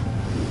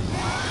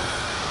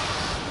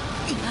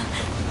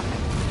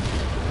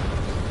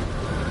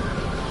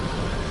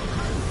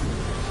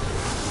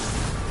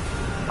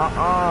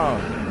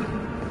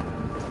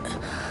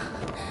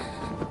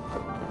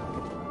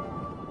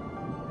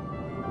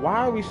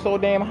 Why are we so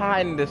damn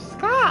high in the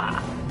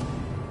sky?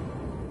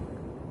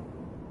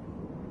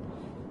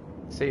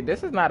 See,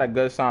 this is not a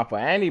good sign for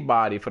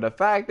anybody. For the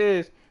fact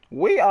is,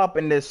 we up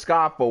in this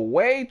sky for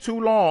way too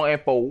long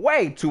and for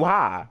way too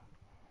high.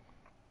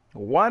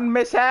 One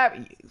mishap,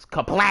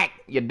 kaplack,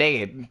 you're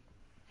dead.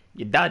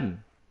 You're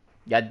done.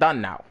 You're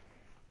done now.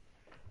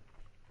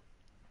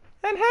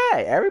 And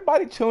hey,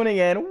 everybody tuning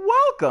in,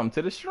 welcome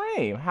to the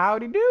stream.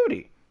 Howdy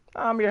doody.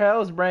 I'm your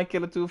host,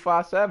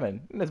 BrainKiller257,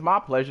 and it's my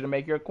pleasure to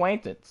make your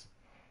acquaintance.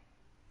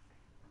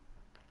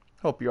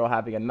 Hope you're all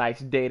having a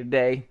nice day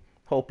today.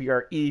 Hope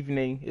your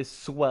evening is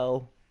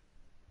swell.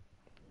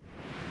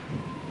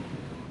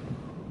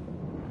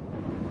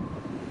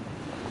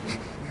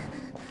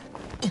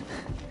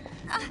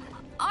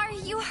 Are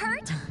you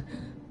hurt?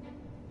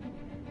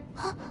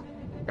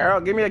 Girl,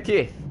 give me a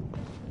kiss.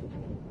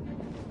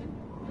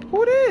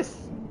 Who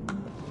this?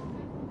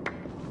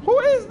 Who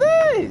is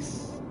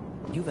this?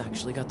 You've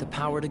actually got the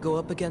power to go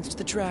up against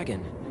the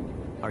dragon.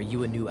 Are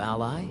you a new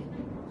ally?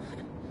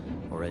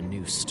 Or a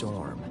new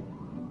storm?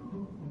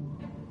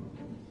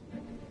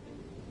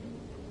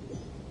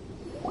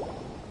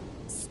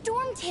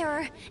 Storm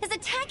Terror is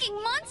attacking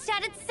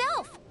Mondstadt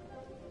itself!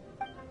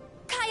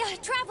 Kaya,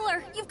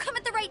 Traveler, you've come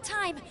at the right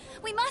time.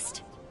 We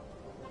must...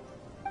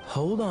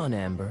 Hold on,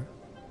 Amber.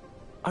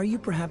 Are you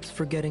perhaps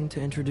forgetting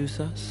to introduce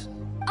us?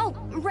 Oh,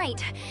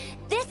 right.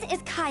 This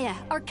is Kaya,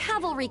 our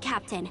cavalry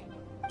captain.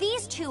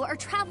 These two are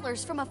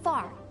travelers from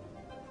afar.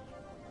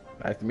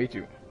 Nice to meet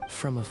you.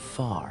 From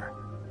afar.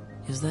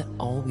 Is that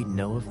all we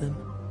know of them?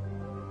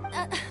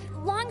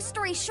 Long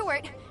story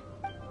short...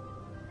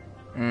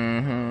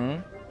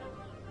 Mm-hmm.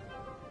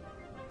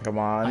 Come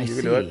on, you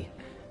can do it.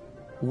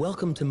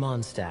 Welcome to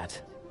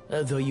Mondstadt.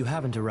 Though you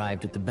haven't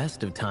arrived at the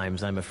best of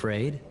times, I'm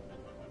afraid.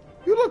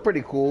 You look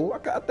pretty cool.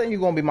 I think you're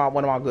gonna be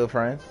one of my good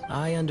friends.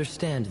 I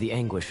understand the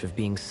anguish of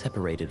being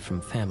separated from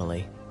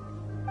family.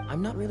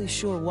 I'm not really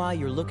sure why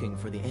you're looking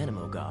for the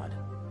Animo God.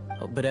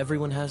 Oh, but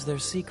everyone has their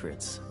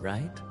secrets,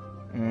 right?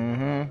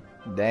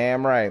 Mm-hmm.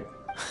 Damn right.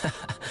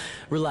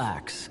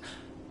 Relax.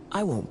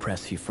 I won't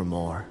press you for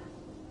more.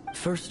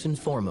 First and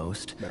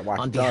foremost,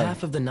 on your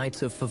behalf of the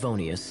Knights of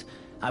Favonius,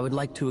 I would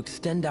like to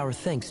extend our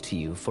thanks to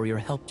you for your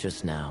help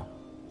just now.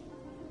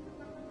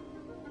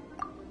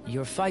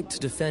 Your fight to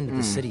defend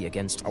the city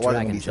against the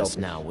dragon just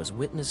now was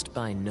witnessed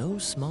by no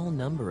small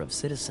number of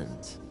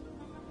citizens.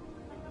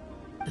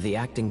 The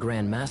acting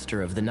Grand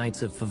Master of the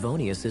Knights of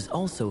Favonius is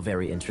also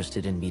very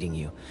interested in meeting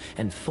you,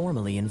 and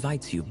formally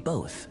invites you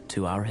both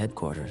to our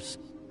headquarters.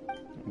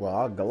 Well,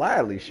 I'll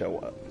gladly show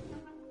up.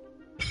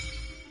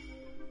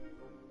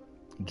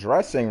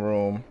 Dressing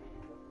room.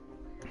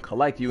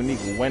 Collect unique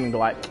wind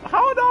glide.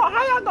 Hold on,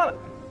 how y'all gonna...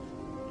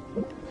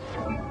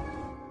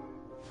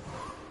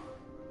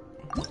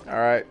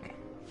 Alright.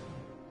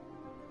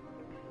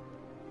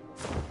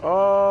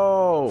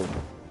 Oh!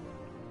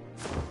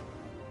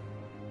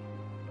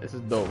 This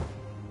is dope.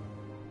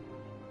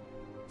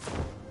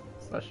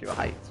 Celestial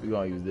heights. We're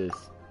gonna use this.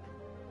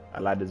 I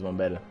like this one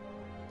better.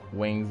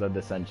 Wings of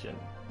Dissension.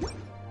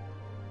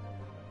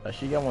 Does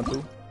she get one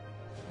too?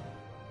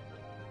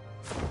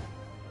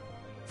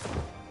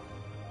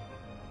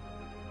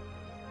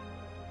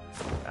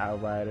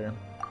 Outrider.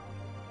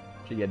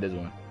 She get this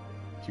one.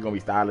 She gonna be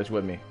stylish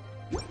with me.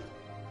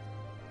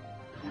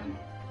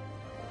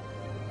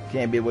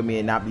 Can't be with me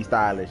and not be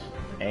stylish.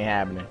 Ain't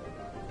happening.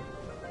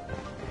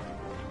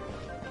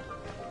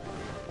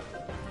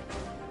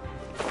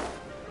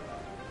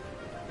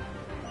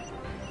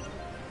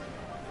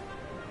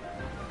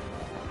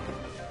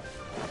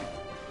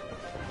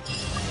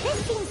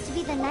 This seems to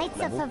be the Knights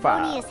of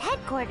Favonius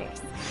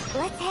headquarters.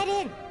 Let's head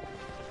in.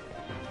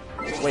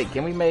 Wait,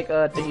 can we make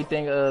Thingy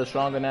Thing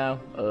stronger now?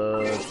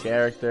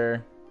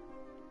 Character.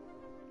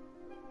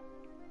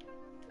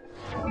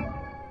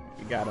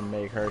 We gotta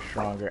make her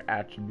stronger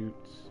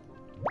attributes.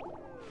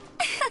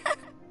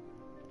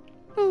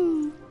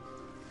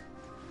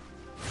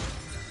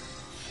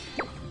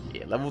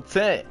 Yeah, level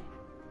 10.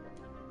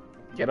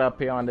 Get up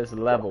here on this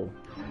level.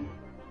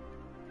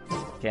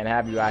 Can't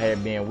have you out here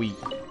being weak.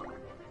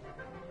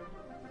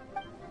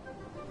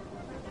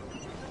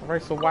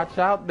 Alright, so watch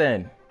out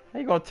then. How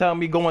you gonna tell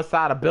me go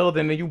inside a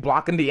building and you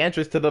blocking the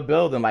entrance to the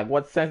building? Like,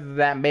 what sense does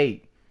that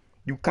make?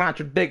 You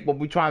contradict what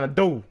we trying to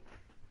do.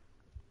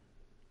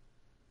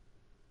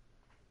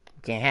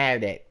 Can't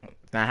have that.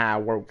 It's not how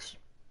it works.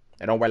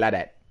 It don't work like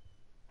that.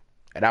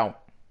 It don't.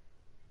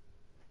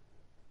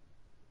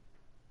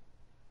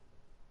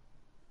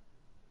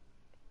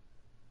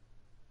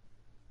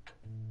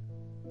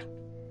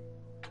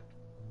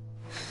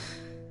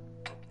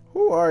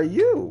 Who are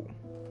you?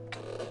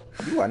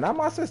 You are not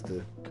my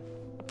sister.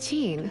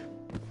 Jean,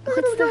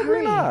 what's the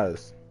hurry?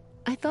 Nice.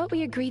 I thought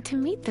we agreed to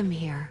meet them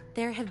here.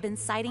 There have been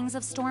sightings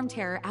of storm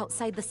terror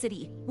outside the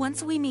city.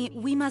 Once we meet,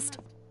 we must...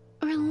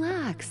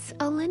 Relax.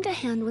 I'll lend a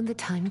hand when the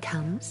time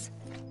comes.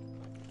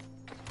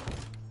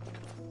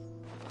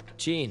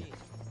 Jean,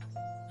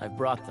 I've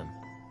brought them.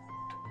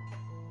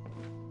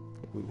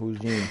 Who's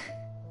Jean?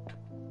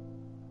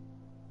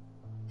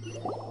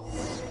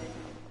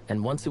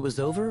 And once it was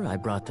over, I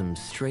brought them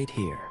straight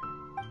here.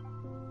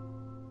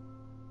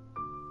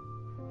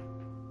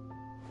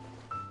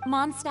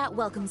 Mondstadt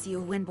welcomes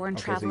you, Windborn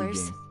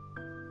travelers. So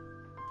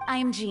I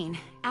am Jean,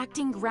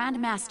 acting Grand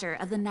Master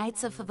of the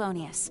Knights of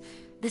Favonius.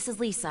 This is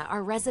Lisa,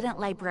 our resident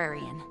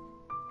librarian.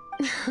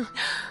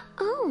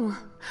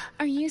 Oh,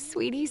 are you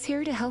sweeties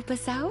here to help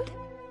us out?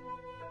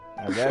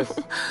 I guess.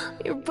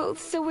 You're both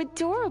so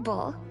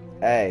adorable.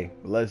 Hey,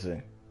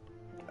 listen.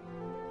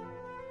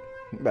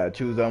 You better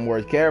choose them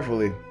words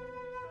carefully.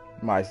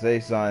 You might say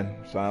something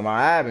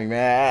might happen,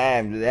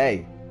 man.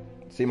 Hey,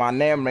 see my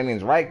name? My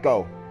name's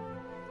Raiko.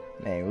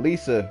 Name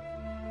Lisa.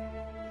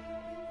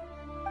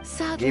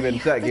 Sadly, the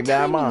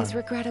timing is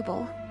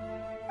regrettable.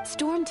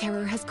 Storm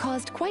terror has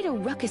caused quite a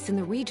ruckus in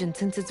the region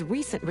since its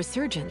recent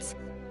resurgence.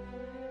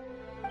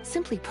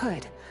 Simply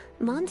put,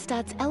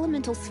 Mondstadt's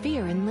elemental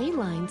sphere and ley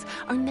lines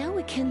are now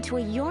akin to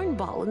a yarn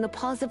ball in the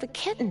paws of a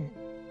kitten.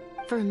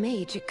 For a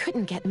mage, it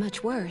couldn't get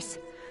much worse.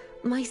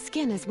 My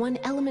skin is one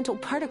elemental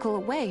particle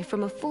away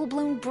from a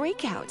full-blown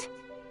breakout.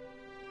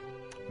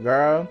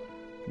 Girl,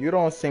 you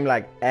don't seem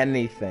like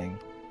anything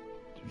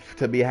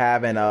to be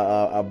having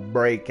a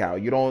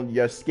breakout.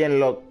 Your skin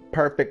look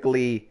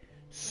perfectly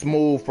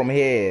smooth from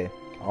here,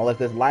 unless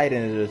this lighting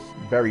is just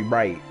very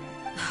bright.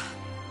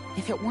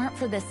 If it weren't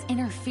for this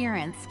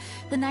interference,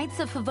 the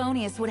Knights of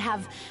Favonius would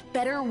have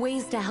better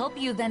ways to help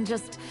you than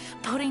just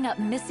putting up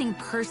missing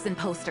person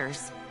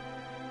posters.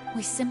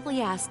 We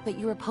simply ask that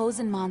you repose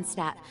in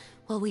Mondstadt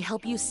while we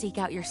help you seek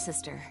out your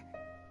sister.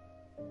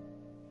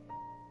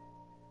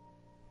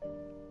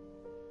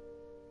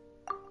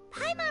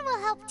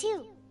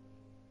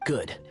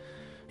 Good.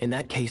 In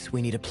that case,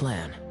 we need a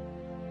plan.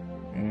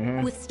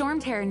 With Storm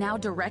Terror now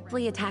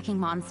directly attacking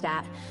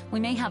Mondstadt, we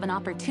may have an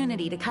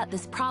opportunity to cut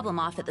this problem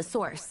off at the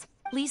source.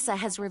 Lisa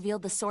has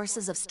revealed the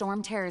sources of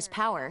Storm Terror's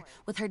power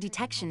with her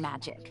detection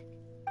magic.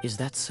 Is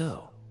that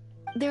so?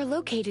 They're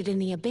located in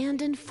the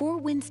abandoned Four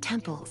Winds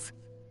temples.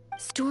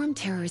 Storm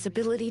Terror's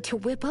ability to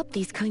whip up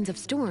these kinds of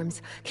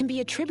storms can be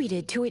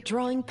attributed to it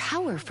drawing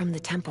power from the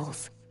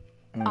temples.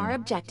 Our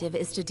objective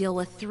is to deal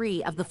with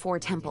 3 of the 4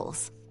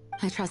 temples.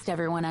 I trust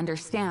everyone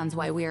understands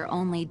why we are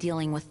only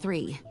dealing with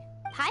 3.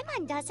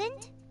 Paimon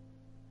doesn't.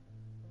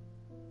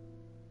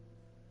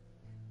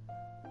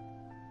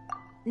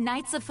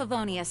 Knights of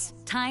Favonius,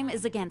 time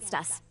is against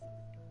us.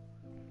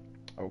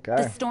 Okay.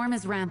 The storm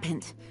is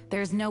rampant.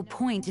 There's no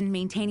point in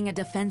maintaining a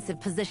defensive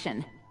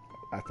position.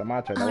 Last time I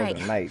checked, that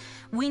was a knight.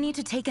 We need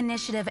to take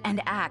initiative and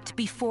act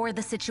before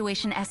the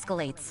situation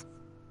escalates.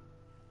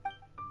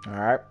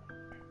 Alright.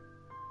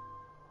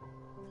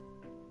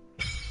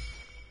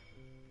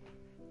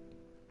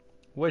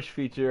 Which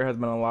feature has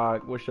been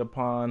unlocked? Wish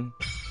upon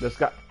this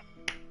guy.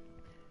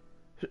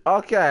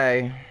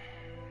 Okay.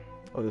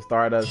 Oh, the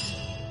Stardust.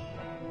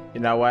 You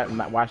know what?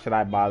 Why should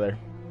I bother?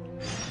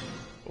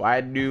 Why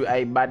do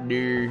I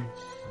bother?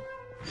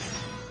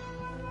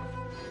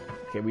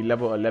 Okay, we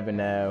level 11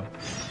 now.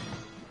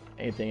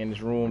 Anything in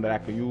this room that I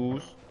could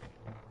use?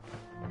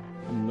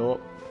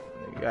 Nope.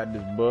 You got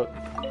this book.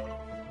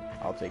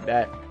 I'll take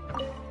that.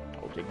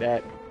 I'll take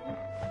that.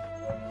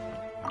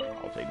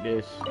 I'll take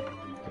this.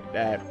 Take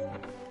that.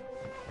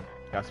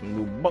 Got some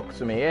new books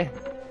in me, eh?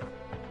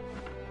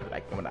 I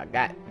like what I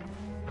got.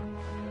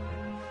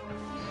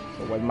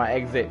 So where's my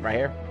exit? Right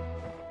here?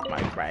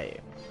 My right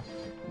here.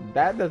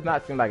 That does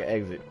not seem like an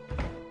exit.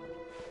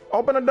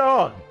 Open the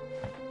door!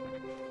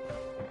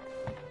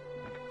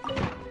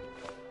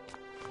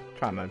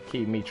 Trying to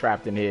keep me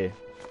trapped in here.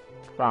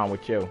 What's wrong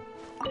with you?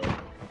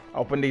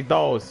 Open these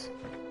doors.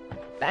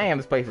 Damn,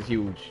 this place is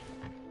huge.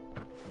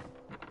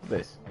 What's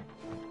this?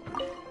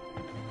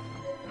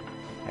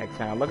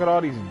 Hexhound. Look at all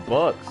these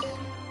books.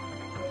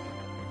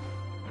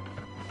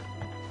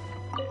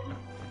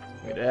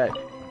 Give me that.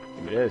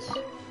 Give me this.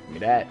 Give me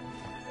that.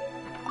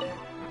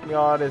 Give me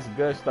all this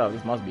good stuff.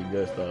 This must be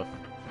good stuff.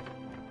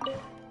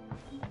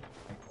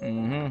 Give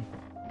me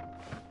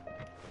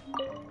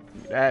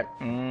that.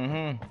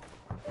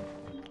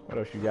 What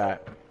else you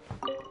got?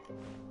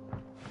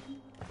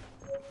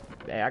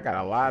 Dang, I got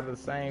a lot of the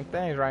same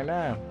things right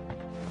now.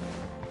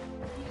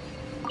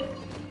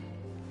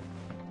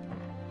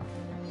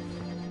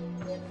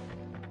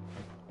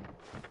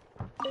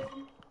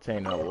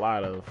 Contain a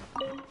lot of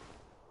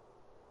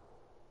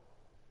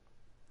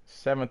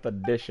 7th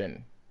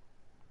edition.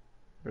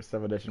 For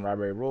 7th edition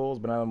library rules,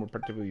 but none of them were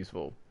particularly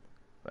useful.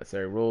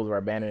 Necessary rules were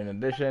abandoned in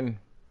addition.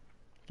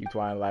 Keep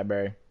twine in the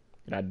library.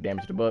 Do not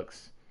damage the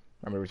books.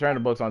 Remember to return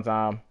the books on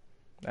time.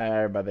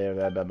 Everybody there,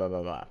 blah, blah, blah,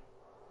 blah, blah.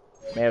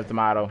 Made of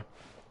tomato.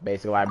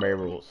 Basic library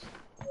rules.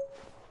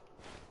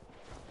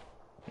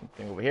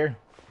 Anything over here?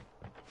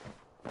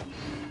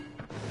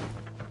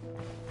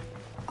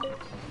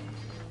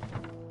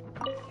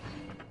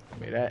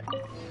 Give me that.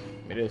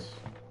 Give me this.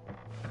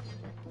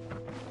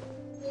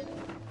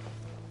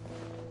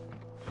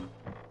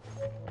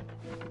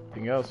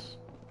 Anything else?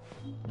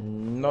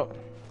 Nope.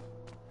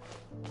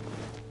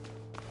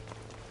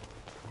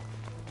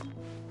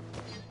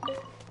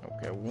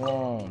 Okay,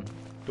 1,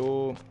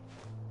 2.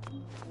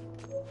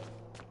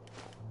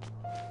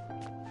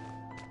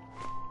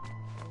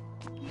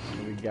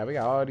 We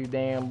got all these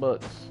damn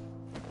books.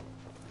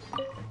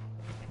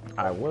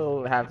 I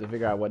will have to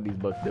figure out what these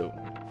books do.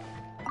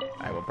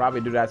 I will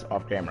probably do that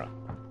off camera.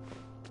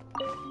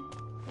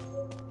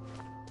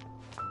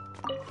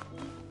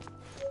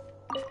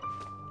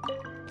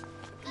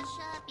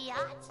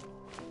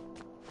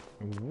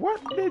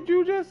 What did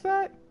you just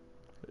say?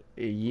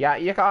 Yeah,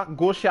 you can't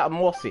go shot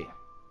Mossy.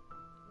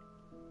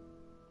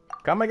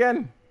 Come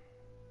again.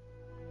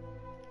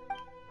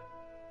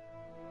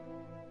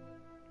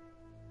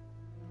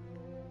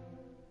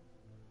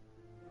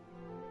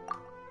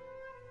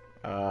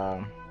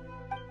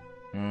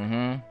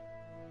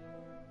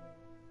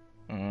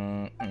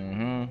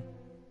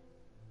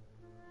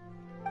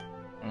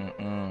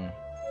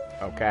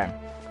 Okay.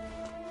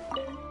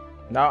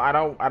 No, I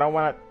don't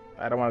want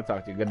to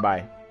talk to you.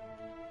 Goodbye.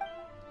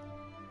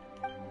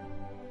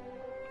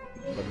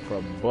 Looking for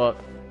a book.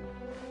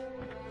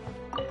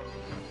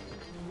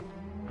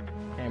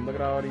 Damn, look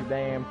at all these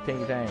damn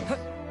ting tangs.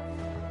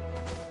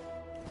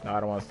 No, I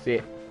don't want to see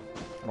it.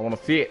 I don't want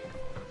to see it.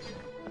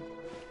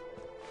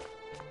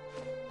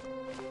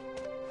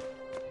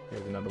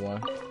 Here's another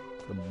one.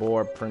 The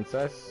Boar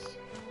Princess.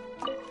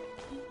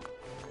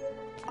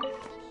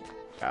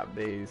 Got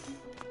these.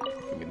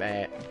 Give me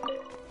that.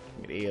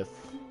 Give me this.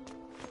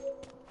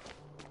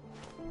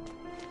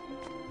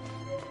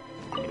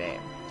 Give me that.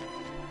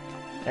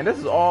 And this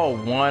is all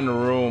one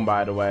room,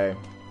 by the way.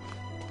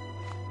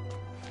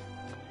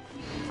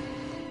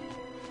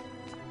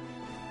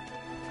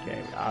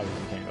 Okay,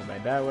 obviously can't go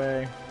back that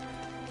way.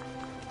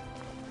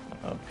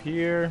 Up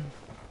here.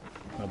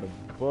 Another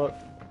book.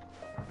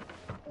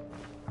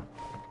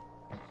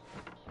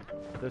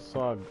 just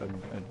saw a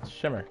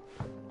shimmer.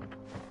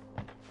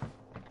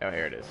 Oh,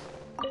 here it is.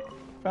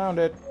 Found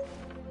it.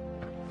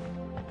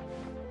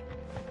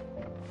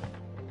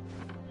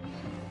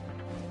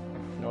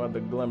 No other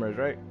glimmers,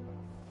 right?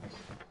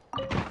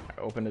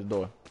 Open this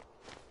door.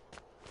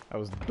 That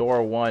was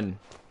door 1.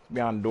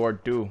 Be on door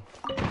 2.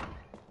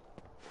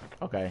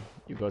 Okay,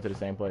 you go to the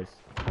same place.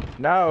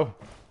 No!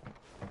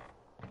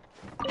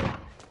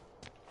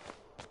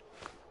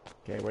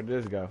 Okay, where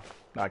did this go?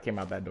 No, I came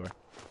out that door.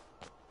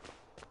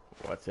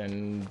 What's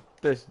in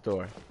this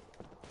door?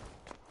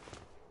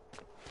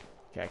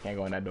 Okay, I can't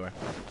go in that door.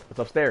 What's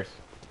upstairs?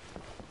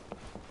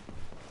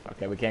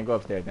 Okay, we can't go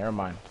upstairs. Never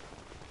mind.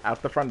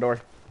 Out the front door.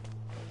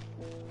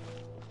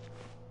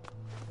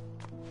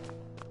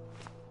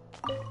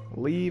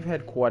 Leave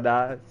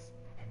headquarters.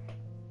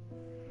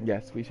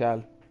 Yes, we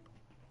shall.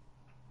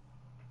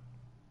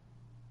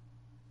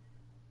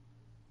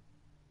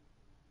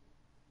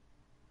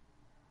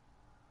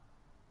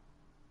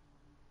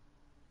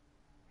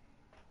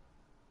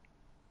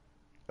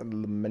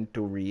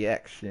 Elemental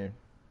reaction.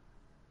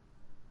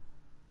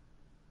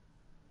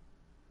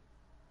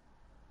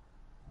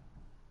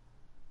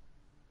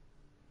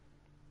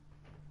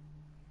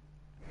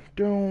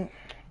 Don't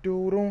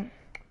do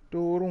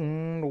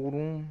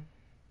do.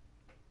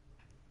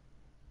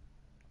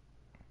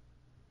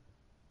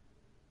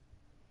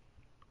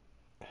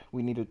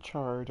 We need to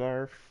charge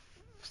our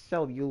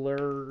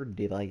cellular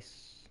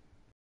device.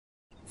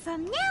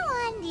 From now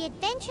on, the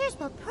adventures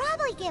will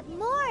probably get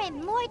more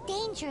and more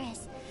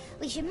dangerous.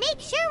 We should make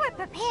sure we're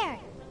prepared.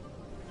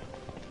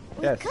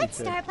 We could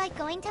start by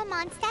going to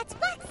Mondstadt's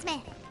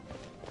blacksmith.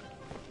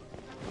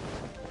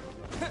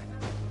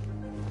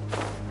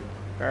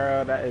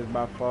 Girl, that is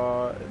by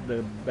far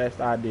the best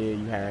idea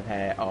you have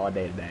had all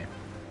day today.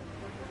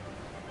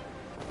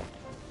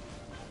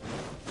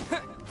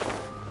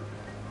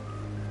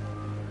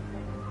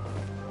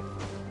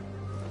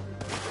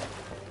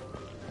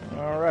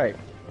 All right.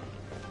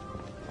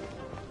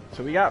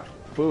 So we got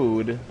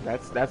food.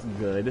 That's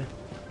good.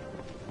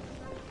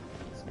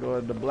 Let's go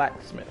to the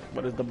blacksmith.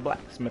 What does the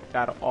blacksmith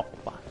got to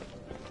offer?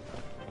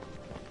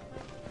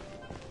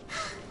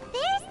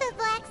 There's the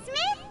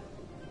blacksmith.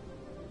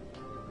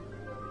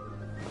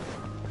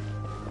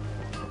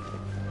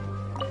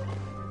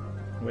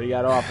 What do you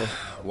got to offer?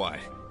 Why?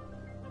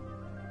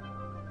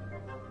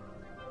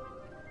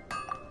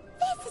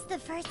 This is the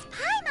first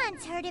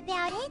Paimon's heard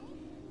about it.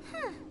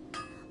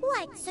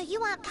 What, so you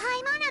want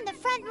Paimon on the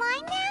front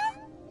line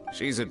now?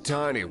 She's a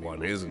tiny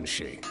one, isn't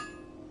she?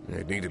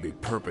 They'd need to be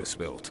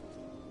purpose-built.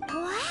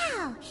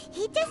 Wow,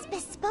 he does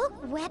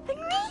bespoke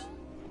weaponry?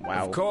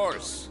 Wow. Of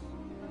course.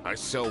 I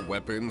sell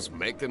weapons,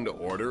 make them to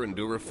order, and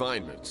do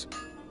refinements.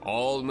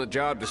 All in the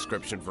job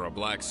description for a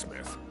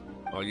blacksmith.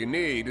 All you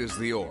need is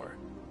the ore.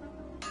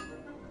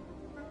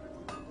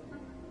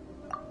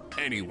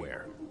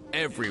 Anywhere.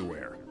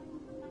 Everywhere.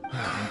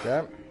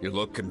 Okay. You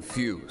look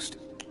confused.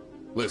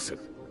 Listen,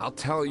 I'll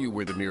tell you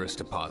where the nearest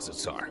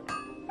deposits are.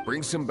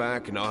 Bring some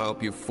back and I'll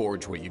help you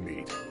forge what you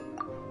need.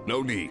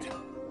 No need.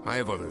 I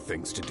have other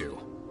things to do.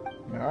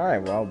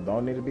 Alright, well,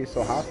 don't need to be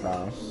so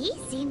hostile. He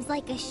seems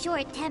like a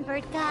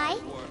short-tempered guy.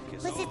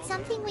 Was it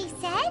something we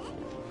said?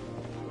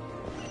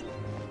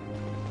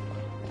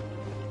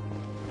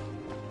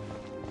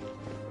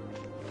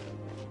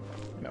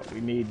 No, we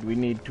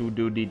need to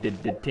do the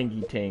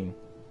tingy ting.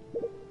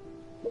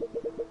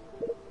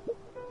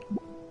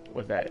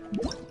 What's that?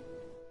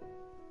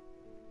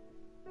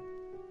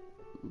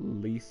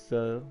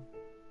 Lisa.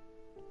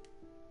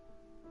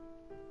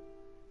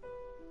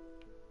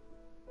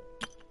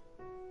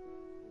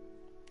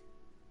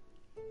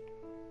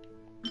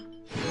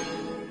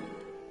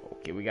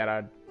 Okay, we got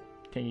our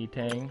tingy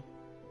tang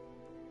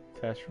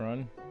test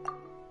run.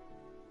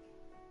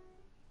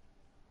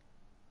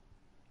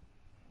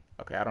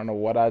 Okay, I don't know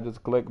what I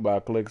just clicked, but I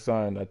clicked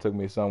something that took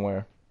me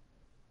somewhere.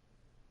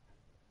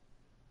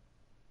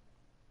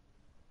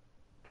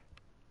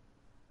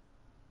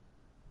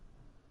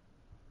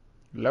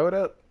 Load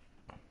up.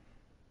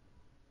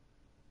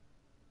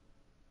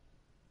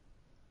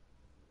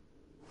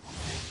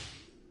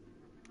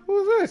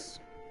 Who's this?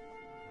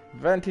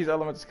 Venti's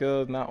element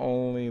skills not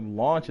only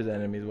launches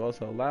enemies, but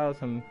also allows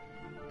him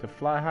to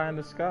fly high in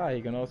the sky.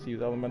 He can also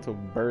use elemental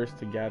bursts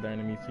to gather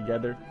enemies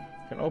together.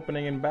 An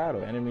opening in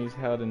battle. Enemies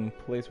held in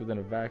place within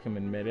a vacuum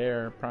in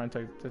midair. Prime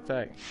to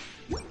attack.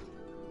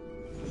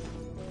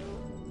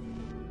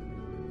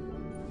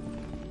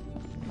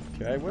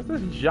 Okay, what's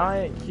this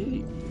giant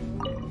key?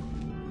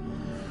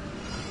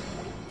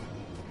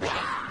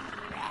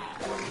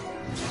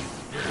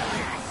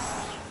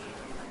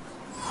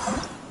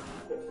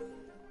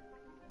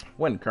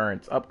 Wind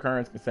currents. Up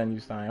currents can send you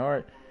Stein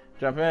Heart.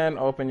 Jump in,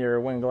 open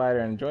your wind glider,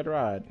 and enjoy the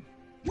ride.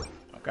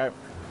 Okay.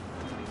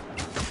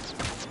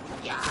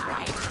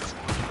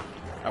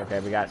 Okay,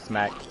 we got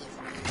smacked.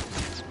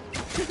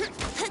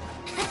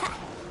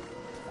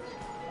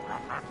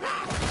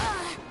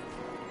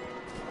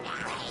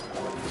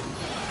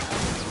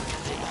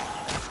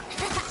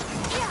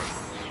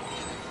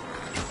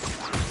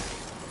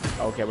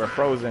 Okay, we're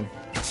frozen.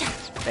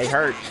 They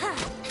hurt.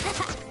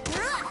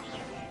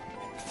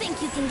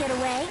 can get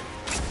away.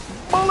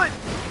 Bullet!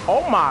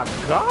 Oh my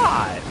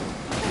god!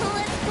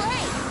 Let's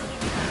play.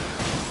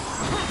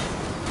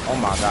 Oh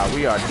my god,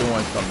 we are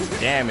doing some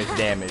damage.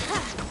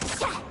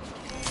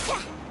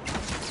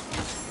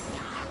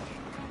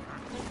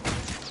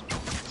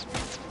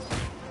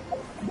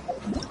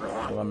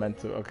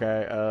 Elemental,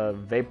 okay.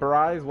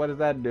 Vaporize, what does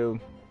that do?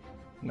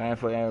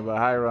 9-foot aim, but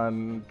high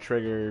run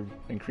trigger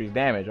increased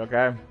damage,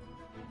 okay.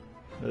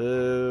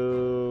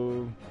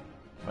 When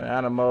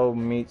animal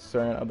meets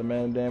certain other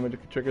man damage,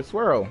 it can trigger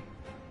swirl.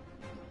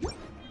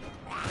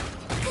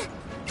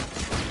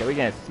 Okay, we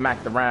getting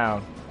smacked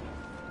around.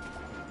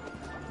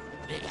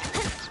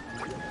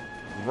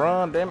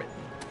 Run, damn it.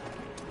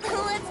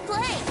 Let's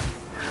play.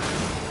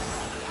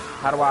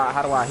 How do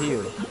I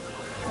heal?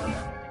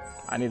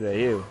 I need to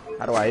heal.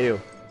 How do I heal?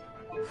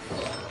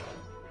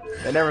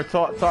 They never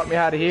taught me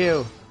how to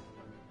heal.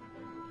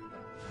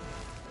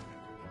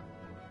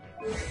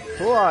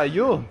 Who are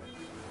you?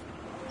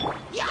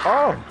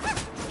 Oh!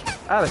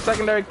 I had a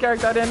secondary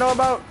character I didn't know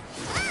about.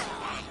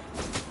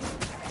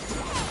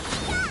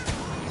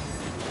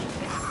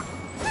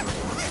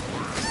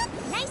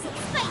 Nice and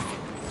spicy.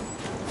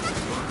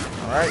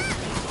 Alright.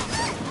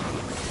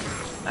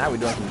 Now we're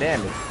doing some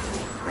damage.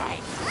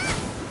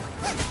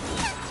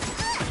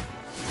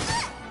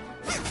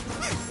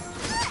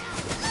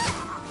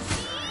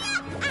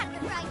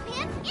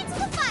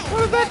 What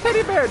does that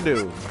teddy bear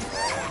do?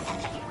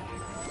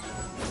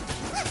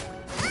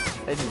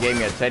 They just gave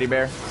me a teddy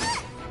bear.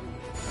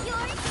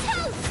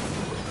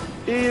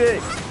 Eat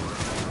it.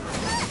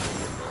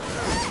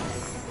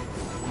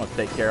 I'm gonna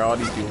take care of all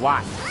these people.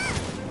 Watch.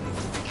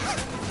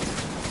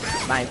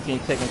 19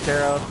 taken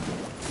care of.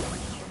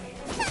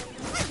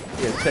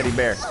 Here's a teddy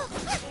bear.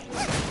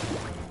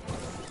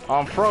 Oh,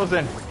 I'm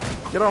frozen.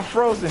 Get on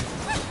frozen.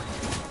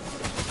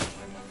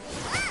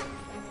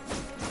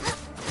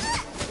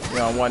 You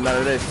don't want none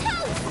of this.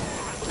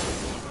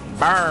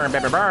 Burn,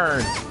 baby,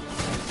 burn.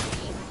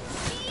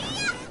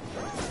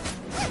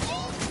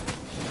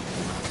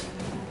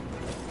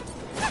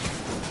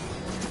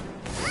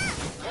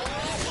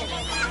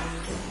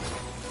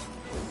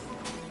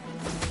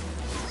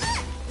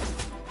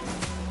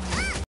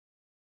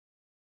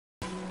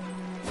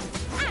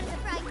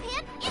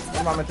 What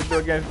am I meant to do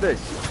against this?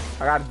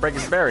 I gotta break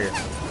his barrier.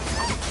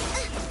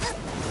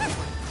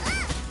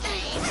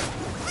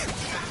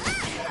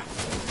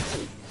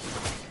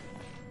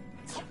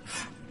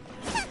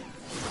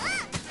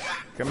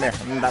 Come here,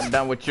 I'm not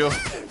done with you.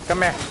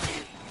 Come here.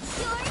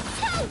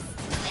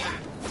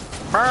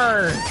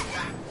 Burn!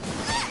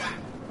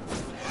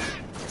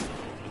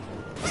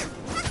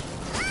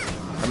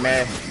 Come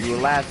here, you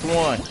last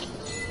one.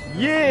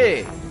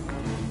 Yeah!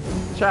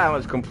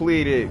 Challenge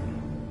completed.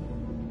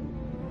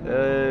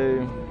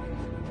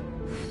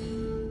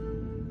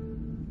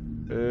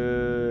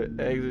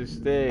 Exit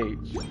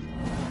stage.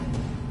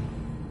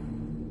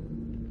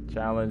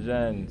 Challenge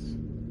ends.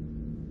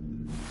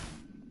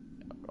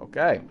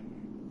 Okay.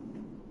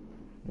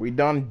 We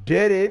done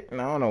did it.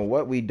 And I don't know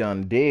what we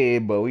done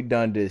did, but we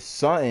done did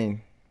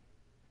something.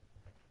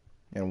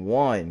 And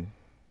won.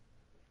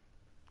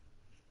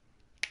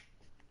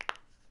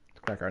 Let's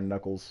crack our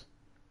knuckles.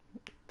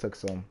 Took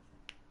some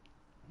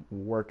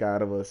work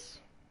out of us.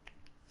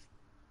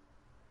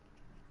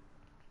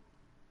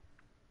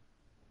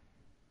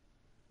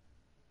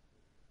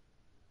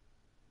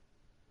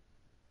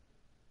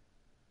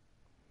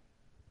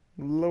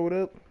 Load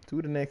up to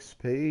the next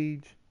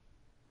page.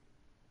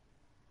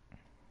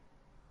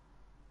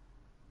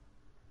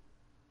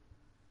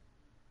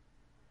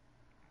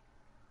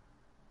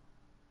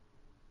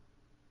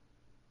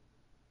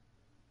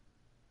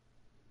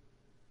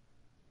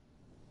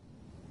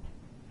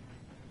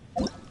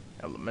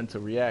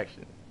 Elemental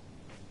reaction.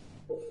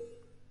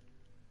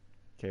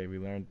 Okay, we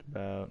learned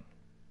about.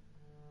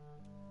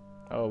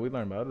 Oh, we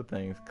learned about other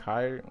things.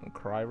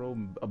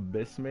 Cryo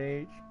Abyss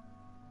Mage.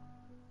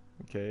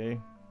 Okay.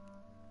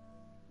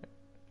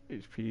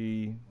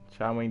 HP,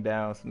 chowing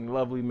down some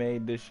lovely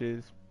made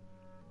dishes.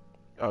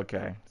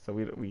 Okay, so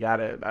we got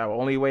it. Our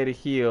only way to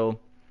heal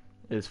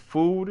is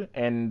food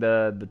and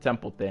the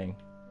temple thing.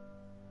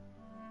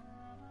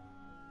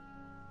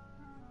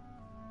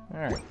 All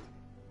right.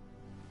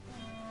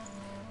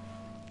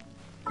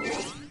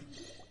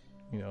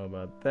 You know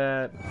about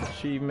that.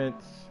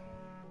 Achievements.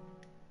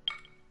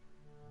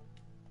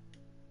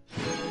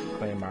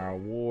 Claim our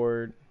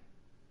award.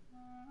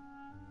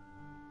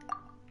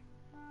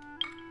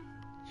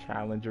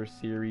 Challenger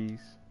series.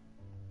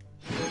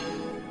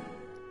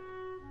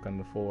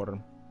 Gonna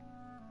form.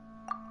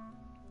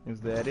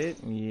 Is that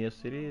it?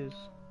 Yes, it is.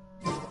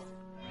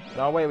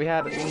 Oh wait, we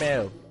had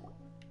email.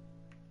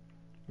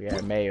 We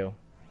had mail.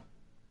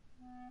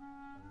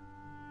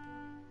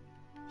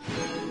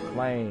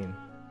 Claim.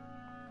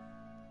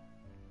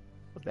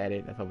 Was that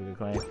it? That's all we could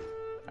claim.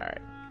 All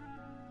right.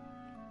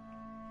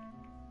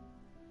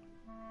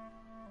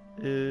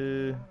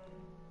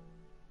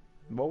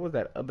 What was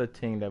that other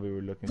thing that we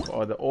were looking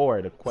for?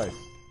 Or the quest.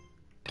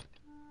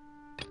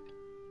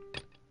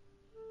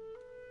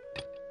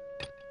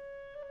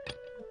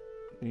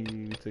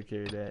 We took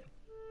care of that.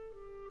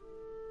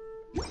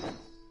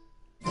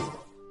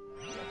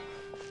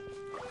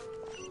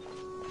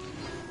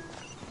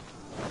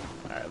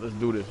 Alright, let's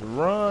do this.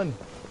 Run!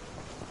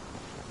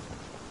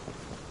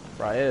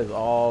 Right, it is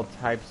all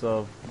types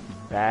of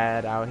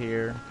bad out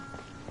here.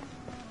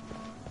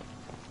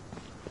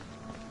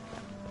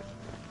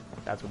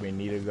 That's where we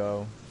need to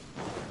go.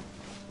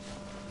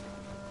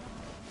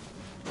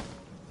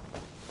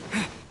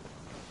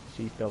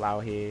 She's still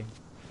out here.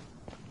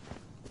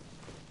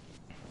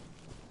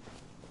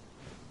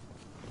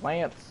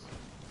 Plants. Is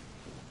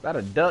that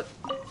a duck?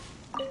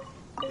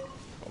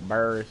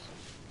 Birds.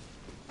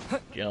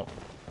 Jump.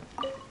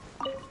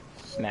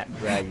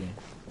 Snapdragon.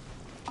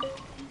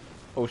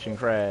 Ocean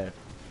crab.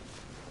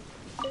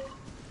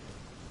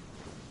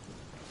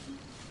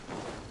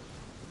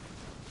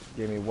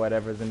 Give me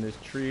whatever's in this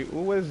tree.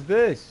 Ooh, what is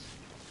this?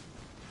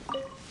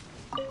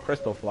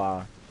 Crystal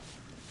fly.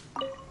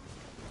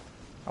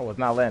 I was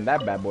not letting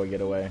that bad boy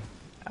get away.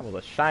 That was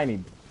a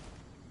shiny.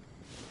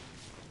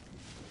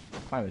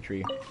 Climb the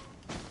tree.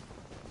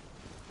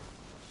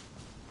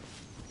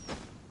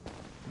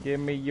 Give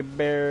me your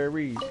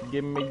berries.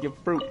 Give me your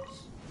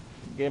fruits.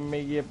 Give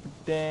me your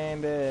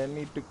pretend that I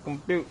need to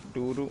compute.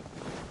 Doodle.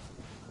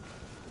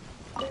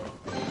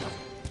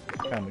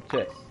 Found the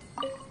chest.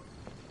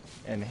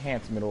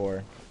 Enhancement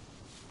ore.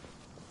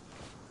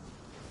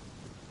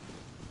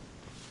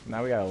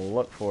 Now we gotta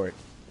look for it.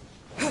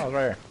 Oh, it's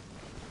right here.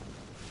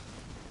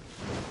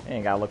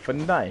 Ain't gotta look for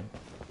nothing.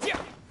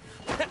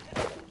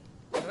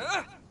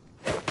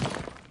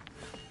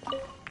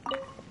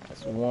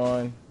 That's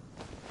one.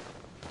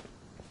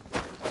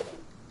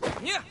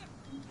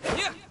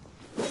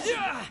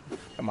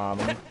 Come on,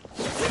 man.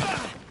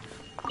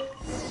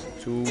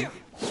 Two.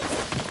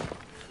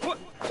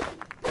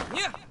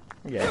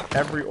 Yeah,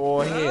 every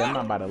ore here. I'm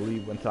not about to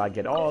leave until I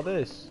get all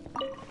this.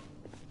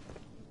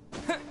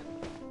 And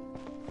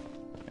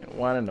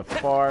one in the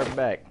far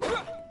back.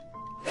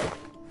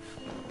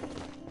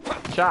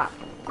 Chop.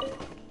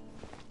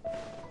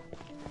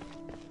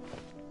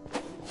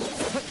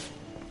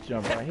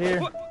 Jump right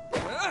here.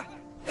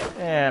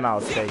 And I'll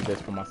take this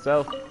for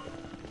myself.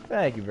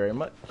 Thank you very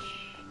much.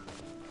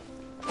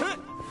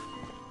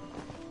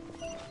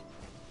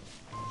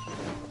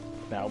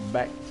 Now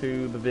back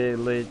to the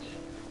village.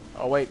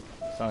 Oh wait,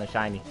 something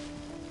shiny.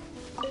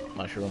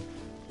 Mushroom.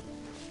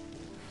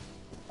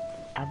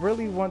 I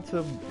really want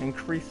to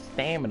increase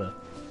stamina.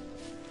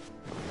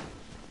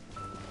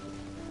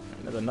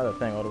 There's another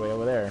thing all the way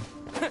over there.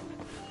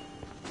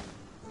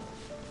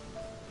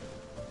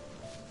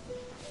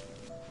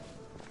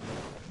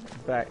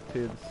 Back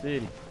to the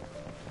city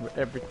where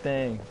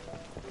everything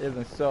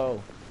isn't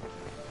so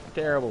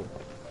terrible.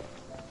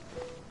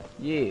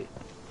 Yeah.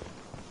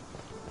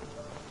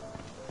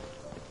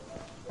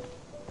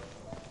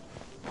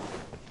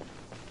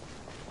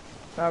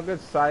 Now,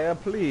 good sire,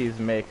 please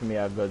make me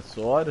a good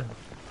sword.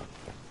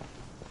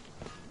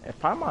 If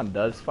Paimon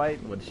does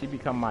fight, would she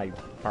become my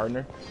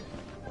partner?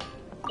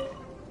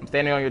 I'm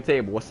standing on your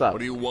table. What's up? What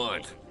do you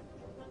want?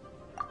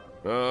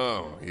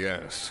 Oh,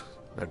 yes.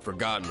 I'd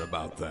forgotten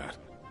about that.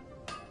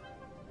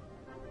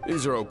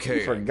 These are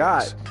okay. You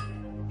forgot.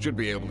 Should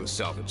be able to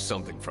salvage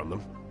something from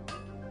them.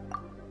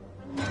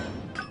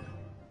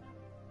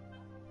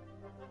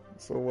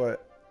 So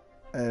what?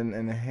 An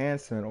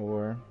enhancement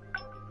ore.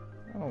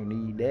 I don't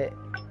need that.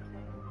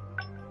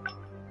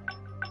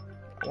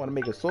 I want to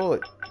make a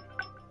sword.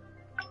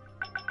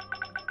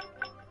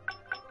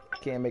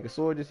 Can't make a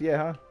sword just yet,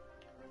 huh?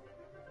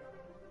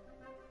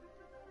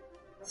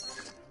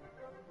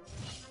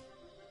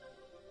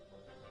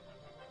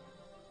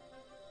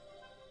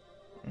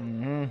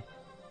 Mm-hmm.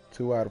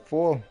 2 out of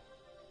 4.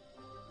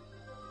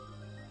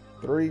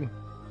 3.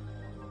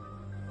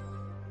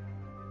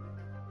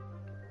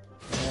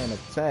 And a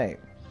tank.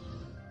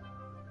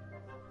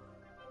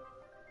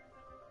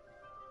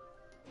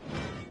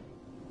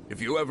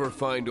 If you ever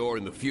find ore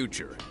in the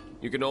future,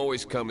 you can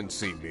always come and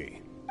see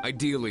me.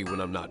 Ideally when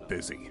I'm not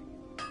busy.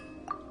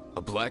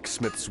 A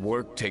blacksmith's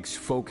work takes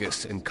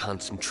focus and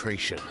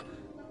concentration.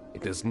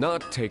 It does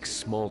not take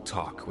small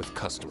talk with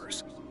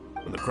customers.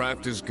 When the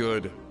craft is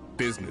good,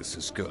 business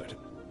is good.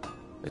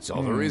 That's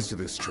all there is to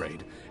this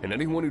trade, and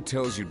anyone who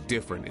tells you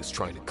different is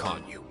trying to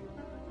con you.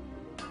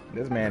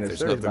 This man is If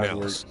serious there's nothing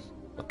about else,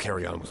 I'll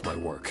carry on with my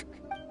work.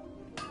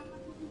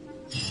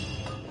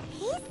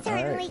 He's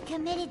certainly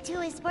committed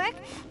to his work.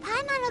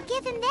 Paimon will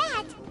give him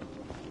that.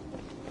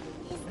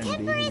 His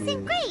temper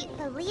isn't great,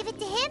 but leave it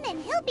to him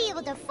and he'll be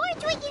able to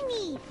forge what you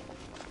need.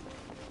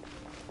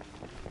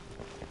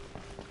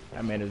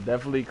 That man is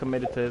definitely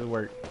committed to his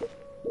work.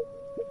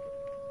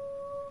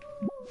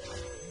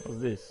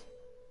 What's this?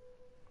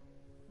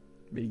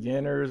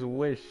 Beginner's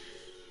wish.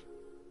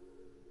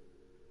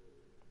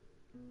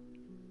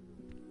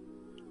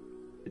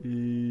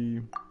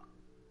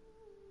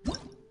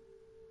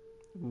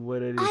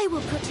 What it is? I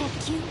will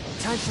protect you.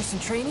 Time for some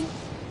training?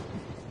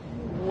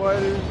 What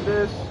is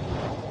this?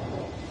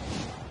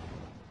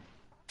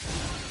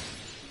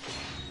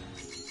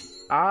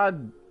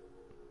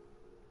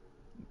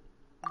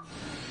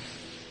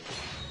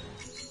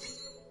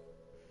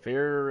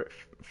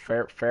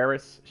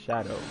 Ferris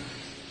Shadow.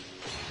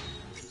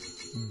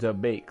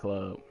 Debate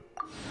Club.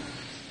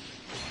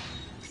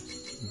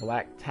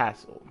 Black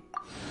Tassel.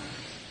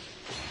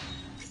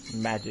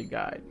 Magic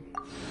Guide.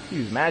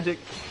 Use magic.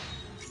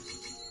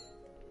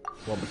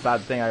 Well,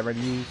 besides the thing I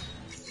already used.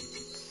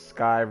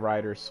 Sky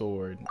Rider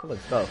Sword. Good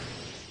stuff.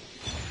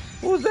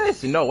 Who's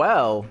this?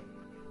 Noelle.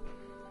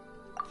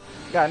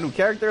 Got a new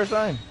character or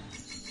something?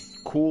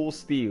 Cool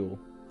Steel.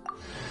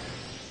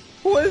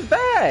 Who is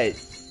that?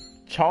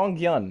 Chong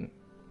Yun.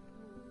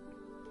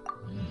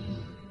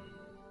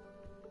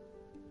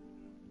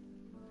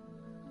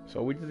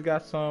 So we just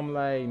got some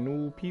like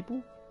new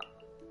people.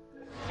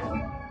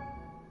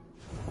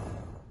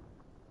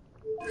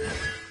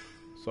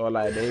 So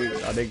like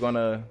are they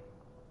gonna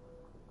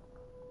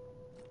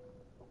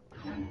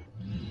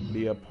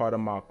be a part of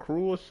my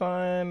crew or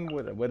something?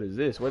 What is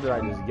this? What did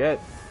I just get?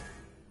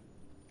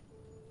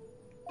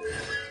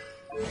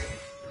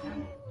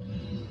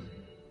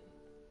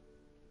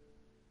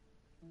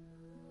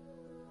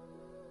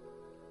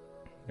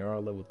 They're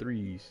all level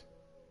 3s.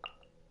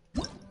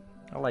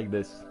 I like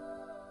this.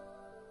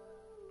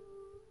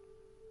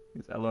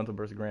 This elemental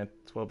burst grant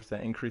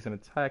 12% increase in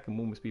attack and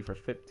movement speed for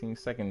 15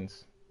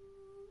 seconds.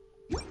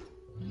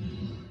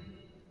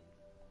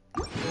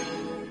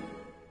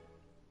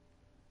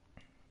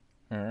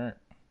 Alright.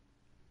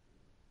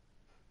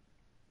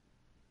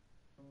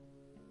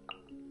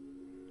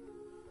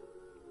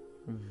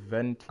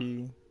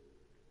 Venti.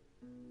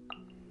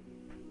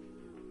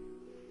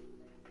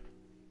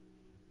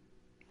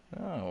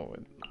 Oh,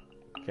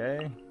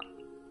 okay.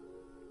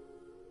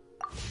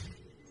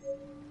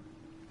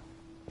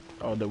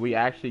 Oh, did we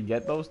actually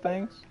get those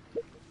things?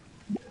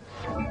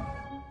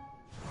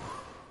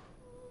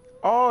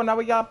 Oh, now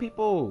we got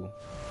people.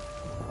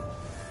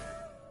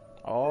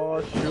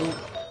 Oh, shoot.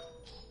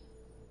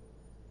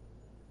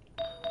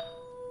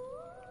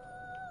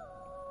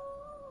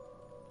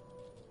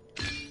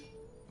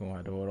 Gonna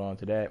have to hold on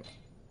to that.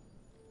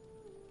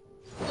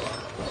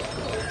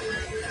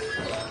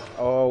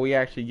 Oh, we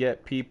actually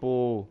get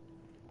people.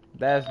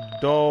 That's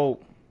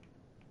dope.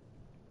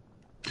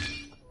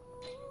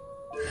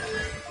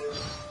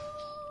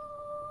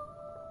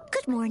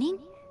 Good morning.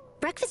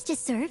 Breakfast is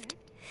served.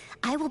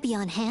 I will be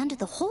on hand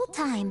the whole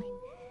time.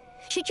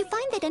 Should you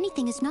find that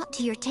anything is not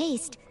to your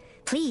taste,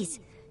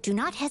 please do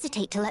not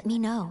hesitate to let me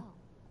know.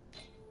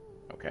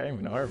 Okay,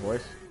 we know her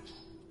voice.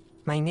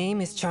 My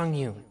name is Chong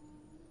Yun.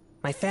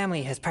 My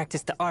family has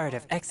practiced the art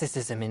of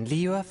exorcism in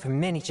Liyue for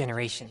many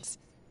generations.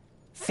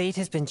 Fate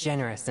has been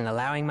generous in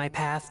allowing my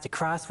path to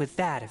cross with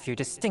that of your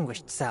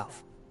distinguished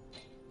self.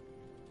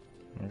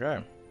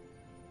 Okay.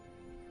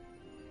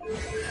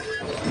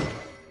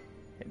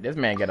 This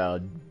man got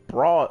a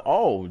broad.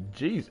 Oh,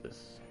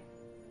 Jesus.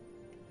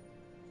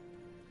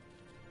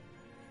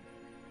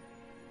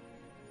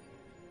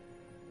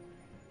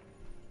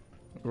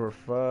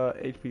 Refer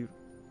HP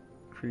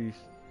increase.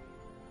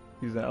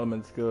 Use an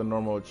element skill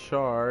normal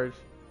charge.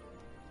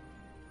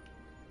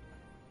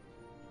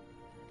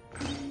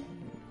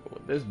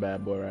 With this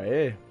bad boy right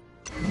here.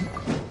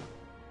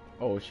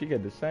 Oh, she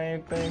get the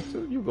same thing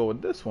too. You go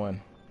with this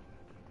one.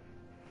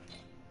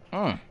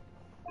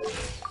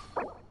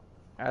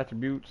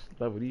 Attributes,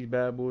 level these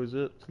bad boys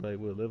up to like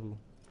what level?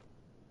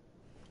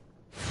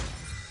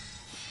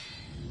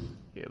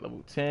 Yeah,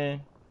 level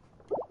 10.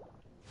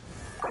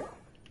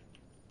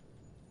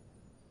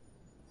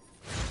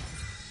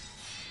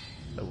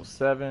 Level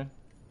 7.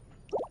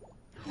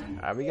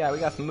 Alright, we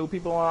got some new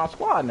people on our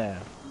squad now.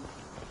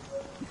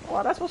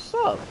 Oh, that's what's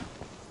up.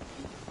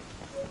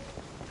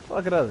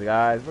 Look at us,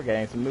 guys. We're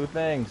getting some new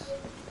things.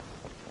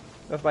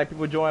 That's like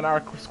people join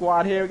our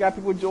squad here. We got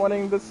people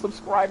joining the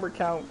subscriber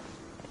count.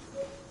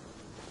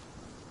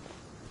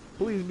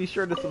 Please be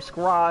sure to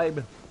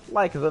subscribe,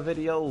 like the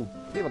video,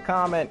 leave a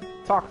comment,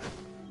 talk.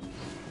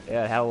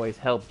 Yeah, it always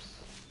helps.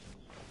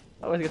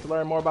 I always get to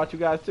learn more about you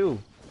guys too.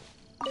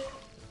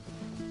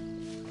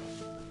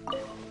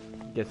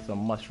 Get some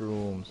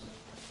mushrooms.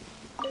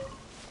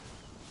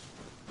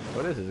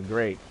 Oh, this is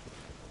great.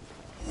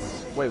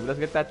 Wait, let's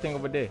get that thing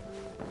over there.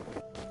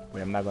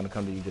 Wait, I'm not going to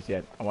come to you just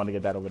yet. I want to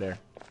get that over there.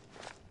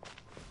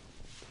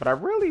 But I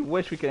really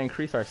wish we could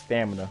increase our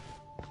stamina.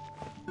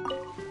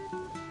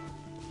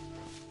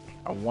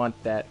 I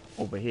want that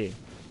over here.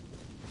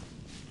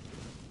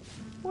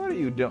 What are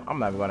you doing? I'm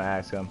not even going to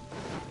ask him.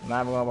 I'm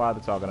not even going to bother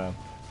talking to him.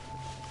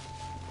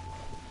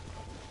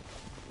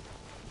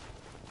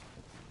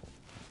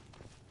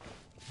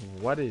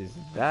 What is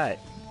that?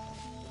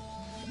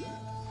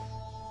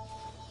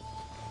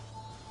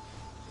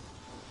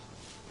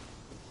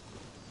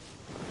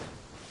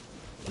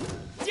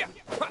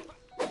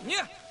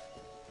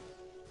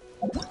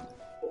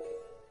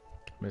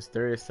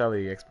 Mysterious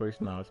Sally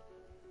exploration knowledge.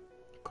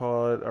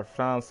 Called or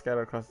found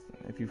scattered across.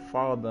 If you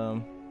follow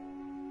them,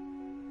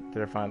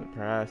 they'll find that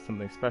perhaps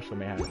something special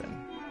may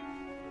happen.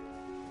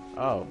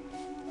 Oh.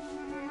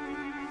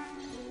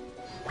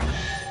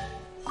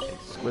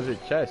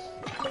 Exquisite chest.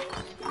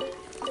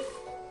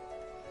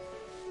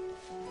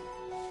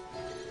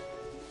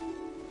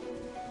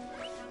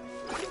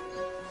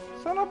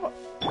 no!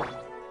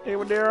 Hey,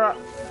 Wadira.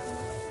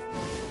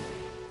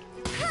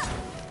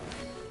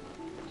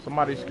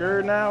 Somebody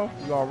scared now?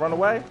 You gonna run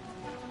away?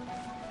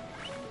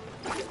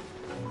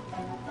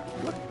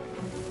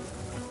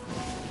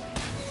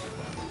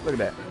 Look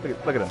at that.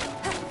 Look at him.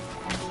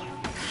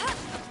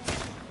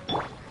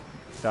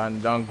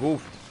 Done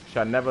goofed.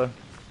 Should never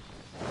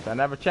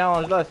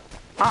challenged us.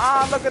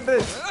 Look at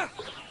this.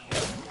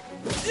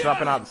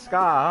 Dropping out the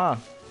sky,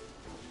 huh?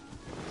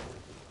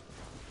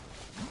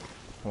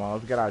 Come on,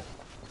 let's get our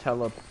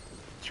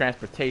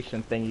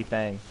transportation thingy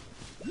thing.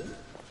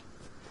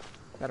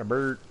 Got a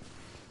bird.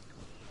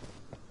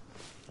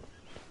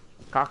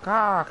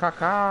 Caca,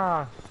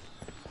 caca.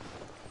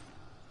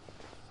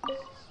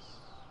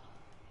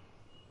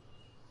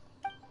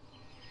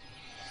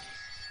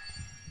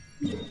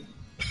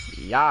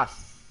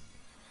 Yes.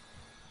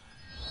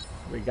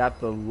 We got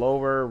the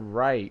lower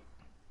right.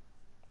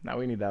 Now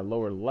we need that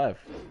lower left.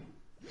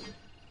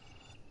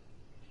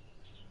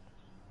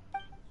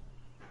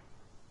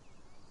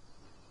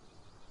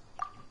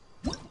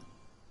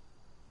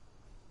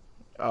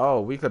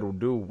 Oh, we could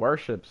do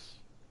worships.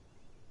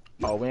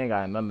 Oh, we ain't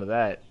got none of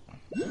that.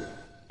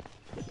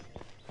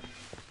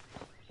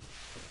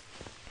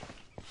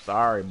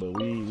 Sorry, but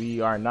we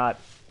are not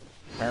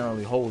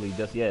apparently holy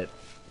just yet.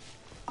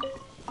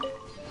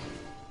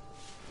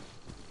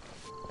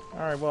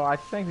 Alright, well, I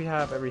think we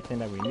have everything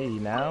that we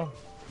need now.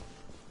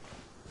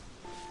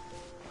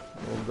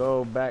 We'll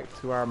go back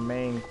to our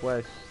main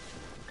quest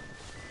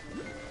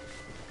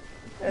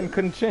and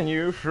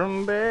continue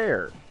from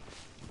there.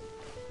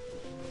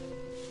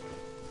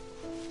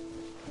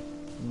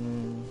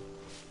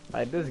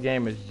 Like, this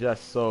game is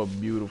just so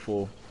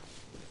beautiful.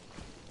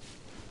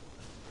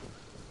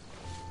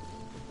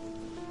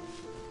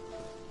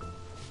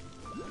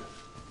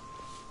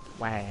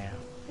 Wow.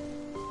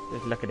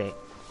 Just look at it.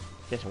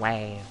 Just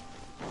wow.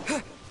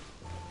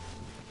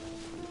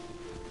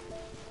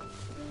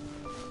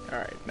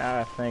 Alright, now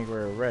I think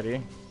we're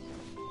ready.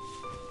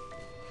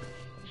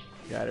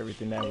 Got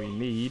everything that we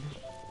need.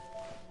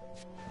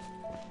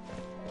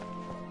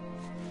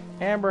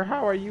 Amber,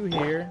 how are you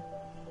here?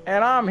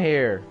 And I'm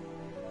here.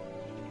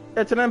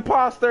 It's an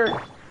imposter.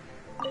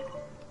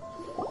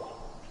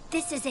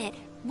 This is it.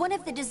 One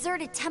of the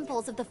deserted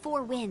temples of the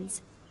Four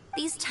Winds.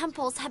 These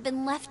temples have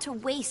been left to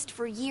waste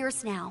for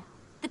years now.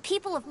 The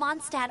people of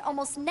Mondstadt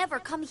almost never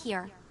come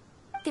here.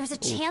 There's a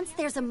chance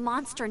there's a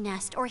monster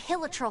nest or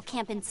hilitrol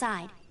camp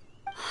inside.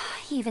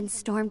 Even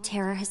Storm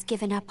Terror has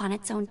given up on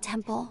its own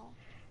temple.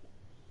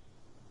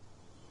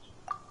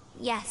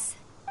 Yes,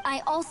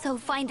 I also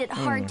find it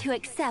hard to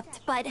accept,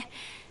 but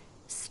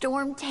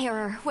Storm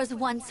Terror was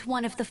once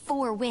one of the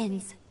Four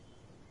Winds.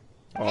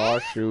 Oh,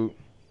 shoot.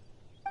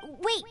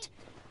 Wait!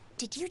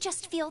 Did you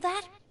just feel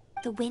that?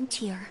 The wind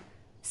here.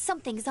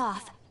 Something's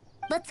off.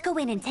 Let's go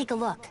in and take a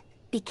look.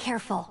 Be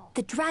careful.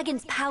 The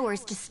dragon's power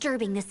is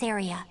disturbing this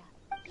area.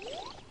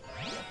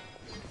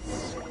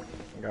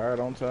 God,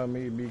 don't tell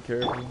me to be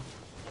careful.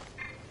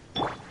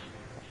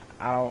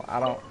 I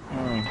don't.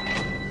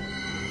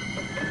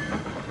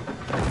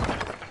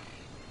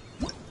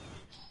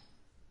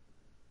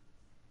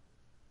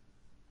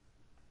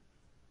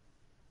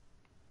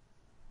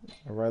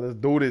 Alright, let's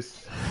do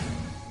this.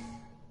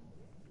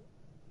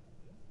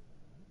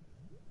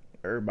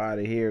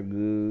 Everybody here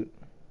good.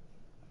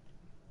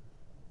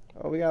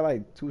 Oh, we got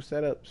like 2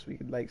 setups. We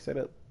could like set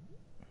up.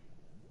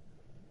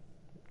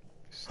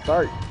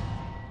 Start.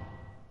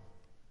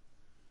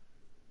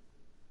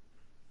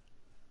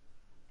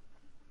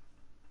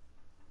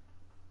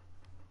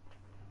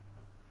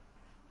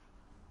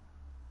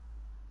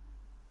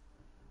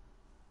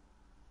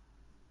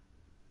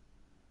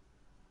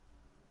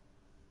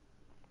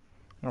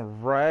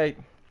 Alright.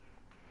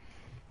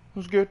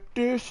 Let's get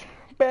this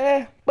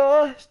bad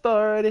boy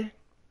started.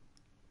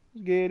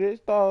 Let's get it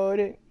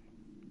started.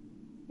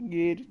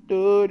 Get it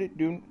started,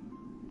 dude.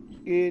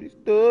 Let's get it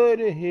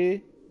started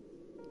here.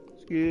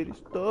 Let's get it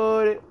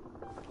started.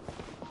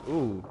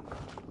 Ooh.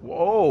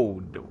 Whoa.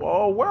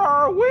 Whoa, where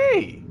are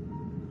we?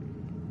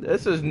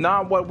 This is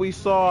not what we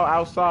saw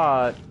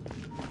outside.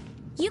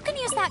 You can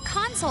use that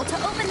console to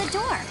open the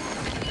door.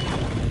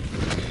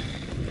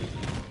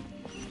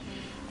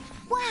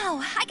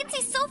 Wow, I can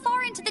see so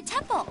far into the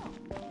temple.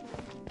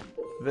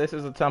 This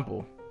is a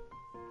temple.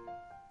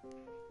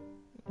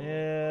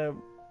 Yeah,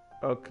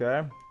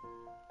 okay.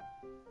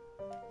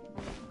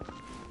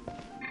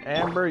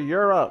 Amber,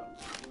 you're up.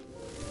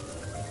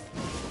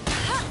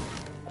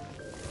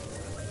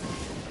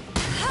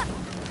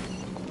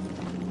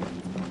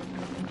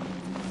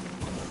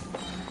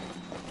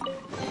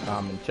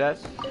 Common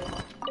chest.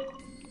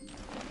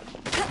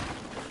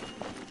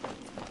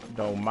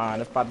 Don't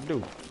mind if I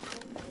do.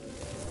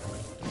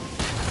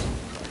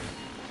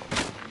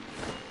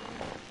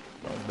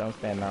 Don't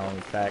stand there on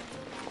the back.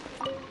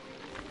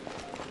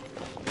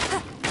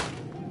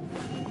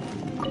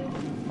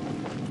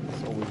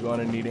 So we're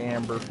gonna need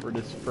Amber for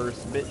this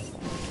first bit.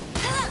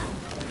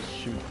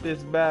 Shoot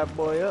this bad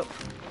boy up.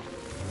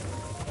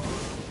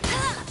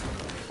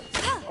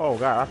 Oh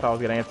god, I thought I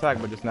was getting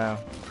attacked, but just now.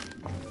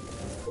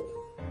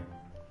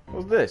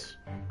 What's this?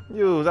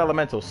 Use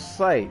elemental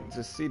sight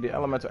to see the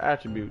elemental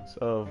attributes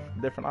of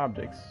different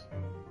objects.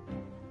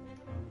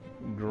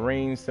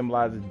 Green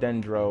symbolizes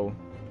Dendro,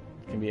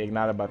 can be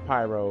ignited by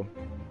Pyro.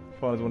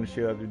 Opponents when the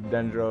shield through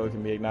Dendro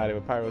can be ignited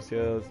by Pyro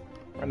shields,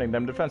 rendering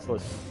them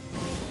defenseless.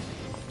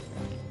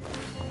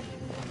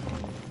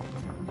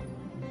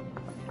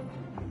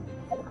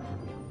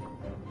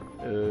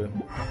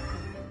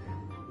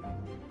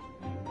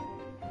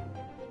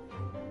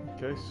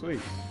 Okay,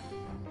 sweet.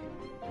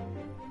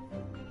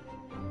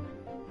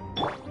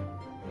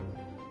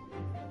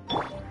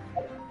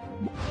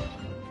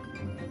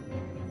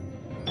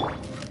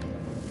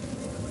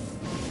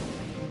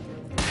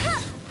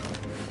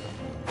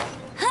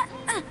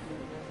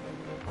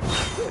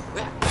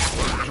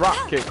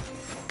 Drop kick.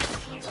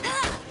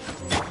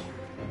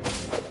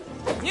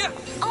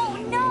 Oh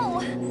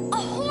no! A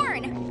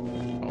horn!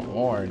 A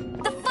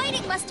horn. The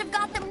fighting must have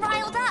got them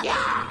riled up.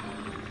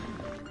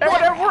 Hey,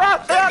 whatever,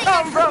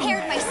 come from?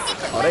 Prepared my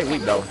secret Oh, they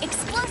weak though.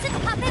 Explosive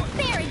puppet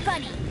Fairy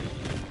Bunny.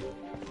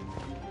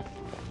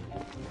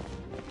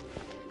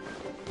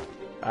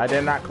 I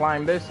did not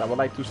climb this. I would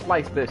like to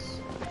slice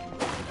this.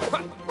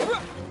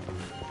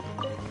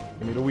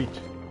 Give me the wheat.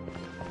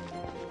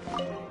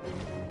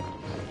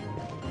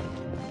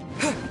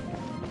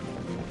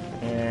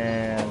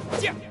 And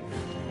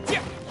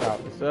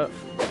chop this up.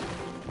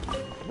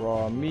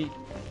 Raw meat.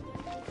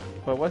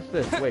 But what's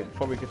this? Wait,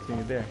 before we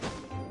continue there.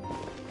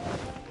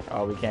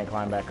 Oh, we can't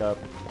climb back up.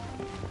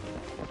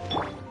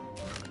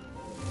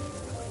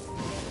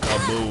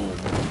 Kaboom.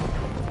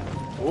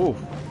 Oof.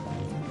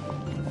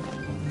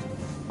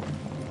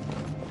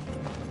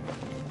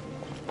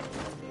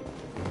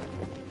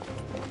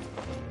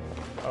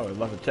 Oh, it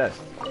left a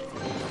chest.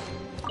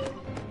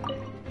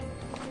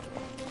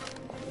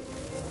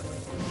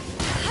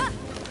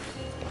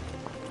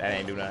 That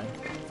ain't do nothing.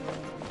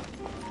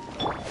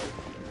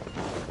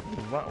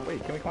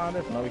 Wait, can we climb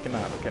this? No, we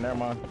cannot. Okay, never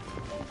mind.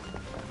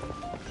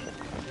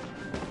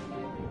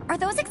 Are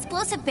those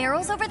explosive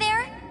barrels over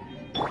there?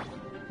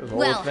 Those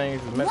Well,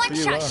 things is meant one for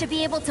you, shot huh? should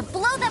be able to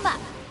blow them up.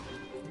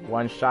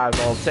 One shot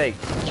is all it takes.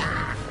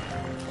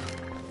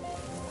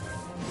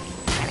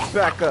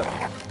 Back up.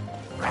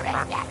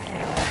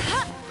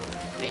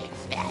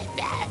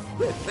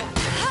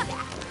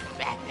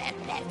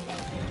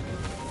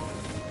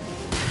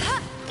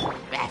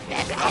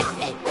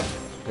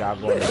 Y'all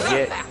gonna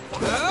get.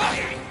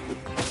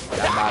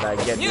 Y'all about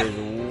to get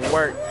this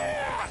work.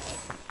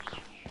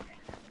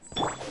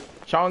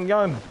 Chong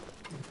Yun.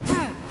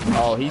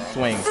 Oh, he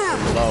swings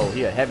low.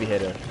 He a heavy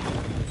hitter.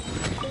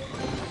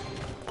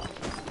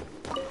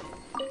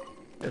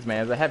 This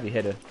man's a heavy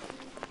hitter.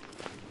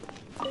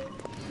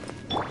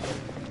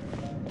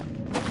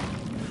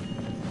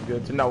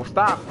 Good to know.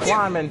 Stop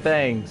climbing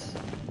things.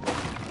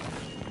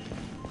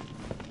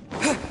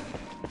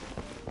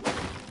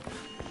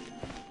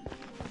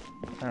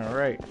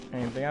 Alright,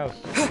 anything else?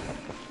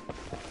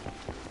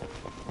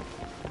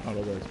 Oh,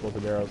 those are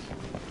explosive arrows.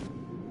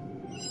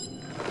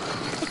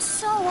 It's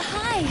so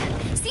high.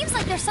 Seems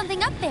like there's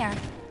something up there.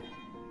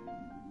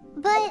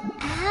 But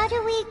how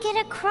do we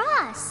get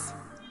across?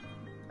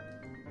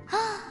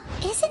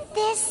 Isn't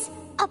this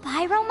a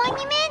pyro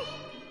monument?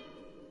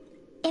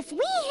 If we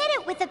hit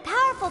it with a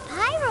powerful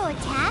pyro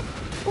attack,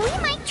 we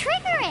might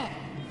trigger it.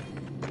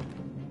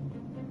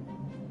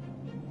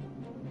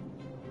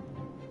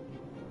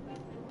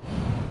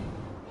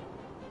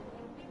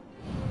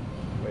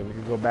 Wait, we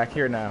can go back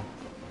here now.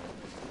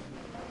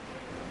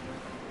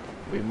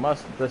 We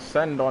must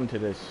descend onto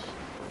this.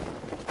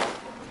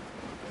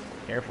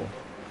 Careful.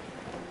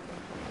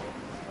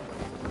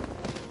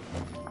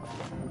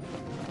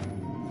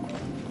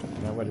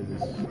 Now what is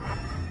this?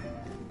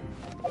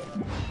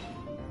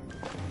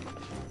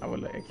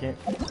 I can't.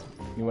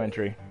 New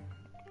entry.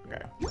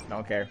 Okay.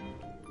 Don't care.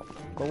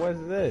 But what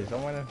is this? I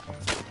wanna.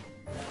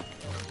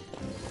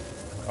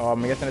 Oh,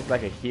 I'm guessing it's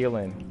like a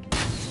healing.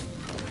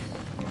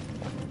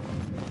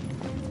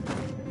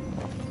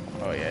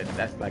 Oh yeah,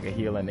 that's like a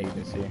healing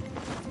agency.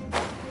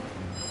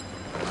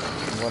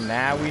 Well,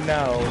 now we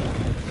know.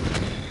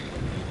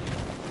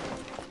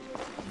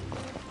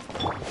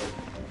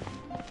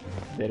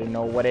 Didn't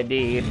know what it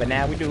did, but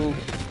now we do.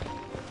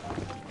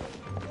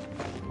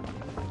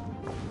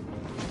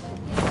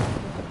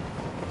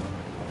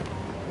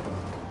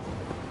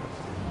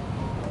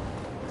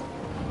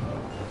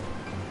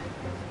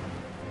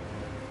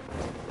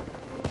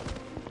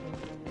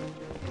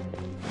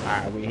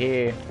 Alright, we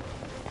here.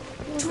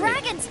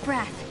 Dragon's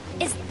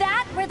breath! Is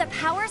that where the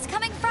power's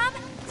coming from?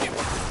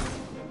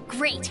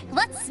 Great,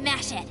 let's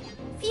smash it.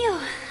 Phew,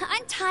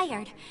 I'm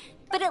tired.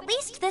 But at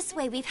least this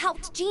way we've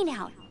helped Jean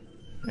out.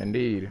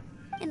 Indeed.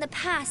 In the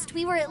past,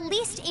 we were at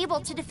least able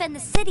to defend the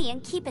city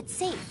and keep it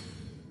safe.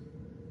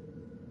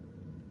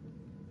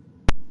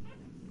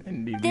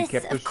 Indeed, we This,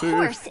 kept of us safe.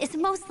 course, is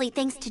mostly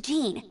thanks to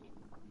Jean.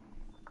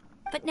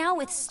 But now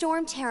with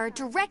Storm Terror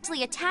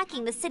directly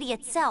attacking the city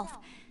itself,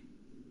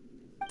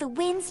 the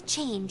winds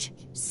change.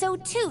 So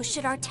too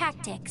should our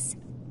tactics.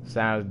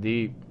 Sounds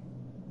deep.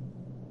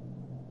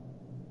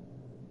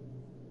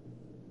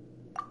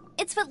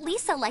 It's what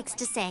Lisa likes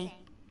to say.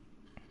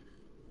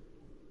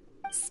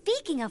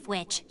 Speaking of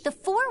which, the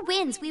 4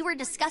 winds we were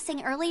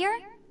discussing earlier,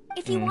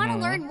 if you want to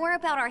learn more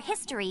about our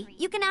history,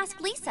 you can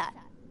ask Lisa.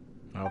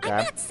 Okay.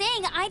 I'm not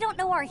saying I don't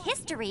know our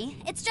history,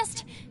 it's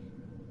just...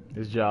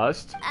 It's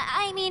just?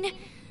 I mean,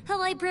 a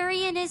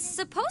librarian is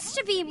supposed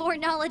to be more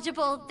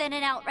knowledgeable than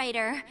an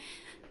outrider,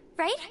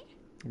 right?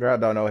 Girl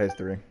don't know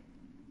history.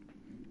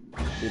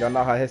 She don't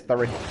know her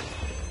history.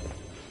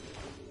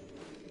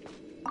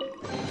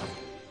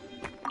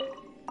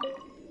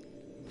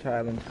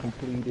 Challenge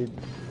completed.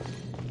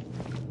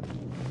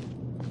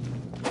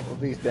 What's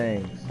these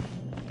things?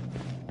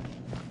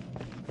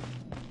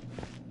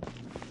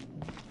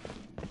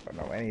 I don't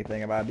know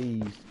anything about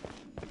these.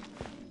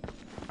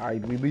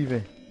 Alright, we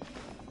leaving.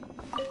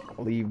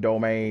 Leave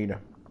domain.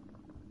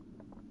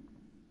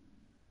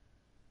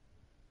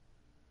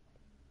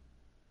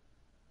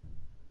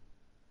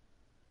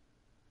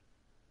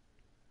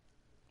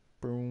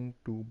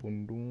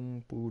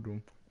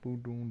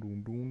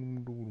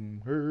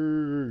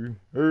 Hey,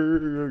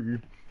 hey,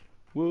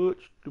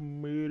 what's the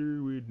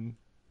matter with me?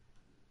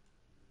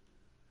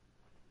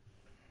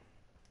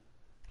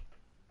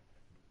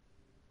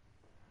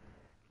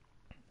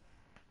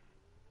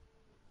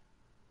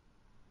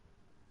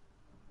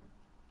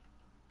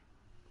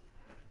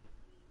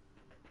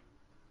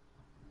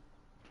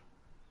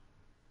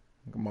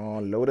 Come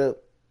on, load up.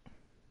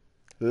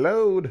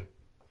 Load.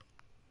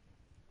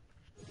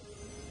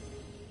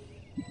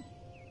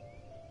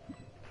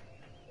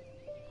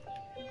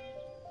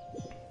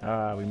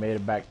 We made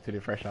it back to the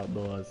fresh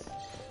outdoors.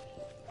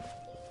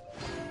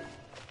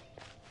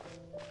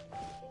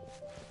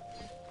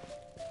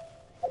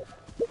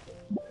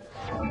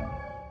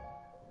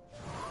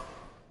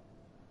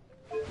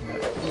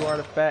 Got 2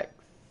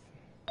 artifacts.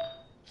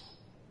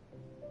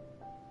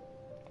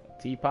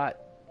 Teapot.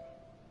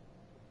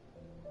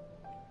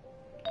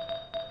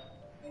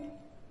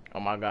 Oh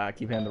my god, I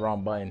keep hitting the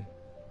wrong button.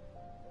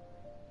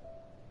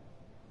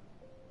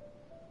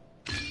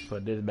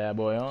 Put this bad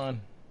boy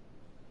on.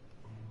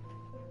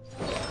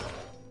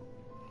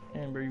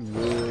 Amber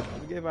wood.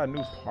 We gave our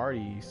new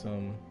party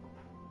some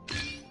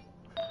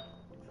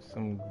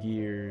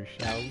gear,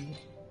 shall we?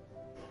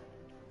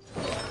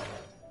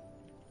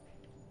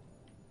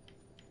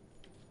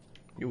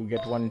 You will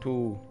get one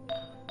too.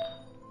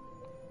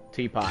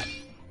 Teapot.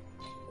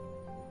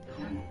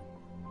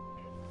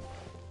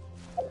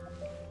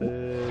 Do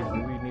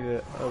we need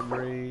an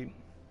upgrade?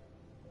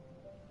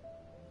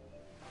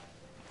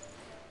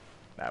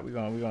 Nah, we're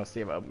gonna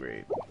save an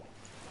upgrade.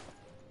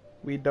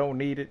 We don't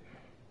need it.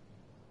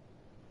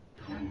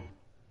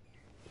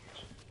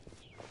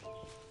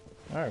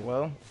 Alright,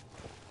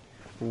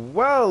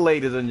 well,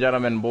 ladies and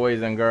gentlemen,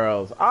 boys and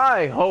girls,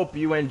 I hope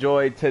you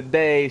enjoyed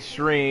today's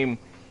stream.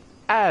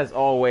 As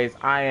always,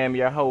 I am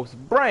your host,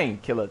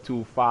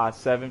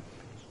 BrainKiller257,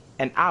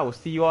 and I will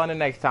see you all in the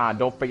next time.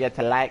 Don't forget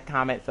to like,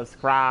 comment,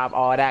 subscribe,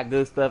 all that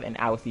good stuff, and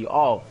I will see you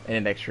all in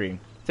the next stream.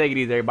 Take it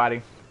easy,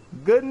 everybody.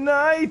 Good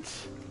night,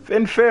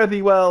 and fare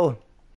thee well.